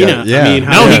he just arena. got, yeah. I mean,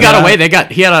 No, he got away.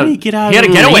 He had a get out he had a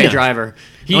of the getaway arena. driver.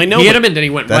 He I know, hit but him and then he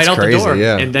went that's right out crazy, the door.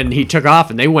 yeah. And then he took off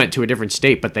and they went to a different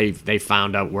state, but they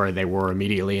found out where they were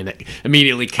immediately and it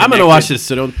immediately connected. I'm gonna watch this,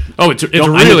 so don't. Oh, it's I really know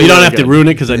you don't really have to good. ruin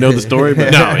it because I know the story.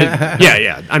 But No,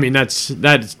 yeah. I mean, that's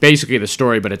basically the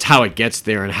story, but it's how it gets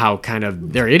there and how kind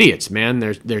of they're idiots, man.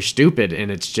 They're stupid,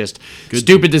 and it's just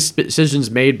stupid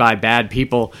decisions made by bad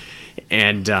people.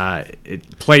 And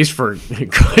it plays for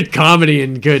good comedy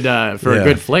and good for a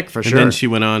good flick for and sure. then she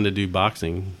went on to do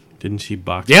boxing, didn't she?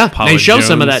 Box. Yeah, Paula they show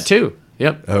some of Jones. that too.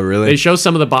 Yep. Oh, really? They show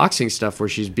some of the boxing stuff where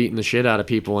she's beating the shit out of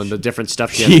people and the different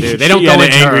stuff she has to do. They don't she go had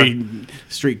into an her. angry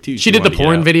streak too. She did the wanted to get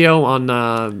porn out. video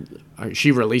on.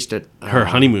 She released it. Her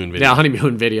honeymoon video. Yeah,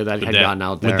 honeymoon video that had that- gotten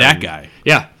out there with that and- guy.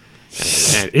 Yeah.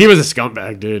 And he was a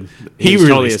scumbag, dude. He was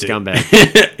totally a released it.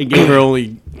 scumbag. and gave her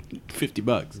only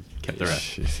 $50. Kept the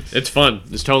rest. It's fun.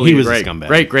 It's totally He was a great.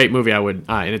 scumbag. Great movie. I would,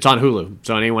 and it's on Hulu.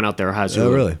 So anyone out there has Hulu,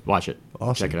 Oh, really? watch it.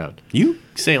 Awesome. Check it out. You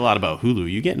say a lot about Hulu.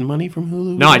 You getting money from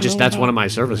Hulu? No, that's one of my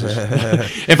services.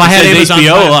 If I had Says Amazon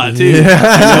HBO Prime- a lot too.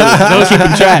 Those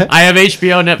keeping track. I have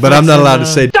HBO, Netflix, But I'm not and, allowed to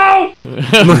say. You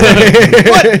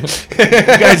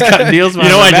guys got deals.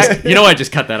 You know, I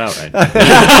just cut that out,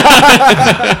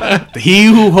 right? He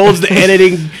who holds the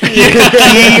editing,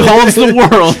 he holds the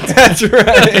world. That's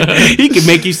right. He can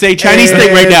make you say Chinese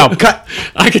thing right now. Cut.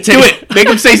 I could Do take it. Make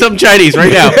him say something Chinese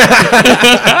right now.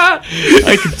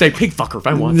 I could say pig fucker if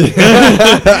I want.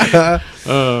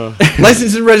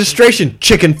 License and registration,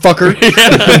 chicken fucker.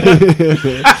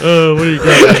 What do you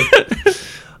got?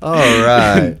 All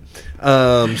right.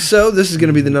 So this is going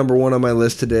to be the number one on my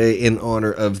list today in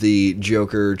honor of the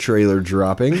Joker trailer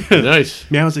dropping. Nice.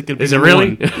 Meow, is it gonna be Is it number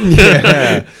really? one?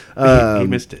 Yeah. He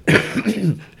missed it.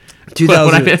 2000.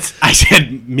 What I missed? I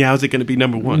said, meow, is it going to be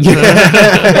number one?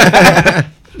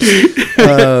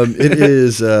 It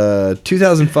is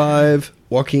 2005.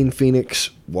 Joaquin Phoenix,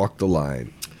 Walk the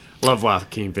Line. Love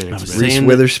Joaquin Phoenix. was Man. Reese Saying-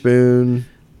 Witherspoon,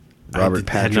 I Robert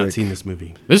had not Patrick. seen this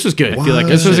movie. This was good. I feel like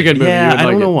this was a good movie. Yeah, You would I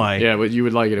don't like know it. why. Yeah, but you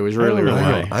would like it. It was really, really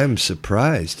know good. why. I'm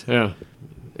surprised. Yeah.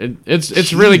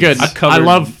 It's really good. I covered I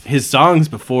love his songs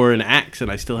before in acts, and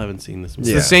I still haven't seen this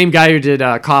movie. Yeah. the same guy who did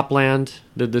Copland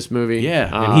did this movie. Yeah,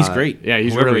 and he's great. Yeah,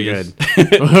 he's Whoever really he good. is.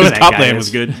 Whoever that guy Copland is.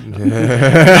 was good.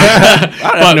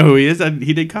 I don't know who he is.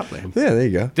 He did Copland. Yeah, there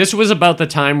you go. This was about the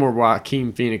time where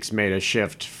Joaquin Phoenix made a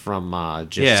shift from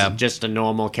Yeah. just a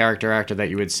normal character actor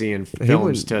that you would see in films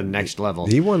won- to the next level.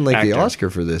 He won like the actor. Oscar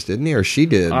for this, didn't he? Or she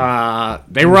did.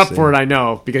 They were up for it, I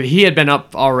know, because he had been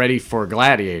up already for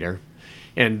Gladiator,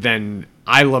 and then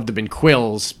I Loved Him in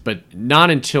Quills, but not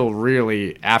until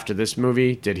really after this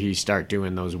movie did he start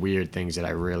doing those weird things that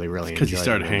I really, really enjoyed. Because he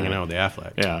started hanging out with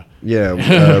Affleck. Yeah.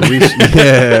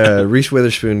 Yeah, Reese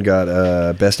Witherspoon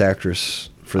got Best Actress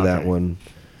for that one.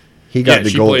 He got Yeah, the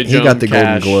she gold. played He got Joan the Golden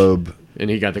Cash. Globe. And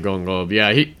he got the Golden Globe.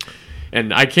 Yeah,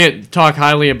 and I can't talk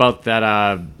highly about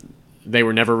that. They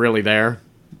Were Never Really There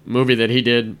movie that he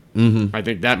did. Mm-hmm. I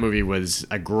think that movie was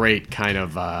a great kind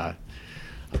of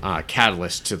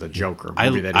catalyst to the Joker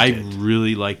movie that he I did.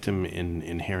 really liked him in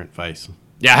Inherent Vice.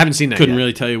 Yeah, I haven't seen that. Couldn't yet.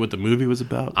 really tell you what the movie was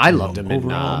about. I loved him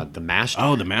overall. in The Master.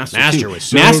 Oh, The Master. Master too. was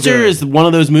so Master good. is one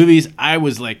of those movies I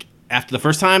was like, after the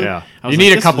first time, Yeah. I was You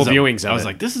need a this couple is viewings of I was it.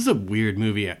 like, this is a weird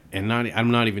movie, and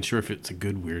I'm not even sure if it's a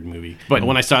good weird movie. But- But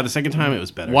when I saw it the second time, it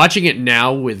was better. Watching it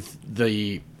now with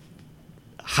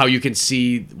how you can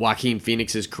see Joaquin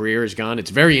Phoenix's career has gone, it's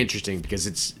very interesting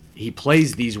because he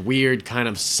plays these weird kind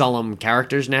of solemn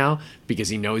characters now because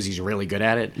he knows he's really good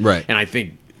at it. Right. And I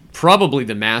think probably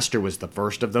The Master was the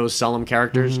first of those solemn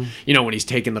characters. Mm-hmm. You know, when he's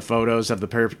taking the photos of the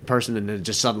person and then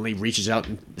just suddenly reaches out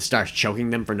and starts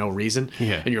choking them for no reason.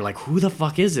 Yeah. And you're like, who the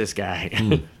fuck is this guy?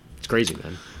 It's crazy,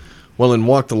 man. Well, in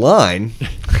Walk the Line,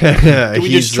 we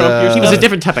just trump your He was a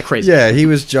different type of crazy. Yeah, he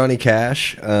was Johnny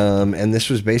Cash, and this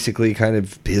was basically kind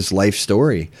of his life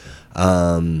story.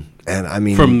 And I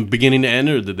mean, from beginning to end,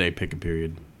 or did they pick a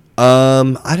period?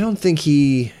 I don't think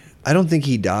he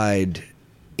died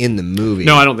in the movie.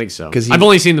 No, I don't think so. 'Cause he- I've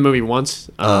only seen the movie once.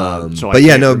 So but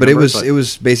yeah, no, but it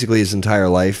was basically his entire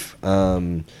life,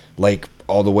 like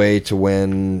all the way to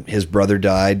when his brother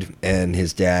died, and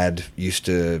his dad used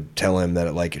to tell him that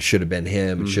it should have been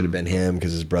him, it should have been him,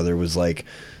 because his brother was like,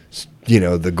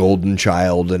 the golden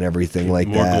child and everything like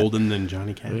More that. golden than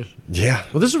Johnny Cash. Yeah.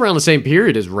 Well, this is around the same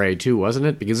period as Ray too, wasn't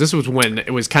it? Because this was when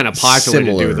it was kind of popular to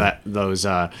Similar. do those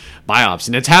biops,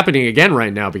 and it's happening again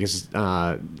right now because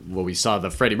we saw the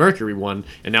Freddie Mercury one,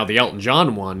 and now the Elton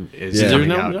John one is Yeah. coming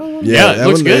There's out. no- Yeah, it that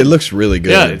looks one- good. It looks really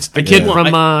good. Yeah, it's the kid Yeah.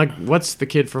 from what's the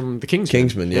kid from the Kingsman?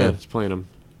 Kingsman, yeah. it's playing him.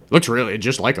 Looks really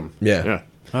just like him. Yeah. yeah.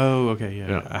 Oh, okay, yeah.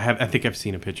 Yeah. I think I've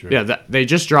seen a picture. Yeah, they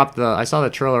just dropped I saw the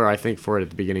trailer, I think, for it at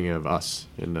the beginning of Us,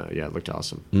 and it looked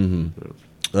awesome.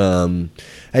 And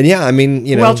yeah, I mean,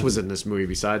 Who else was in this movie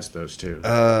besides those two?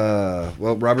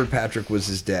 well, Robert Patrick was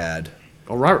his dad.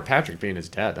 Oh, Robert Patrick being his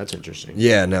dad. That's interesting.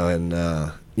 Yeah, no, and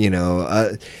I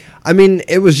mean,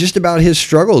 it was just about his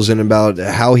struggles and about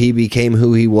how he became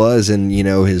who he was, and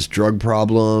his drug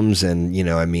problems, and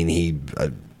I mean, he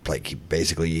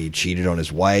basically cheated on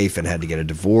his wife and had to get a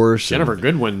divorce. Jennifer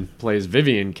Goodwin plays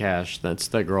Vivian Cash. That's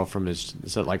the girl from is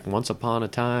that like Once Upon a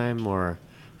Time, or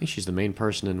I think she's the main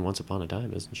person in Once Upon a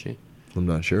Time, isn't she? I'm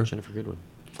not sure. Jennifer Goodwin.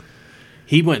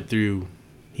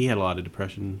 He had a lot of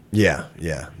depression. Yeah,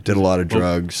 did a lot of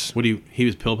drugs. He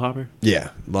was pill popper? Yeah,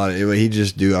 a lot of he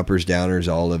just do uppers,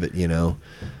 downers, all of it.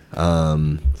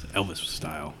 Elvis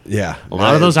style. Yeah, A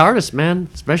lot of those artists, man,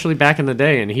 especially back in the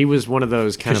day, and he was one of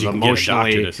those kind of Because you can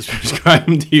emotionally. get a doctor to prescribe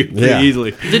him to you pretty Yeah.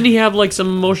 easily. Didn't he have like some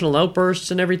emotional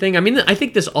outbursts and everything? I mean, I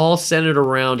think this all centered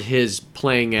around his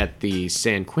playing at the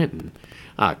San Quentin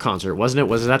concert, wasn't it?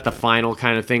 Was that the final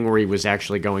kind of thing where he was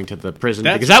actually going to the prison?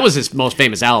 That's- Because that was his most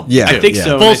famous album. Yeah, too. I think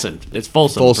so. Folsom. It's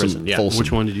Folsom, Folsom, Prison. Yeah. Folsom.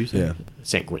 Which one did you say? Yeah,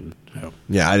 San Quentin.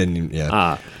 yeah. I didn't even.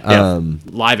 Yeah,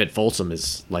 Live at Folsom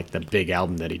is like the big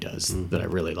album that he does that I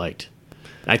really liked.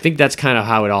 I think that's kind of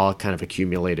how it all kind of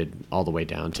accumulated all the way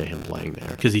down to him playing there.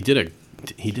 Because he did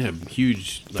a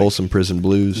huge Folsom Prison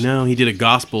Blues. No, he did a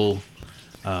gospel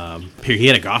period. He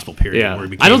had a gospel period. Yeah, where he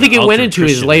became I don't think it went into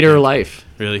his ultra-Christian. later life.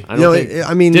 Really? I don't think.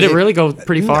 I mean, did it really go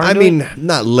pretty far? I into mean, it?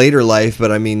 not later life,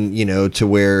 but I mean, to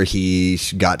where he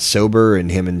got sober,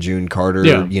 and him and June Carter,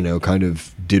 Yeah. kind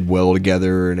of did well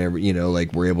together, and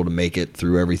were able to make it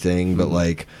through everything. But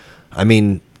I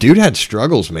mean, dude had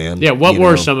struggles, man. Yeah, what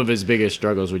were some of his biggest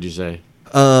struggles, would you say?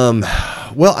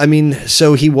 Well, I mean,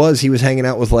 so he was hanging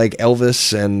out with like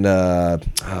Elvis and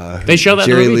They show that in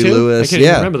the Jerry movie, Lee too? Lewis. I can't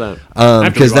even remember that. I have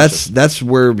to Because rewatch that's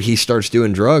where he starts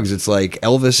doing drugs. It's like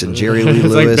Elvis and Jerry Lee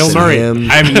It's like Lewis Bill and Murray. him.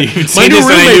 I haven't even My seen new this,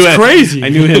 and I knew roommate's crazy. I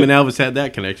knew him and Elvis had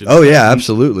that connection. Oh yeah,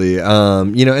 absolutely.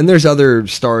 And there's other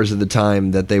stars of the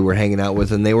time that they were hanging out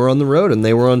with, and they were on the road and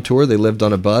they were on tour. They lived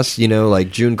on a bus.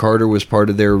 Like June Carter was part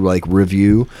of their like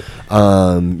review.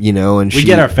 And We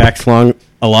get our facts wrong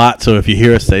a lot, so if you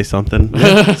hear us say something,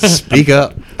 speak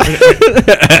up.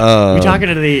 You talking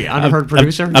to the unheard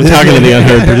producer? I'm talking to the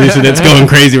unheard producer that's going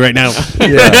crazy right now.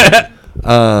 Yeah.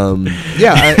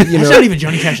 That's not even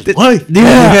Johnny Cash's wife.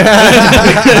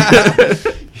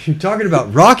 You're talking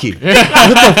about Rocky. What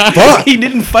the fuck? He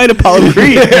didn't fight Apollo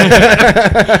Creed.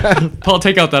 Paul,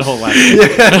 take out that whole line.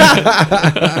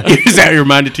 Is that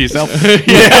reminded to yourself?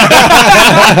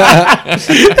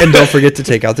 And don't forget to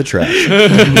take out the trash.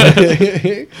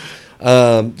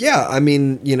 I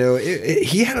mean,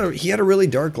 he had a really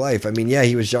dark life. I mean, yeah,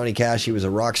 he was Johnny Cash. He was a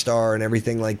rock star and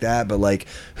everything like that. But like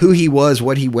who he was,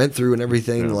 what he went through, and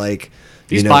everything, like.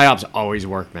 These biops always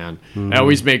work, man. They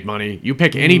always make money. You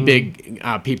pick any big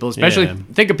people, especially Yeah.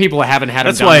 think of people that haven't had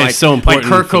That's them why done, it's so important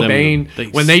like Kurt for them to-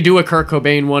 Cobain. When they do a Kurt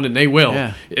Cobain one, and they will,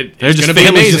 Yeah. they're They're just going to be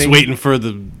families amazing. just waiting for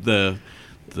the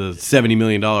 $70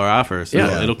 million offer. So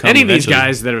Yeah. it'll come. Any of these eventually.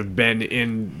 guys that have been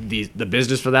in the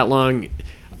business for that long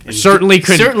certainly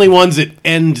could. Certainly ones that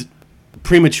end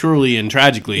prematurely and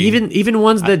tragically. Even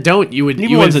ones that don't, you would Even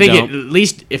you would ones that think don't. at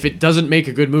least if it doesn't make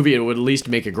a good movie, it would at least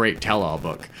make a great tell-all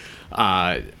book.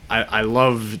 I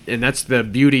love, and that's the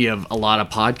beauty of a lot of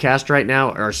podcasts right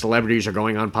now. Our celebrities are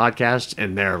going on podcasts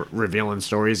and they're revealing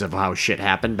stories of how shit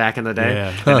happened back in the day,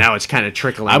 Yeah. and now it's kind of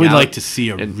trickling. I would out. like to see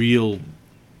a And- real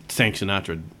Frank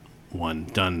Sinatra one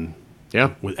done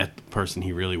Yeah, with at the person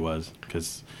he really was,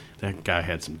 because That guy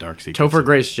had some dark secrets. Topher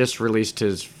Grace just released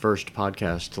his first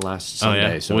podcast last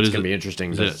Sunday, so What it's is going to it? be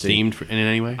interesting. Is to it see. themed in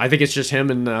any way? I think it's just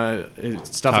him and stuff in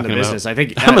Talking the about- business. I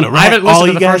think I'm gonna I haven't rat all listened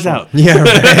to you the guys first one. out. Yeah,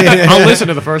 right. I'll listen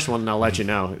to the first one and I'll let you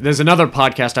know. There's another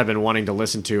podcast I've been wanting to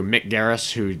listen to, Mick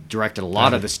Garris, who directed a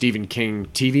lot of the Stephen King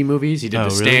TV movies. He did Oh,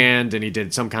 The really? Stand, and he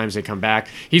did Sometimes They Come Back.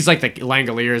 He's like the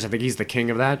Langoliers. I think he's the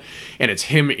king of that. And it's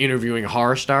him interviewing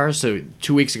horror stars. So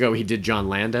 2 weeks ago, he did John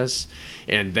Landis,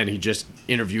 and then he just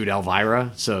interviewed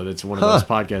Elvira. So that's one of those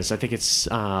podcasts. I think it's,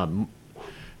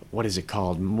 what is it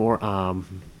called?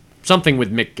 Something with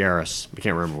Mick Garris. I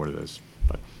can't remember what it is.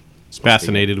 But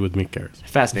Fascinated with Mick Garris.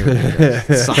 fascinating.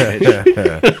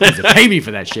 Signage. Pay me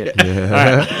for that shit. All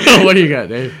right. What do you got,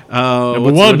 Dave?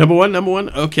 Number one.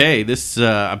 Okay, this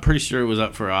I'm pretty sure it was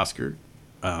up for Oscar.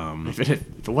 If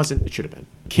it wasn't, it should have been.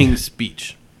 King's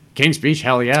Speech. King's Speech,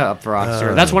 hell yeah, up for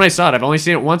Oscar. That's when I saw it. I've only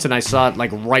seen it once, and I saw it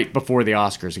like right before the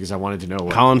Oscars because I wanted to know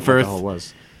what Colin what Firth. the hell it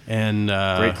was. And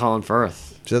Great Colin Firth.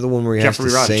 Is that the one where he Jeffrey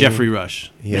has to Rush. sing? Jeffrey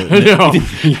Rush. Yeah. No,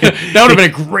 that would have been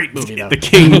a great movie. Though. The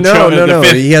King. No. The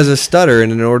fifth. He has a stutter,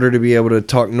 and in order to be able to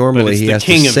talk But normally, it's he the has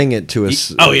king to of- sing it to a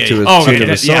s- Oh, yeah, to yeah. a Oh, tune okay, of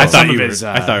a song. yeah, I thought Some you of were. his,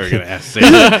 I thought you were going to ask. It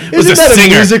was Isn't a that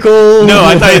singer. a musical? No,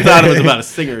 I thought you thought it was about a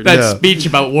singer. That Yeah. speech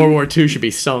about World War II should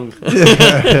be sung.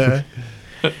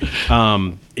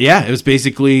 Yeah, it was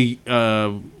basically.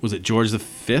 Was it George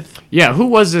V? Yeah, who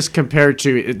was this compared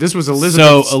to? This was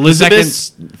Elizabeth. So,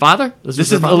 Elizabeth's- II's father. This her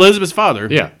is father? Elizabeth's father.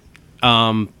 Yeah,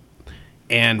 and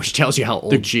which tells you how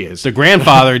old she is. the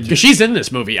grandfather. Because she's in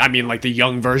this movie. I mean, like the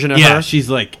young version of Yeah, her. she's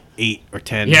like 8 or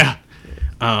 10. Yeah.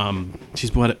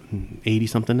 She's what, 80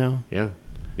 something now? Yeah.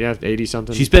 Yeah, 80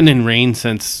 something. She's been in Reign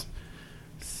since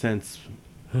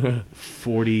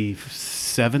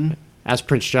 47. Ask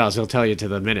Prince Charles, he'll tell you to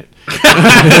the minute.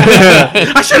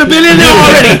 I should have been in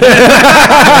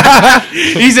there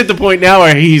already. He's at the point now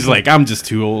where he's like, I'm just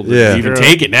too old Yeah. to even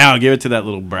take it now. Give it to that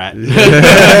little brat.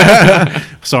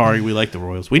 Sorry, we like the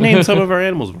Royals. We named some of our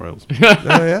animals Royals.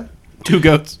 Oh, yeah? 2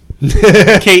 goats.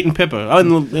 Kate and Pippa. Oh,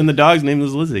 and the dog's name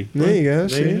was Lizzie. There you go.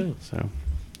 See? So,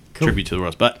 tribute to the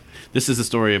Royals. But this is a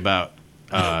story about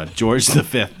George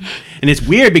V. And it's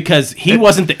weird because he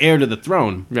wasn't the heir to the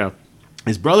throne. Yeah.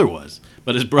 His brother was.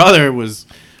 But his brother was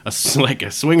like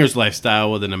a swingers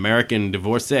lifestyle with an American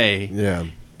divorcee. Yeah.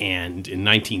 And in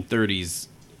 1930s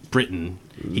Britain,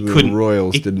 he The couldn't.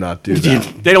 Royals did not do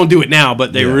that. They don't do it now,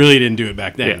 but they Yeah. really didn't do it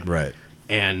back then. Yeah. Right.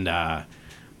 And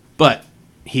but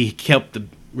he kept the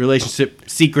relationship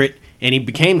secret, and he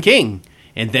became king.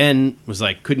 And then was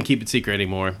like couldn't keep it secret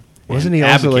anymore. Wasn't and he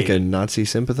also like a abdicated. Nazi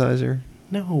sympathizer?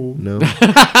 No. No.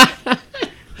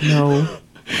 No.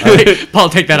 Paul,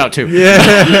 take that out too.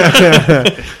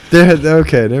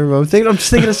 Okay, never mind. I'm just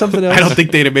thinking of something else. I don't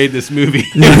think they'd have made this movie.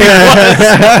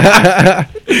 I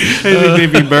think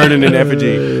they'd be burning in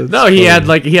effigy. No, he had a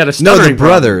No, stuttering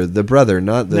the brother,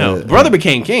 not the. No, the brother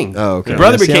became king. Oh, okay. The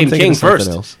brother See, I'm became thinking king of something first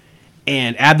else.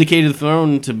 and abdicated the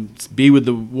throne to be with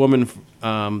the woman,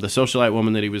 the socialite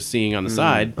woman that he was seeing on the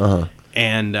side. Uh-huh.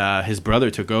 And his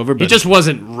brother took over. But He just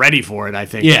wasn't ready for it, I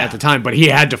think, Yeah. at the time. But he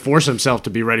had to force himself to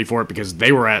be ready for it because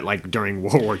they were at during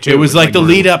World War II. it was like the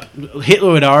brutal. lead up.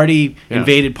 Hitler had already Yeah.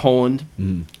 invaded Poland,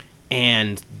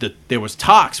 and there was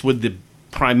talks with the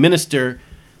prime minister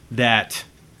that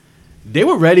they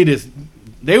were ready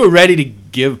to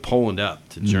give Poland up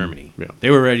to Germany. Yeah. They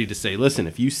were ready to say, listen,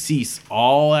 if you cease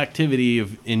all activity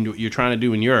in what you're trying to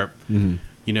do in Europe,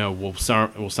 we'll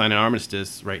sign an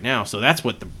armistice right now. So that's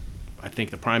what I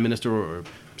think the prime minister or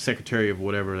secretary of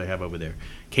whatever they have over there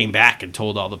came back and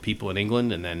told all the people in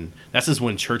England, and then that's just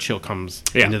when Churchill comes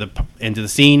into the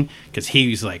scene because he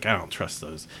was like, I don't trust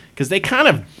those because they kind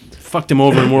of fucked him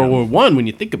over in World War I when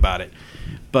you think about it.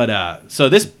 But so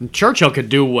this Churchill could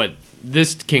do what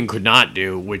this king could not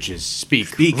do, which is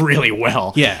speak really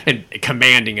well, and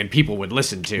commanding, and people would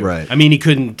listen to. Right. I mean, he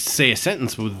couldn't say a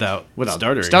sentence without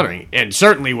stuttering, and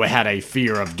certainly had a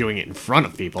fear of doing it in front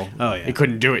of people. Oh, yeah. He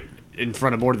couldn't do it in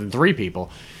front of more than 3 people.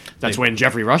 That's when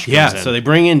Jeffrey Rush comes in. So they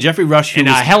bring in Jeffrey Rush, who and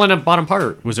Helena Bonham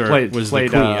Carter was the queen.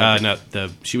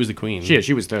 She was the queen.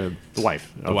 She was the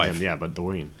wife. The wife. Him, yeah, but the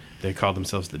queen. They called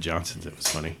themselves the Johnsons. It was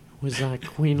funny. Was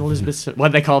Queen Elizabeth? What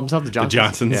did they call themselves? The The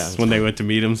Johnsons. Johnsons Yeah. when they went to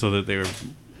meet him, so that they were.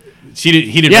 He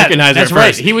didn't Yeah, recognize her that's at right.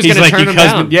 first. He was He's gonna like, turn "Your him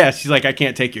husband-" down. Yeah, she's like, I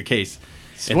can't take your case.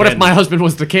 And What if then- my husband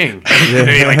was the king? And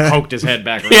then he poked his head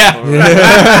back. Yeah.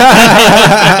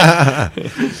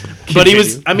 But he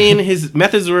was. I mean, his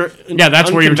methods were. Yeah,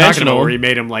 that's where you were talking about, unconventional. where he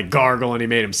made him gargle and he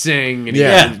made him sing and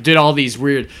Yeah. he did all these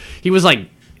weird. He was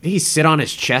he sit on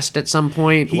his chest at some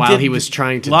point while he was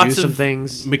trying to do some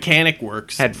things. Mechanic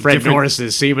works. Had Fred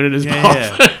Norris's semen in his mouth.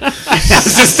 I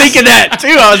was just thinking that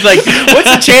too. I was like,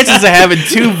 what's the chances of having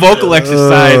 2 vocal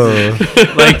exercises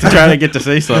like to try to get to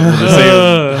say something? To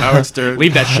say Howard Stern.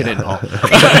 Leave that shit in, Paul.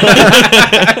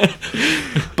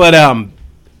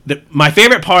 But my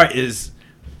favorite part is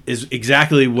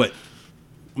exactly what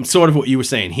you were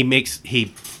saying.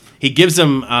 He gives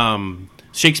him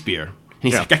Shakespeare.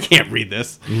 And he's like, I can't read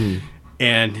this.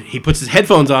 And he puts his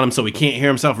headphones on him so he can't hear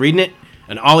himself reading it.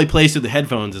 And all he plays through the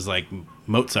headphones is like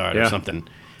Mozart or something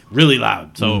really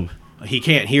loud. So he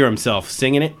can't hear himself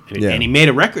singing it. And he made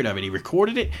a record of it. He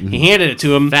recorded it. He handed it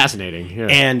to him. Fascinating. Yeah.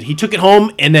 And he took it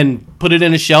home and then put it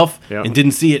in his shelf and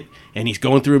didn't see it. And he's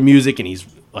going through music and he's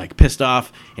like pissed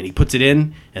off. And he puts it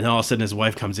in. And then all of a sudden his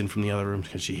wife comes in from the other room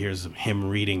because she hears him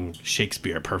reading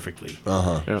Shakespeare perfectly.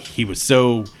 He was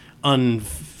so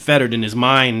unfettered in his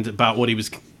mind about what he was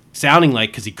sounding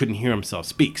like because he couldn't hear himself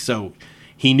speak. So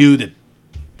he knew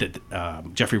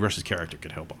that Jeffrey Rush's character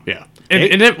could help him. Yeah,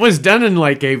 and it was done in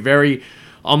like a very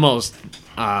almost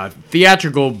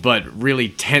theatrical but really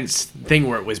tense thing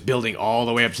where it was building all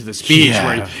the way up to the speech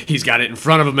where he's got it in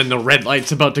front of him and the red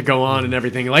light's about to go on and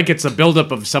everything. Like it's a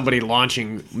buildup of somebody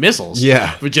launching missiles.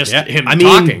 Yeah. With just him I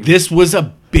talking. mean, this was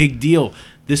a big deal.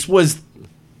 This was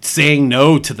saying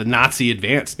no to the Nazi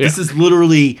advance. This is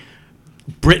literally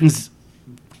Britain's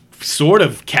sort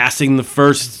of casting the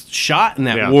first shot in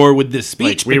that war with this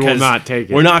speech. Like, we will not take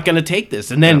it. We're not going to take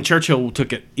this. And then Churchill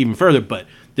took it even further. But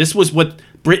this was what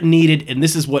Britain needed, and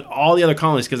this is what all the other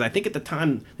colonies, because I think at the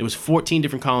time there was 14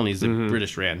 different colonies that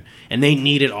British ran, and they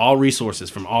needed all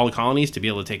resources from all the colonies to be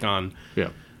able to take on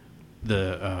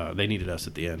they needed us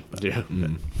at the end. But,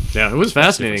 yeah, it was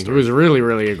fascinating. It was really,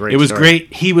 really a great. It was story.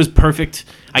 great. He was perfect.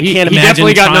 I can't imagine. He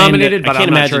definitely got nominated, but I can't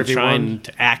I'm not imagine sure if he trying won.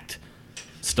 to act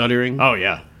stuttering. Oh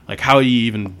yeah, like how do you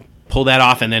even pull that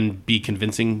off and then be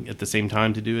convincing at the same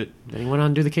time to do it? Then he went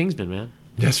on to do the Kingsman, man.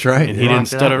 That's right. And he didn't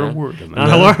stutter a word. Not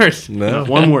a word. No.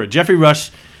 One word. Jeffrey Rush.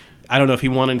 I don't know if he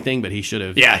won anything, but he should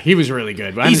have. Yeah, he was really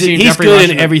good. He's good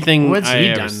in everything. What's he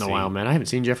ever done in a seen. while, man? I haven't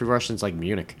seen Jeffrey Rush since like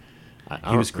Munich.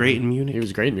 He was great in Munich. He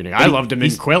was great in Munich. I loved him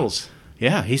in Quills.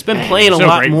 Yeah, he's been playing a so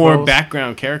lot great more Quills.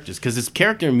 background characters because his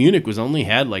character in Munich was only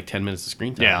had like 10 minutes of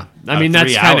screen time. Yeah, I out mean of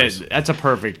that's 3 kind hours. of that's a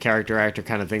perfect character actor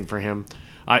kind of thing for him.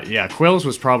 Quills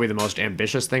was probably the most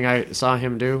ambitious thing I saw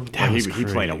him do. That was he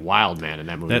played a great. wild man in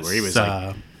that movie where he was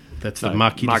like that's the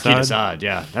Marquis de Marquis de Sade. Sade.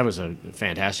 Yeah, that was a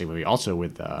fantastic movie. Also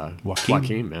with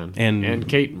Joaquin, man, And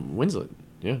Kate Winslet.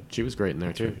 Yeah, she was great in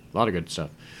there too. A lot of good stuff.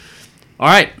 All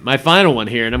right, my final one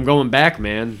here, and I'm going back,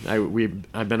 man.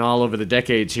 I've been all over the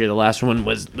decades here. The last one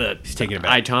was He's taking it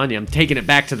back. I, Tonya. I'm taking it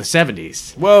back to the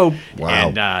 70s. Whoa.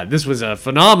 Wow. And this was a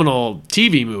phenomenal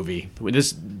TV movie.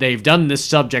 They've done this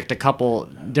subject a couple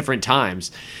different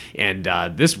times, and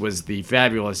this was the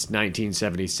fabulous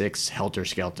 1976 Helter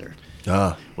Skelter,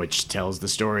 which tells the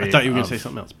story. I thought you were going to say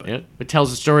something else, but it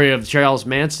tells the story of Charles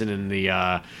Manson and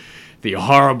the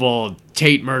horrible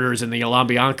Tate murders and the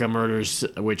Bianca murders,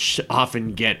 which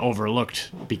often get overlooked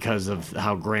because of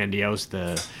how grandiose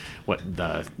the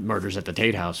murders at the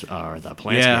Tate house or the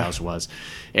Polanski house was,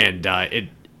 and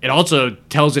it also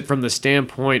tells it from the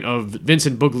standpoint of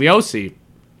Vincent Bugliosi,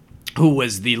 who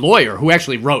was the lawyer who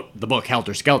actually wrote the book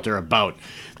Helter Skelter about.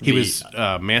 he was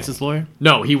Manson's lawyer?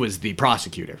 No, he was the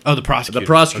prosecutor. Oh, the prosecutor. The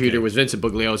prosecutor Okay. was Vincent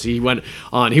Bugliosi. He went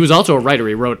on. He was also a writer.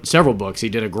 He wrote several books. He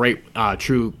did a great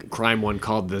true crime one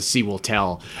called "The Sea Will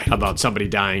Tell" about somebody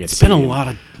dying at sea. It's been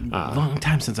a long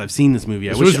time since I've seen this movie.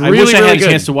 I was wish really, I had really a good.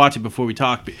 chance to watch it before we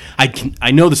talk. But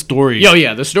I know the story. Oh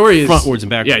yeah, the story is Frontwards and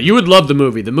backwards. Yeah, you would love the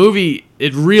movie. The movie,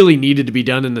 it really needed to be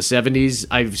done in the 70s.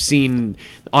 I've seen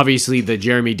obviously the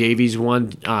Jeremy Davies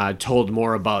one told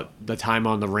more about the time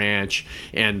on the ranch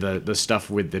and the stuff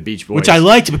with the Beach Boys, which I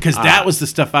liked because that was the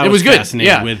stuff I it was good. fascinated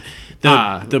Yeah. with.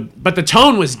 But the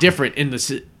tone was different in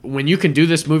when you can do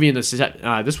this movie in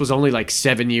the this was only like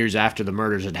 7 years after the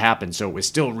murders had happened, so it was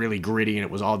still really gritty and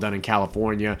it was all done in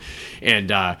California. And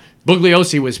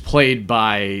Bugliosi was played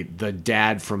by the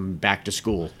dad from Back to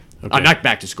School, not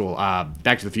Back to School,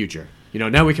 Back to the Future. You know,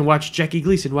 now we can watch Jackie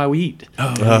Gleason while we eat.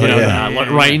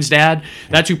 Ryan's dad.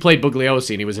 That's who played Bugliosi,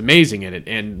 and he was amazing in it.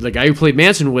 And the guy who played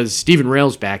Manson was Stephen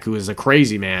Railsback, who is a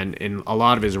crazy man in a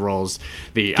lot of his roles.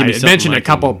 I something mentioned like a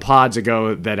couple him. pods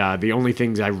ago that the only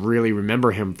things I really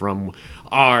remember him from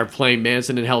are playing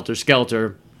Manson in Helter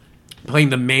Skelter, playing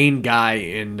the main guy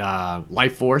in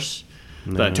Life Force,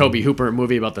 The Toby Hooper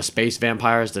movie about the space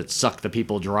vampires that suck the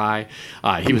people dry.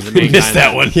 He was the main guy. Missed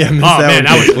that one. Yeah, missed Oh, that man, one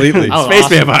that was completely. that was Space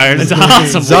awesome. vampires. It's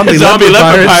awesome. Zombie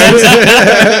leopard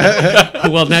pirates.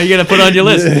 Well, now you got to put on your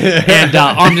list. And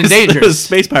Armed and Dangerous.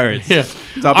 Space pirates. Yeah.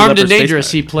 Zombie Armed leopard and space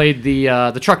Dangerous. pirate. He played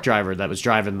the truck driver that was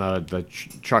driving the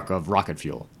truck of rocket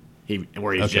fuel.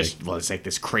 Where he's just it's like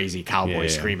this crazy cowboy Yeah.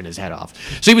 screaming his head off.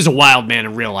 So he was a wild man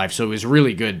in real life. So it was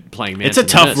really good playing Manson. It's a in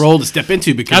tough this. role to step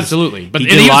into because Absolutely, but he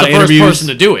and did he a lot was the of first interviews. person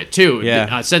to do it too.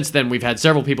 Yeah. Since then, we've had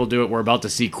several people do it. We're about to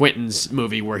see Quentin's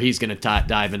movie where he's going to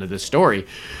dive into this story.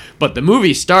 But the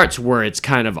movie starts where it's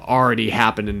kind of already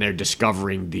happened, and they're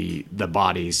discovering the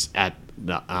bodies at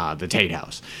the Tate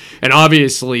House. And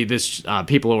obviously, this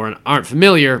people who aren't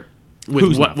familiar with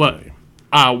Who's what not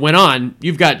familiar? went on.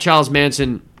 You've got Charles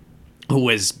Manson, who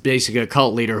was basically a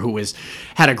cult leader who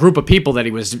had a group of people that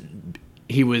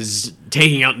he was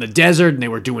taking out in the desert, and they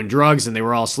were doing drugs, and they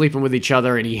were all sleeping with each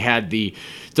other, and he had the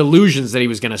delusions that he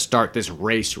was going to start this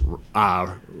race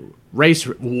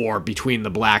war between the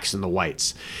blacks and the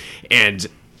whites. And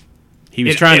He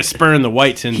was trying to spurn the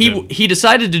whites into. he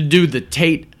decided to do the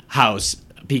Tate House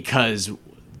because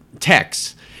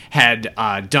Tex had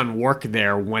done work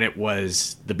there when it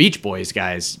was the Beach Boys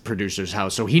guys' producer's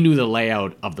house, so he knew the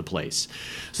layout of the place.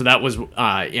 So that was,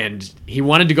 and he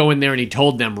wanted to go in there, and he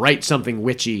told them, write something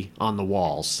witchy on the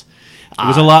walls. It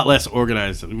was a lot less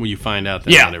organized than when you find out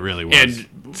than what it really was. And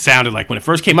it sounded like when it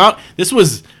first came out, this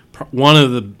was one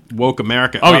of the woke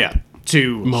America.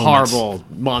 To moments. horrible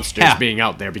monsters Yeah. being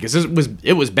out there because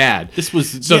it was bad. This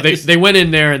was so yeah, they this- they went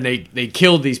in there and they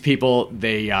killed these people.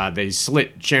 They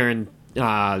slit Sharon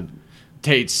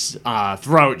Tate's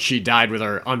throat. She died with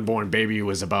her unborn baby who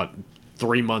was about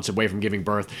 3 months away from giving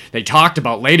birth. They talked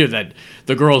about later that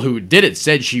the girl who did it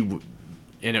said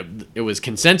and it was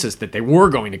consensus that they were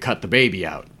going to cut the baby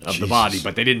out of the body,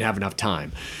 but they didn't have enough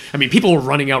time. I mean, people were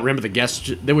running out. Remember the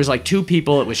guests? There was like 2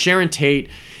 people. It was Sharon Tate.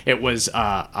 It was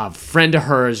a friend of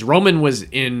hers. Roman was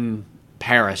in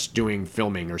Paris doing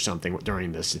filming or something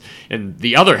during this. And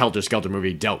the other Helter Skelter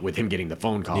movie dealt with him getting the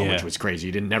phone call, Yeah. which was crazy.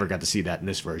 You never got to see that in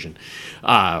this version.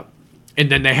 And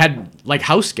then they had like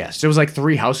house guests. There was like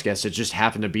 3 house guests that just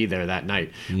happened to be there that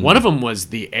night. One of them was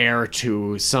the heir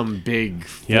to some big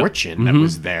fortune that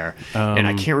was there, and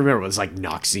I can't remember. It was like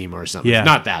Noxima or something. Yeah.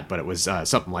 Not that, but it was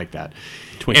something like that.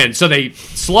 Twink. And so they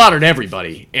slaughtered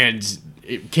everybody, and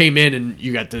it came in, and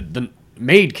you got the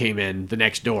maid came in the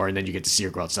next door, and then you get to see her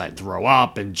go outside and throw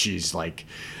up, and she's like,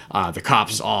 the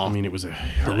cops all. I mean, it was a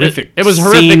horrific. It was a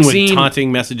horrific with scene.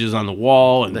 taunting messages on the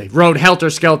wall, and They wrote Helter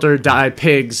Skelter, Die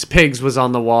Pigs. Pigs was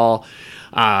on the wall.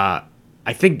 I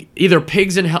think either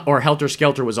Pigs or Helter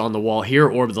Skelter was on the wall here,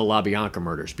 or the LaBianca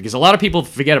murders, because a lot of people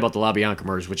forget about the LaBianca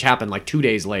murders, which happened like 2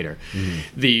 days later.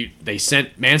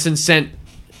 Manson sent.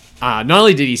 Not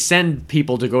only did he send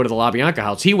people to go to the LaBianca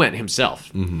house, he went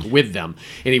himself with them,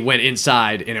 and he went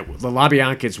inside. And the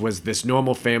LaBiancas was this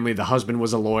normal family. The husband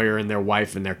was a lawyer, and their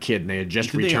wife and their kid, and they had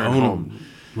just Did they returned own home. him?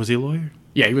 Was he a lawyer?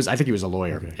 Yeah, he was. I think he was a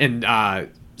lawyer, and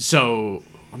so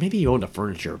or maybe he owned a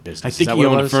furniture business. I Is think that he what it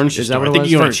owned a was? furniture Is that store. what I it think was?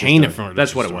 he owned a Furniture chain of store. furniture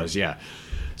That's what it stores. was. Yeah.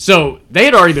 So they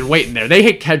had already been waiting there. They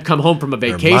had come home from a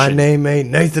vacation. My name ain't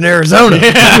Nathan, Arizona.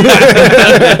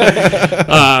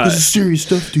 This is serious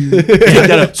stuff,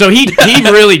 dude. So he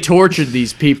really tortured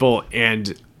these people,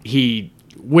 and he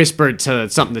whispered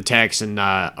something to Tex, and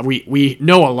we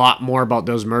know a lot more about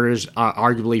those murders,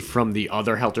 arguably from the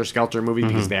other Helter Skelter movie,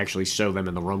 because they actually show them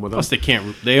in the room with Plus,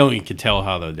 us. they only could tell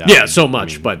how they died. Yeah, so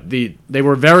much, but they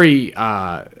were very.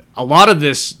 A lot of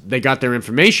this they got their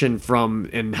information from,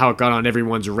 and how it got on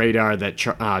everyone's radar that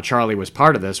Charlie was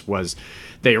part of this was.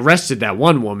 They arrested that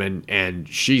one woman, and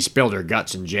she spilled her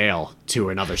guts in jail to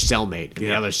another cellmate. And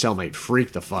the other cellmate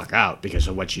freaked the fuck out because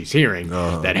of what she's hearing.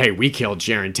 That, hey, we killed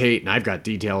Sharon Tate, and I've got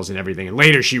details and everything. And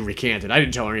later she recanted. I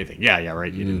didn't tell her anything. Yeah,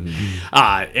 right, you didn't.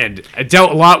 And I dealt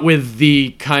a lot with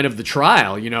the kind of the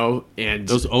trial, and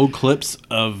Those old clips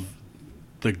of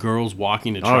the girls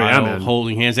walking to Oh, yeah, trial, man.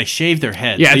 holding hands, they shaved their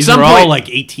heads. Yeah, at These some are all point- like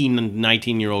 18 and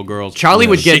 19-year-old girls. Charlie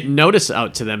would get notice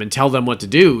out to them and tell them what to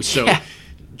do. So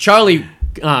Charlie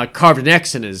carved an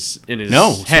X in his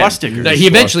No, head. swastika. No, he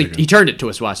eventually he turned it to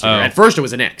a swastika. Oh. At first it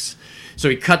was an X. So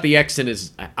he cut the X in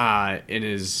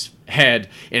his head,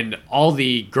 and all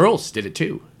the girls did it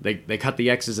too. They cut the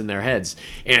X's in their heads,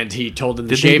 and he told them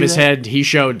to Did they shave do his that? head. He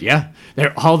showed,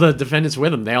 all the defendants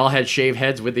with him. They all had shaved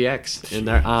heads with the X in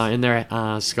their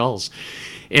skulls.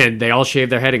 And they all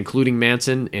shaved their head, including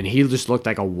Manson, and he just looked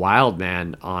like a wild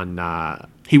man on.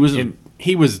 He was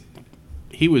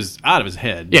out of his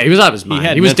head. Yeah, he was out of his mind.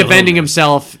 had He was mental defending illness.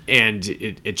 himself, and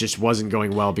it just wasn't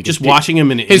going well because Just watching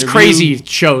him in an his interview- crazy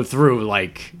showed through.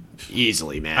 Like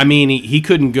easily, man. I mean, he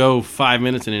couldn't go 5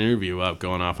 minutes in an interview without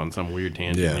going off on some weird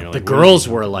tangent. Yeah. You're the like, girls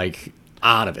were like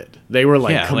out of it. They were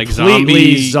like Yeah, like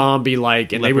completely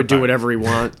zombie-like, and they would do leopard whatever he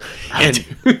want. And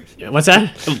what's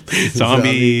that?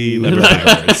 zombie.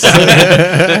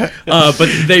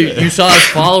 But you saw his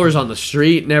followers on the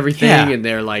street and everything, Yeah. and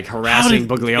they're like harassing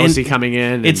Bugliosi and coming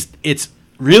in. And, It's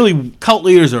really, cult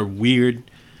leaders are weird,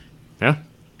 yeah.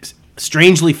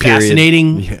 strangely Period.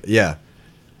 fascinating Yeah.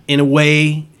 in a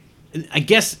way. I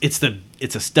guess it's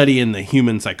a study in the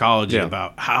human psychology Yeah.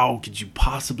 about how could you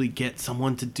possibly get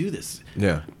someone to do this.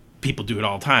 Yeah. People do it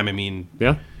all the time. I mean,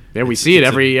 Yeah. Yeah, we see it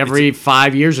it's a- every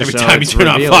 5 years or every so. time you it's turn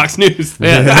on revealed. Fox News.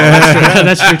 Yeah,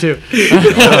 that's true too.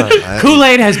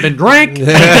 Kool-Aid has been drank.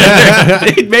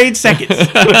 It made seconds.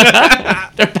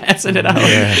 They're passing it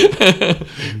out.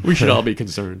 We should all be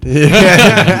concerned.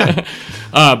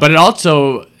 But it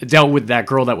also dealt with that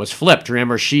girl that was flipped.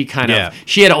 Remember, she Yeah.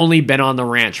 she had only been on the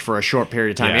ranch for a short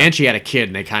period of time, Yeah. and she had a kid,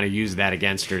 and they kind of used that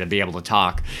against her to be able to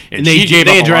talk. And she gave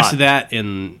they up a addressed lot. that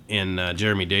in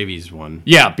Jeremy Davies' one.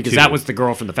 Yeah, because too. that was the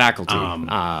girl from the faculty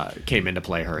came into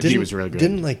play her. She Didn't- was really good.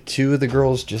 Didn't like 2 of the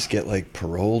girls just get like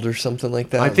paroled or something like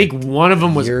that? I think Like, one of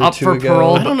them was year or up two for ago?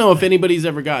 parole. I don't know if anybody's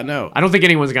ever gotten out. I don't think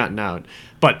anyone's gotten out,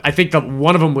 but I think that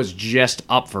one of them was just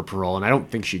up for parole, and I don't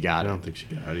think she got it. I don't think she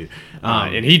got out either.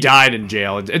 And he died in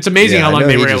jail. It's amazing Yeah, how I long know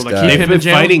they he were able just to died. keep They've him been in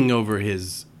jail. fighting over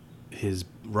his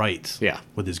rights. Yeah.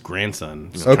 with his grandson.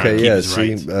 Trying to Okay, keep yeah. his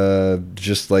rights. See,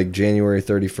 just like January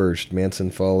 31st, Manson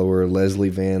follower Leslie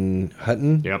Van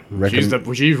Houten. Yep,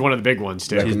 Recom- she's one of the big ones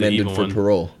too. recommended evil for one.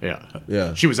 parole. Yeah,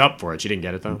 Yeah. She was up for it. She didn't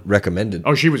get it though. Recommended.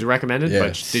 Oh, she was recommended, Yeah.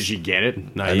 but did she get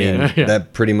it? Not I yet. mean, Yeah.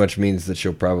 that pretty much means that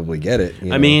she'll probably get it. You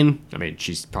I know. mean, I mean,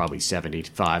 she's probably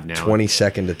 75 now.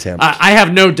 22nd attempt. I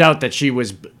have no doubt that she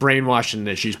was brainwashed and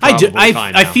that she's I probably do. I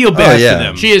fine I now. feel bad yeah. for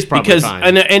them. She is probably because fine.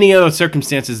 under any other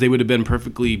circumstances they would have been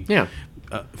perfectly Yeah.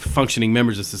 functioning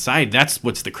members of society. That's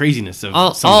what's the craziness of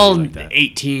All somebody like that.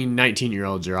 18,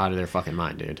 19-year-olds are out of their fucking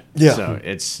mind, dude. Yeah. So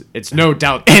it's no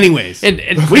doubt. Anyways, and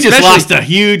we just especially- lost a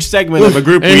huge segment of a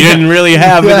group we didn't really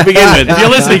have to begin with. If you're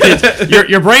listening, kids,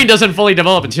 your brain doesn't fully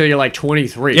develop until you're like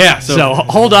 23. Yeah, So, so-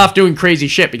 hold off doing crazy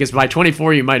shit because by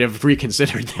 24 you might have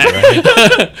reconsidered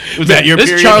that. Was that your This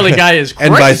period? Charlie guy is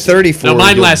crazy. And by 34, no,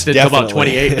 mine you'll lasted until about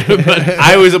definitely- 28. But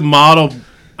I was a model.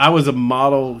 I was a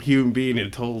model human being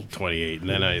until 28, and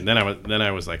then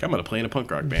I was like, I'm gonna play in a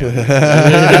punk rock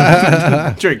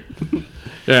band. Drink.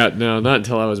 yeah, no, not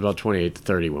until I was about 28 to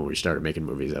 30 when we started making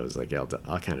movies. I was like, yeah,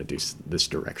 I'll kind of do this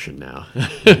direction now.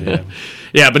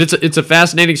 Yeah, but it's a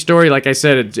fascinating story. Like I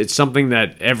said, it's something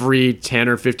that every 10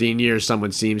 or 15 years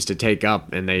someone seems to take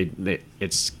up, and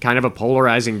it's kind of a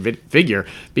polarizing figure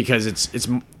because it's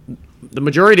the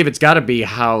majority of it's got to be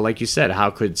how, like you said, how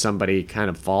could somebody kind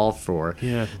of fall for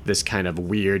this kind of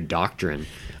weird doctrine?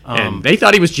 And they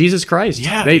thought he was Jesus Christ.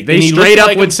 Yeah, they and he straight looked up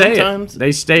like would him say sometimes. it.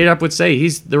 They straight up would say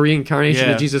he's the reincarnation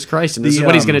Yeah. of Jesus Christ, and this The, is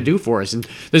what he's going to do for us. And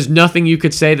there's nothing you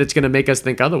could say that's going to make us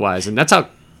think otherwise. And that's how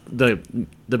the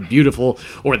beautiful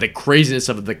or the craziness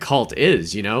of the cult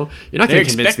is. You know, you're not They going to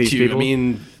convince expect these you. people. I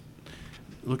mean,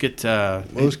 look at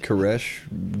What was Koresh?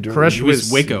 Koresh he was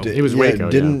was Waco. He was Waco.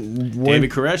 Didn't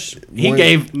David Koresh.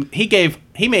 one-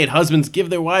 He made husbands give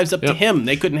their wives up to Yep. him.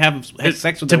 They couldn't have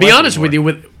sex with. To their be wives honest with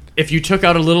anymore. you, if you took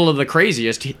out a little of the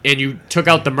craziest and you took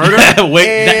out the murder,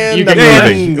 Wait, you the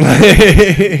could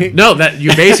go movie. No, that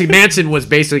you basically Manson was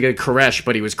basically a Koresh,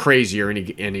 but he was crazier and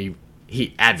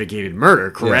he advocated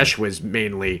murder. Koresh was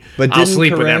mainly But I'll didn't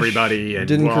sleep with Koresh- everybody and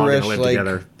didn't we're all gonna Koresh, live like-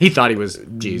 together. He thought he was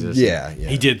Jesus. Yeah,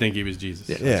 he did think he was Jesus.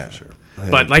 yeah. for sure.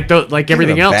 But like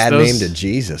everything Kind of else, a bad those name to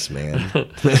Jesus, man.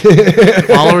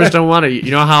 followers don't want to.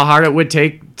 You know how hard it would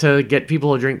take to get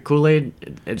people to drink Kool-Aid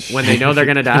when they know they're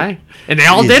gonna die, and they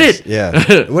all did it. Yeah,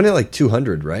 wasn't it like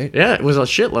 200, right? Yeah, it was a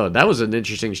shitload. That was an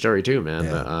interesting story too, man.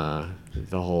 Yeah.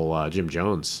 The whole Jim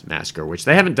Jones massacre, which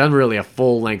they haven't done really a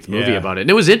full-length movie Yeah. about it, and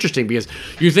it was interesting because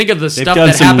you think of the stuff done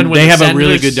that some- happened when they the have a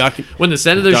really senators- good when the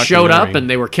senators showed up documentary. and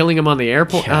they were killing them on the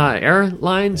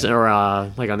airlines or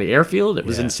like on the airfield. It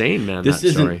was insane, man. This that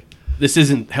isn't story. this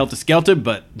isn't Helter Skelter,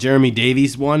 but Jeremy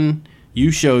Davies one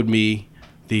you showed me.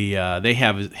 They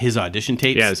have his audition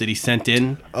tapes Yes. that he sent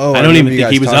in. Oh, I I don't even remember you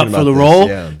think he guys was up talking for about the this, role.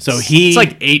 yeah. So It's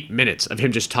like 8 minutes of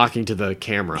him just talking to the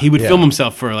camera. he would Yeah. film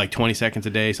himself for like 20 seconds a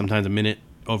day, sometimes a minute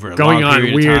over a going long on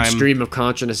period weird of time. stream of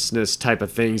consciousness type of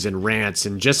things and rants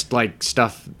and just like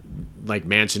stuff like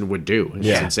Manson would do. It's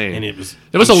Yeah. insane. And it was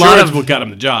There was I'm a sure lot it's of what got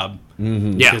him the job.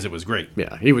 Yeah. because it was great.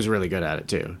 Yeah, he was really good at it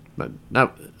too. But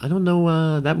I don't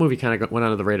know. That movie kind of went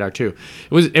under the radar too.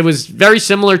 It was very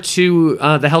similar to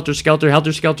the Helter Skelter.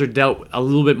 Helter Skelter dealt a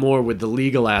little bit more with the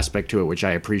legal aspect to it, which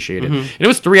I appreciated. And it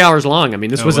was 3 hours long. I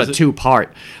mean, this was a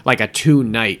 2-part, like a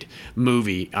 2-night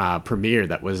movie premiere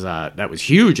that was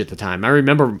huge at the time. I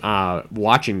remember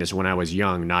watching this when I was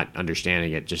young, not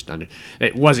understanding it.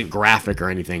 It wasn't graphic or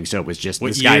anything, so it was just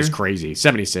this guy's crazy.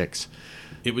 76.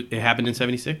 It happened in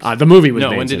 76? The movie was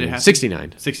made when in did it happen?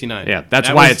 69. 69. Yeah,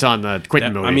 that's why it's on the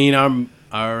Quentin movie. I mean,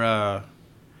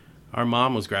 our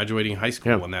mom was graduating high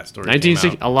school when that story came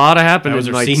out. A lot happened That was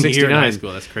in her like senior 69. year in high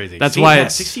school. That's crazy. That's why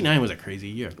it's 69 was a crazy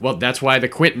year. Well, that's why the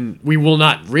Quentin. We will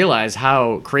not realize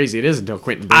how crazy it is until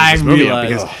Quentin brings this movie up,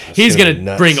 because he's gonna going be to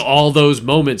nuts. bring all those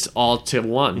moments all to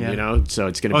one. Yeah. You know, so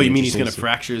it's going to. Oh, be you mean he's going to interesting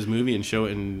fracture his movie and show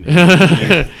it in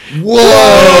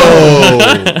Whoa!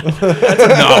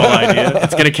 novel idea?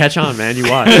 It's going to catch on, man. You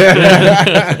watch.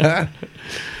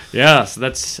 Yeah, so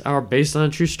that's our based on a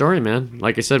true story, man.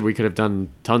 Like I said, we could have done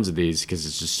tons of these because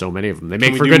it's just so many of them. They make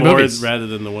Can for we do good more movies. rather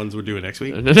than the ones we're doing next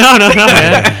week? No, man.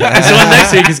 This one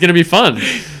next week is going to be fun.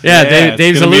 Yeah, it's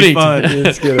Dave's gonna be alluding fun. to.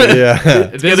 It's gonna, yeah.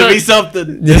 It's going to be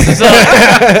something.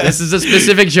 This is a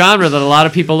specific genre that a lot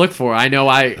of people look for. I know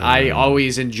I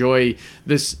always enjoy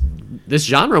this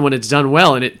genre when it's done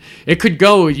well, and it could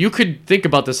go. You could think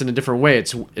about this in a different way.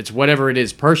 It's whatever it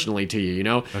is personally to you, you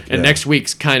know. And next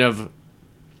week's kind of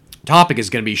topic is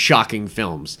going to be shocking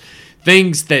films.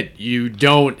 Things that you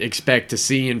don't expect to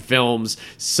see in films,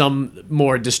 some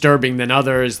more disturbing than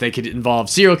others. They could involve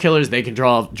serial killers, they can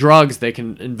involve drugs, they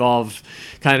can involve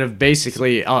kind of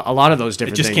basically a lot of those It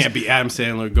different just things. can't be Adam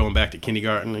Sandler going back to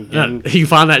kindergarten again. You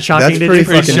found that shocking, That's did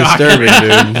pretty you? fucking shocking. disturbing,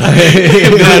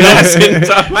 dude. That's in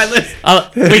top of my list.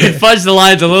 We can fudge the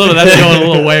lines a little bit. That's going a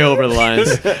little way over the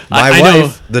lines. My I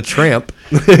wife, the tramp.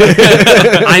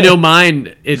 I know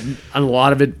mine. A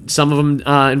lot of it. Some of them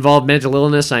involve mental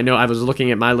illness. I know. I was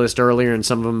looking at my list earlier, and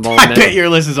some of them involve. I bet your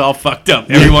list is all fucked up.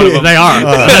 Every one of them. They are. Oh,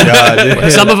 God.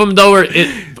 dude. Some of them, though, are.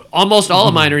 Almost all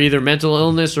of mine are either mental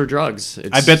illness or drugs. It's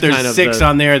I bet there's kind of 6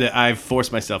 on there that I've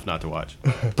forced myself not to watch.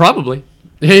 Probably.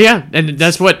 Yeah, and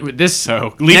that's what this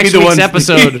So leave next me the week's ones.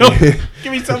 episode.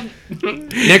 Give me some.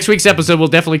 Next week's episode will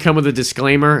definitely come with a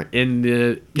disclaimer in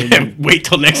the. Wait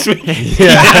till next week.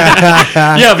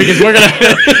 Yeah, because we're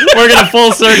gonna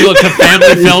full circle to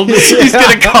family films. He's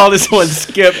gonna call this one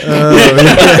Skip.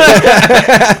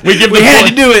 We give We had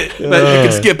to do it, but you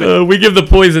can skip it. we give the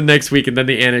poison next week, and then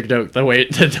the anecdote the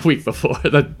week before,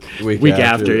 the week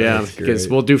after. Yeah, that's because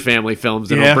great. we'll do family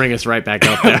films, and Yeah. it'll bring us right back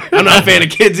up there. I'm not a fan of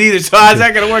kids either, so how's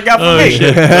that gonna work out for me?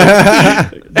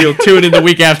 You'll tune in the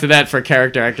week after that for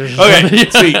character actors. Okay,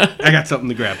 sweet. I got something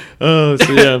to grab. Oh,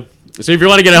 so yeah. So if you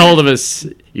want to get a hold of us,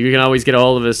 you can always get a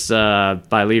hold of us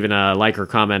by leaving a like or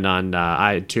comment on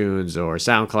iTunes or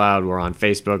SoundCloud. We're on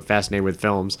Facebook, Fascinated with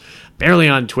Films. Barely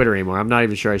on Twitter anymore. I'm not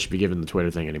even sure I should be giving the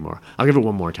Twitter thing anymore. I'll give it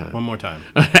one more time. One more time.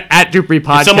 At Dupree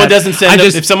Podcast.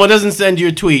 If someone doesn't send you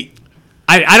a tweet,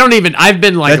 I don't even. I've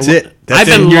been like. That's it. I've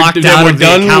been locked out of the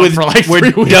account for like 3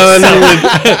 weeks.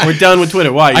 We're done with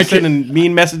Twitter. Why? You sending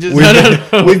mean messages?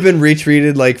 We've been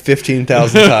retweeted like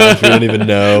 15,000 times. We don't even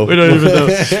know. We don't even know.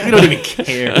 We don't even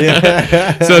care.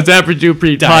 So it's at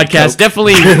Dupree Diet Podcast. Coke.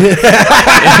 Definitely.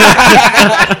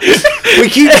 We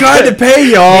keep trying to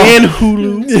pay y'all. And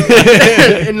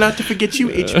Hulu. And not to forget you,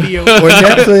 HBO. Or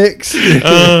Netflix.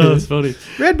 Oh, that's funny.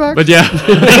 Redbox. But yeah.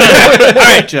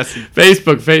 All right, Jesse.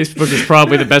 Facebook is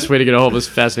probably the best way to get a hold of us.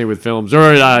 Fascinated with Films,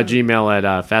 or Gmail at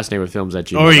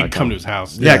fascinatedwithfilms@gmail.com. Or you can come to his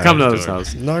house. Yeah, come to his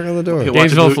house. Knock on the door. He'll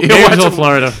watch Gainesville, it. He'll watch Gainesville, it.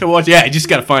 Florida. He'll watch. Yeah, you just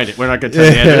gotta find it. We're not gonna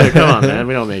tell you. Come on, man.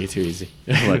 We don't make it too easy.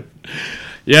 But,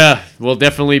 yeah, we'll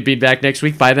definitely be back next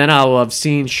week. By then, I'll have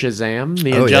seen Shazam.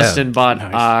 Me and Oh, yeah. Justin bought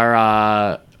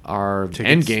Nice. our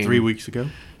Tickets Endgame 3 weeks ago.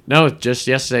 No, just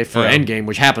yesterday for Yeah. Endgame,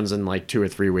 which happens in like 2 or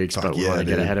 3 weeks. But we yeah, want to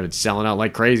get dude. ahead of it. It's selling out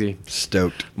like crazy.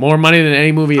 Stoked. More money than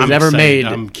any movie has I'm ever excited.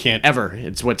 made. Can't ever.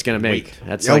 It's what's gonna make. wait.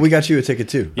 That's Oh, like, we got you a ticket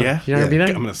too. Yeah, you're not gonna be there.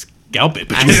 I'm gonna scalp it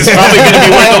because it's probably gonna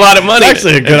be worth a lot of money. It's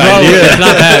actually a good Oh, idea. it's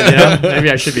not bad. You know?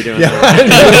 Maybe I should be doing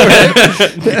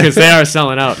that because they are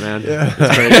selling out, man.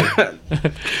 It's crazy.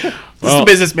 It's the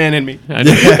businessman in me.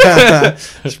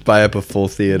 Just buy up a full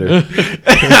theater.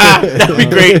 That'd be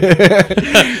great.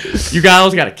 You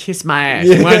guys gotta kiss my ass.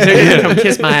 You want to come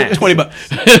kiss my ass?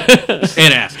 $20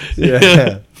 and ask.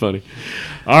 Yeah. Funny.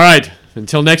 All right.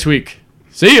 Until next week.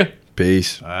 See ya.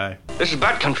 Peace. Bye. This is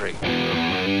Bat Country.